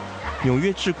市。纽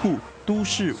约智库都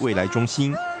市未来中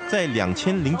心在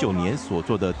2009年所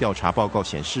做的调查报告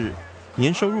显示，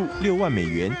年收入6万美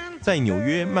元在纽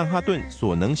约曼哈顿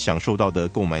所能享受到的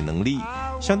购买能力，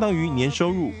相当于年收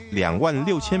入2万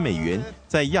6千美元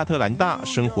在亚特兰大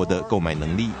生活的购买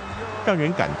能力，让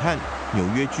人感叹纽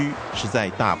约居实在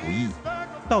大不易。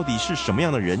到底是什么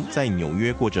样的人在纽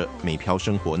约过着美漂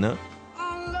生活呢？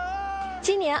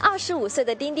今年25岁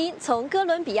的丁丁从哥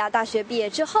伦比亚大学毕业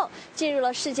之后，进入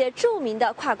了世界著名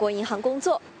的跨国银行工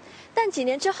作。但几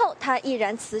年之后，他毅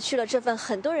然辞去了这份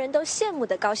很多人都羡慕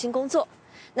的高薪工作。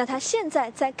那他现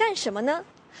在在干什么呢？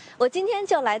我今天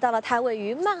就来到了他位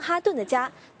于曼哈顿的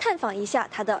家，探访一下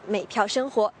他的美漂生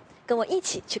活。跟我一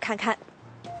起去看看。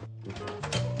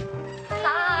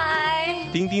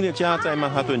丁丁的家在曼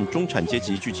哈顿中产阶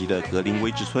级聚集的格林威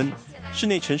治村，室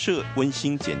内陈设温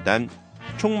馨简单，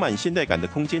充满现代感的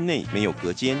空间内没有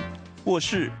隔间，卧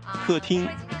室、客厅、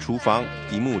厨房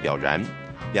一目了然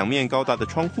，2面高大的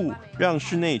窗户让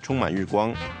室内充满日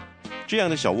光。这样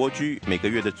的小蜗居每个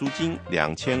月的租金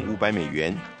2500美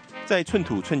元，在寸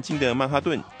土寸金的曼哈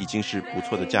顿已经是不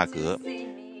错的价格。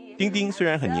丁丁虽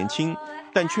然很年轻，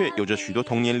但却有着许多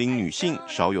同年龄女性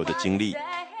少有的经历。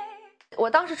我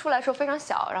当时出来的时候非常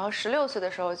小，然后16岁的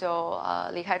时候就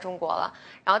离开中国了。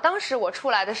然后当时我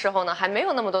出来的时候呢，还没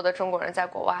有那么多的中国人在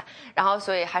国外，然后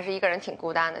所以还是一个人挺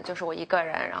孤单的，就是我一个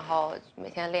人，然后每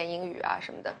天练英语啊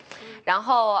什么的。然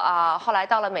后后来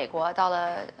到了美国，到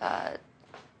了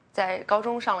在高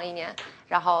中上了1年，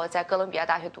然后在哥伦比亚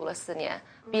大学读了4年。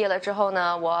毕业了之后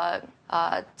呢，我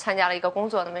参加了一个工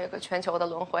作，那么有个全球的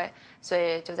轮回，所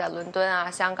以就在伦敦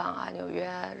啊、香港啊、纽约、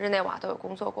日内瓦都有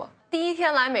工作过。第一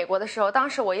天来美国的时候，当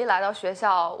时我一来到学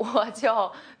校，我就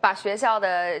把学校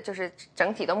的就是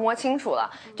整体都摸清楚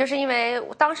了，就是因为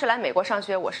当时来美国上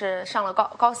学，我是上了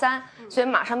高3，所以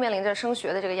马上面临着升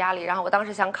学的这个压力。然后我当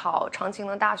时想考长青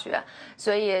的大学，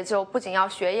所以就不仅要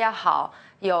学业好，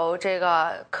有这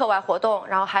个课外活动，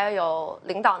然后还要有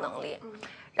领导能力。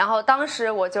然后当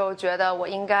时我就觉得我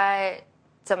应该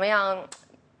怎么样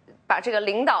把这个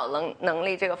领导能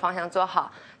力这个方向做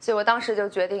好，所以我当时就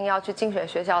决定要去竞选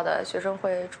学校的学生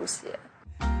会主席。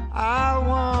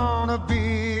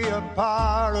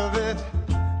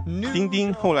丁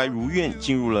丁后来如愿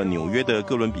进入了纽约的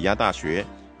哥伦比亚大学，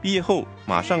毕业后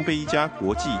马上被一家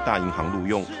国际大银行录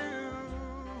用。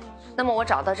那么我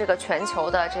找到这个全球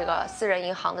的这个私人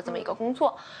银行的这么一个工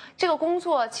作，这个工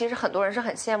作其实很多人是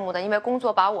很羡慕的，因为工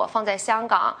作把我放在香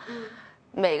港，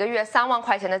每个月3万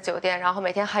块钱的酒店，然后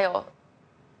每天还有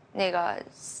那个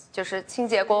就是清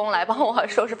洁工来帮我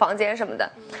收拾房间什么的，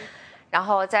然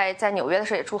后在纽约的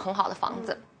时候也住很好的房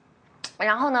子，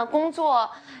然后呢工作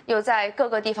又在各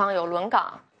个地方有轮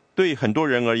岗。对很多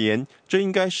人而言，这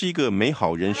应该是一个美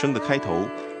好人生的开头，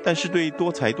但是对多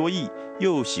才多艺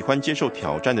又喜欢接受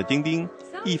挑战的丁丁，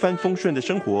一帆风顺的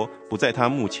生活不在他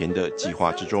目前的计划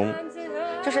之中。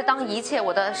就是当一切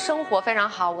我的生活非常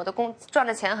好，我的赚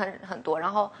的钱很多，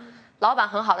然后老板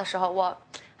很好的时候，我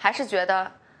还是觉得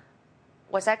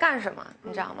我在干什么，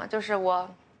你知道吗？就是我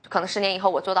可能10年以后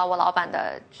我做到我老板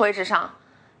的位置上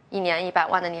，1年100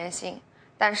万的年薪，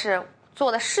但是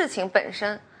做的事情本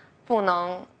身不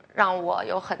能让我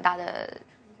有很大的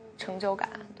成就感。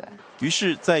对于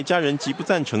是，在家人极不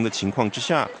赞成的情况之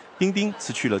下，丁丁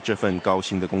辞去了这份高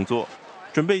薪的工作，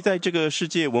准备在这个世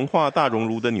界文化大熔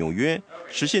炉的纽约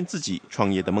实现自己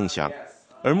创业的梦想。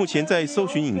而目前在搜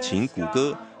寻引擎谷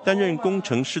歌担任工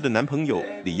程师的男朋友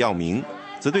李耀明，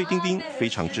则对丁丁非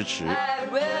常支持。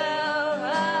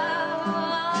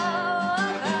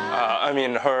I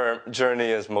mean, her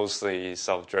journey is mostly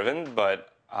self-driven, but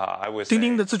I would say 丁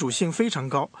丁的自主性非常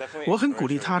高，我很鼓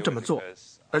励她这么做，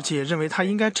而且认为她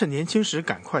应该趁年轻时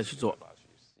赶快去做。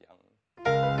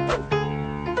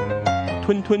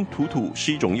吞吞吐吐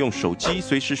是一种用手机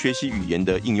随时学习语言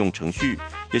的应用程序，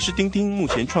也是丁丁目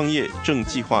前创业正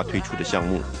计划推出的项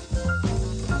目。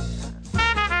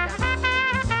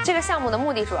这个项目的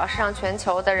目的主要是让全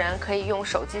球的人可以用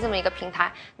手机这么一个平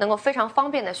台，能够非常方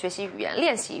便的学习语言、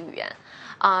练习语言。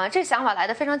这个想法来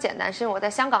得非常简单，是因为我在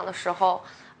香港的时候，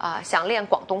想练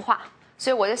广东话，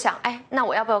所以我就想，那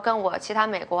我要不要跟我其他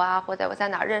美国啊，或者我在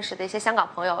哪儿认识的一些香港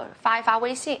朋友发一发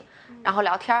微信，然后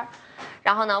聊天，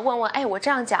然后呢问问，我这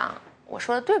样讲，我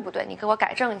说的对不对？你给我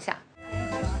改正一下。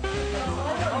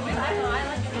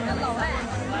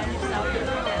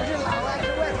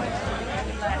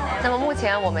那么目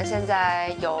前我们现在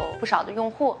有不少的用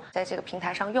户在这个平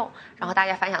台上用，然后大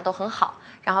家反响都很好，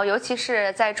然后尤其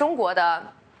是在中国的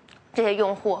这些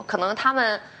用户，可能他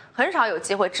们很少有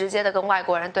机会直接的跟外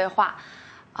国人对话，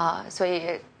所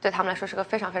以对他们来说是个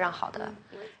非常非常好的。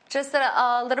Just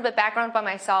a little bit background by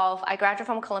myself. I graduated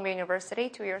from Columbia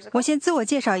University 2 years ago. 我先自我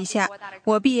介绍一下，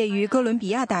我毕业于哥伦比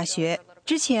亚大学。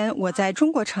之前我在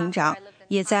中国成长，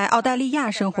也在澳大利亚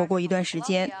生活过一段时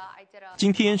间。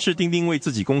今天是丁丁为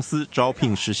自己公司招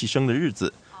聘实习生的日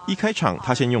子。一开场，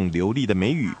他先用流利的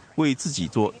美语为自己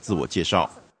做自我介绍。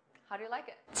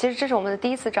其实这是我们的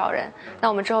第一次招人，那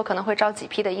我们之后可能会招几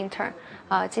批的 intern。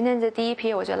今天这第一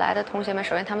批，我觉得来的同学们，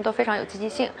首先他们都非常有积极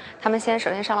性，他们首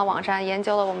先上了网站，研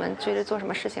究了我们具体做什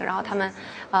么事情，然后他们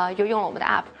又用了我们的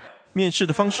app。面试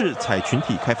的方式采群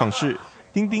体开放式，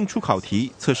丁丁出考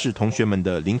题测试同学们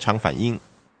的临场反应。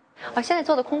现在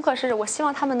做的功课是我希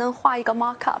望他们能画一个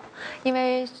mock-up， 因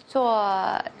为做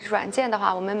软件的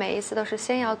话，我们每一次都是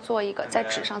先要做一个在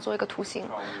纸上做一个图形，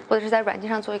或者是在软件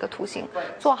上做一个图形，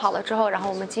做好了之后，然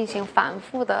后我们进行反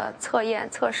复的测验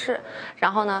测试，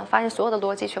然后呢发现所有的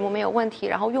逻辑全部没有问题，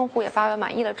然后用户也发表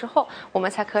满意了之后，我们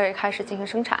才可以开始进行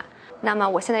生产。那么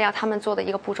我现在要他们做的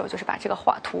一个步骤就是把这个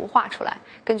图画出来，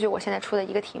根据我现在出的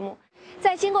一个题目。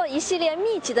在经过一系列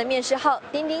密集的面试后，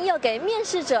丁丁又给面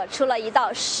试者出了一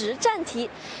道实战题，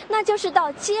那就是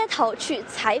到街头去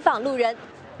采访路人。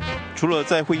除了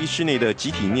在会议室内的集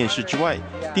体面试之外，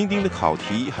丁丁的考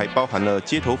题还包含了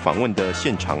街头访问的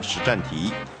现场实战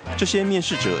题。这些面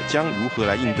试者将如何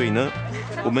来应对呢？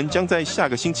我们将在下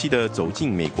个星期的《走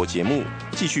进美国》节目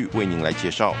继续为您来介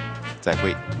绍。再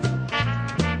会。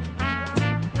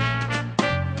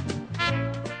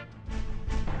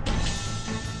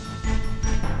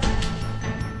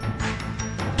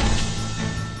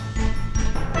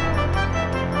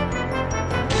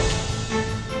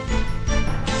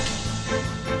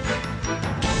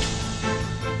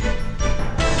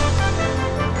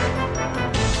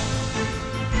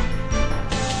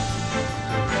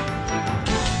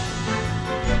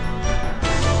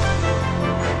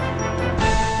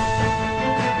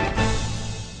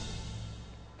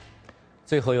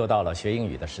最后又到了学英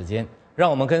语的时间，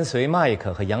让我们跟随麦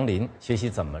克和杨林学习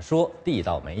怎么说地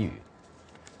道美语。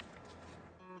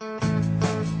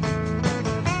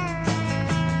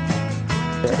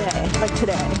Today, like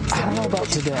today. I don't know about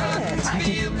today.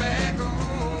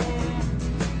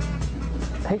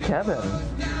 Hey, Kevin,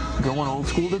 going old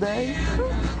school today?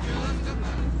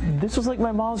 This was like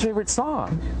my mom's favorite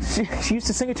song. She used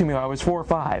to sing it to me when I was 4 or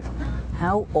 5.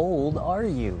 How old are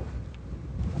you?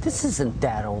 This isn't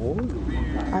that old.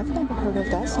 I've never heard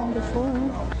of that song before.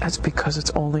 That's because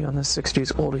it's only on the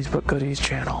 60s Oldies But Goodies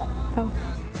channel. Oh.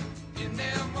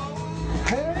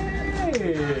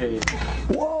 Hey!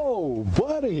 Whoa,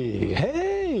 buddy!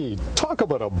 Hey! Talk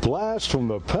about a blast from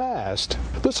the past.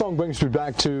 This song brings me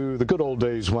back to the good old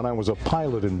days when I was a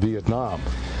pilot in Vietnam.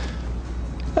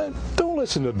 Don't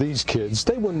listen to these kids.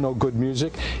 They wouldn't know good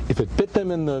music if it bit them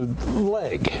in the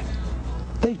leg.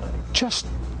 They just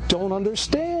don't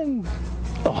understand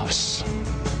us.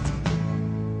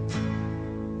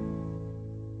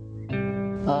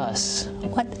 Us?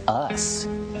 What us?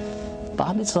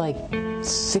 Bob, it's like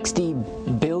 60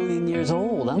 billion years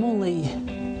old. I'm only...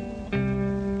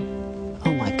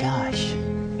 Oh my gosh.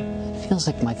 It feels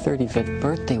like my 35th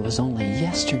birthday was only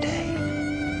yesterday.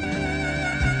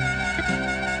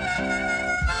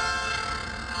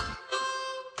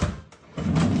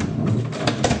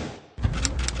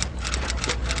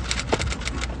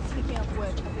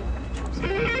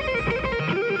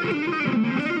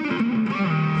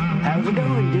 How's it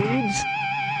going, dudes?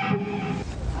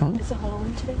 Is it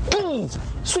Halloween today?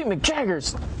 Sweet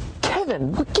McJaggers!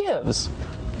 Kevin, what gives?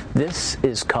 This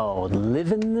is called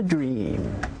living the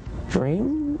dream.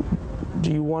 Dream?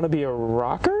 Do you want to be a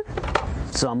rocker?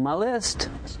 It's on my list.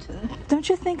 Don't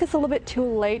you think it's a little bit too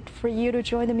late for you to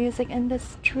join the music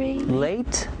industry?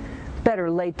 Late?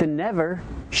 Better late than never.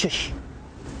 Shush.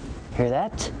 Hear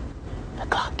that? The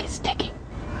clock is ticking.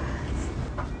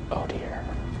 Oh dear.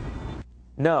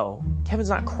 No, Kevin's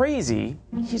not crazy.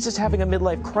 He's just having a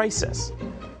midlife crisis.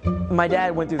 My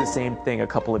dad went through the same thing a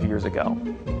couple of years ago.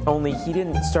 Only he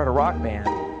didn't start a rock band.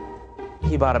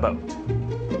 He bought a boat.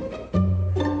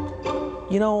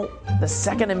 You know, the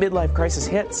second a midlife crisis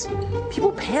hits,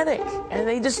 people panic and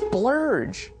they just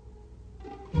splurge.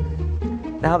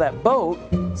 Now that boat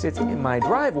sits in my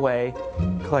driveway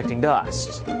collecting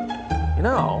dust. You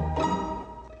know,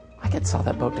 I could sell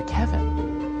that boat to Kevin.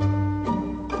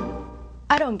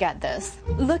 I don't get this.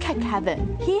 Look at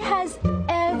Kevin. He has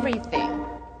everything.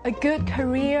 a good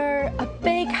career, a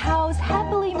big house,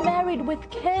 happily married with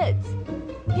kids.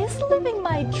 He's living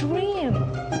my dream.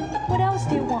 What else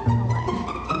do you want from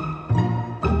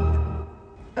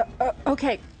life?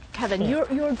 Okay, Kevin,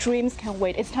 your dreams can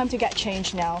wait. It's time to get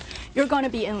changed now. You're going to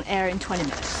be in air in 20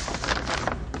 minutes.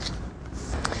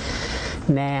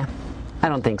 Nah, I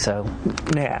don't think so.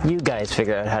 Nah. You guys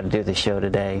figure out how to do the show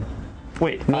today.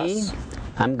 Wait, me? us?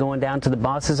 I'm going down to the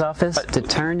boss's office to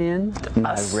turn in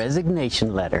my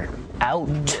resignation letter.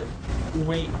 Out.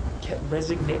 Wait,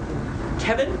 resignate?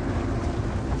 Kevin?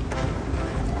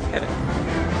 Kevin.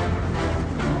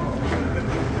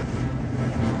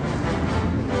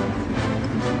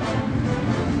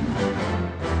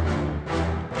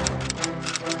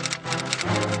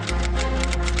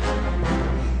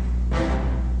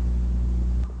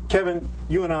 Kevin,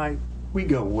 you and I, we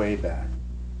go way back.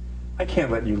 I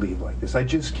can't let you leave like this. I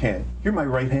just can't. You're my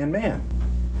right-hand man.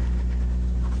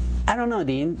 I don't know,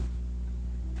 Dean.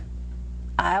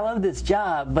 I love this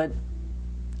job, but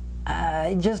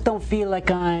I just don't feel like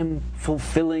I'm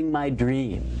fulfilling my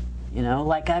dream. You know,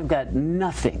 like I've got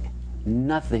nothing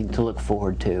to look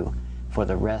forward to for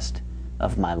the rest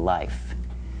of my life.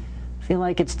 I feel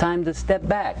like it's time to step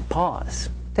back, pause,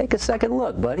 take a second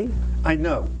look, buddy. I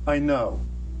know.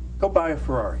 Go buy a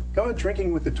Ferrari. Go out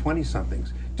drinking with the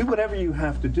 20-somethings. Do whatever you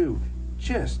have to do.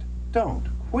 Just don't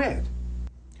quit.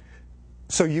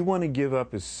 So you want to give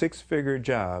up a 6-figure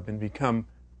job and become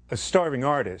a starving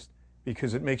artist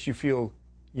because it makes you feel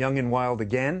young and wild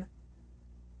again?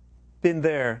 Been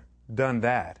there, done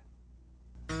that.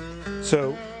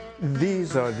 So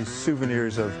these are the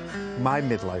souvenirs of my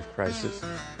midlife crisis.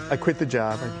 I quit the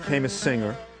job, I became a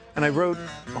singer, and I wrote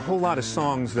a whole lot of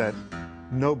songs that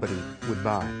nobody would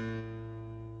buy.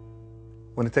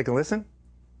 Want to take a listen?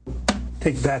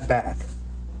 Take that back.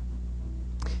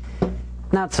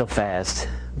 Not so fast,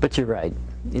 but you're right.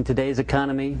 In today's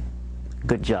economy, a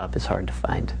good job is hard to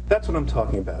find. That's what I'm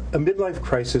talking about. A midlife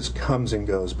crisis comes and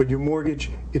goes, but your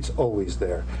mortgage, it's always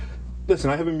there. Listen,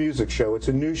 I have a music show. It's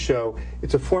a new show.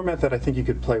 It's a format that I think you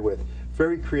could play with.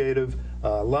 Very creative,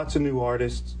 lots of new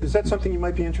artists. Is that something you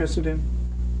might be interested in?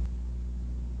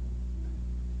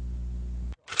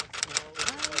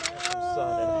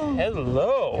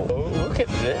 Hello. Look at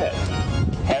this.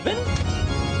 Kevin?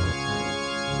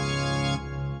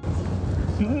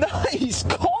 Nice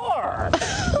car!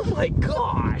 Oh my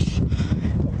gosh!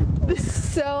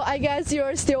 So I guess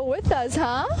you're still with us,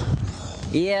 huh?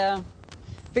 Yeah.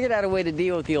 Figured out a way to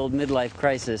deal with the old midlife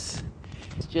crisis.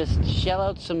 Just shell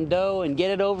out some dough and get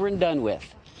it over and done with.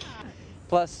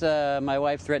 Plus, my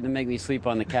wife threatened to make me sleep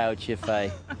on the couch if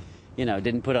I,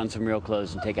 didn't put on some real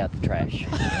clothes and take out the trash.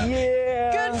 Yeah!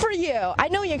 Good for you. I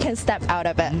know you can step out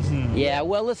of it. Mm-hmm. Yeah,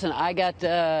 well, listen, I got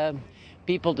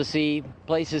people to see,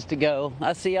 places to go.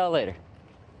 I'll see y'all later.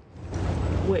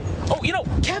 Wait. Oh,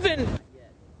 Kevin!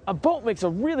 A boat makes a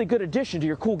really good addition to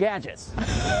your cool gadgets.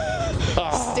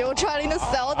 Still trying to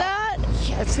sell that?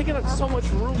 Yeah, it's taking up so much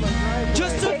room on driveway.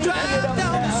 Just to drive down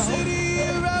the city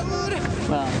road.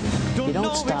 Well, you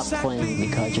don't stop playing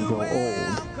because you grow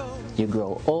old. You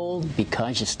grow old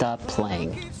because you stop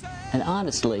playing. And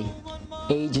honestly,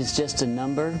 age is just a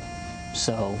number,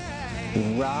 so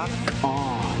rock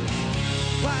on.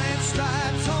 White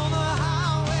stripes on the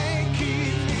highway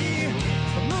keep me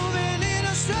moving in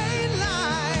a straight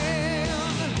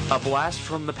line. A blast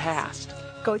from the past.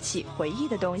 勾起回忆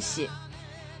的东西。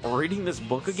 Reading this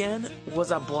book again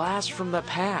was a blast from the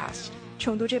past.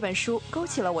 重读这本书勾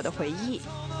起了我的回忆。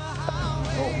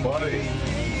 Oh, buddy.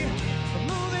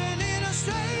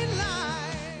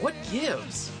 What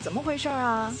gives? 怎么回事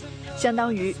啊？相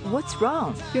当于 What's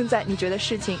wrong？ 用在你觉得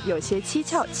事情有些蹊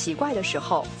跷、奇怪的时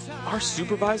候。 Our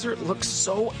supervisor looks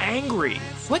so angry.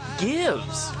 What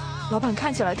gives? 老板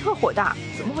看起来特火大，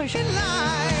怎么回事？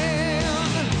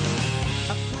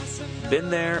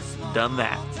 Been there, done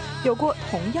that. 有过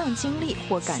同样经历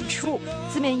或感触，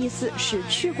字面意思是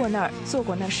去过那儿，做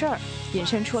过那事儿，引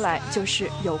申出来就是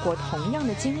有过同样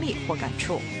的经历或感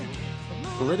触。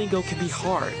 Letting go can be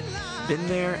hard. Been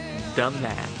there, done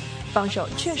that. 放手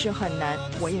确实很难，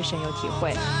我也深有体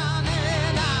会。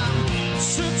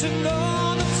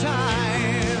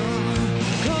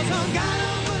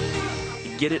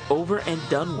 Get it over and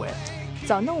done with.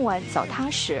 早弄完早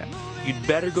踏实。 You'd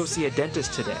better go see a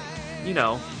dentist today.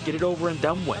 Get it over and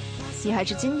done with. 你还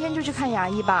是今天就去看牙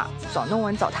医吧，早弄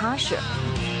完早踏实。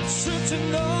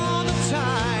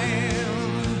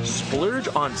 Splurge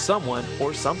on someone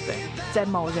or something. 在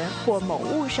某人或某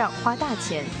物上花大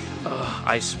钱。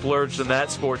 I splurged in that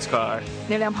sports car.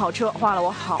 那辆跑车花了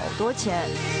我好多钱。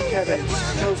 Kevin,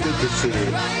 so good to see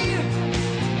you.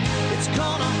 It's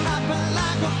gonna happen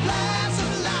like a flash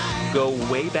of light. go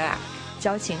way back.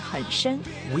 交情很深。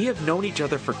 We have known each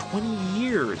other for 20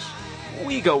 years.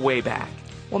 We go way back.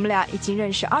 我们俩已经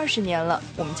认识20年了，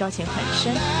我们交情很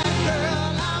深。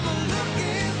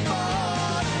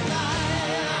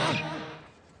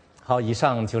好，以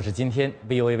上就是今天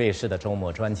VOA 卫视的周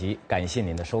末专辑，感谢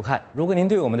您的收看。如果您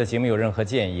对我们的节目有任何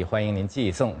建议，欢迎您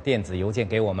寄送电子邮件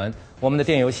给我们，我们的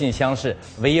电邮信箱是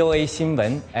voasin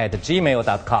闻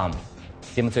@gmail.com。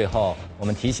节目最后，我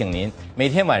们提醒您，每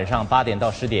天晚上8点到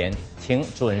10点，请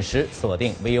准时锁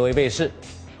定 VOA 卫视。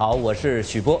好，我是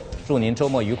许波，祝您周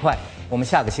末愉快。我们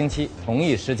下个星期同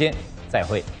一时间再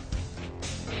会。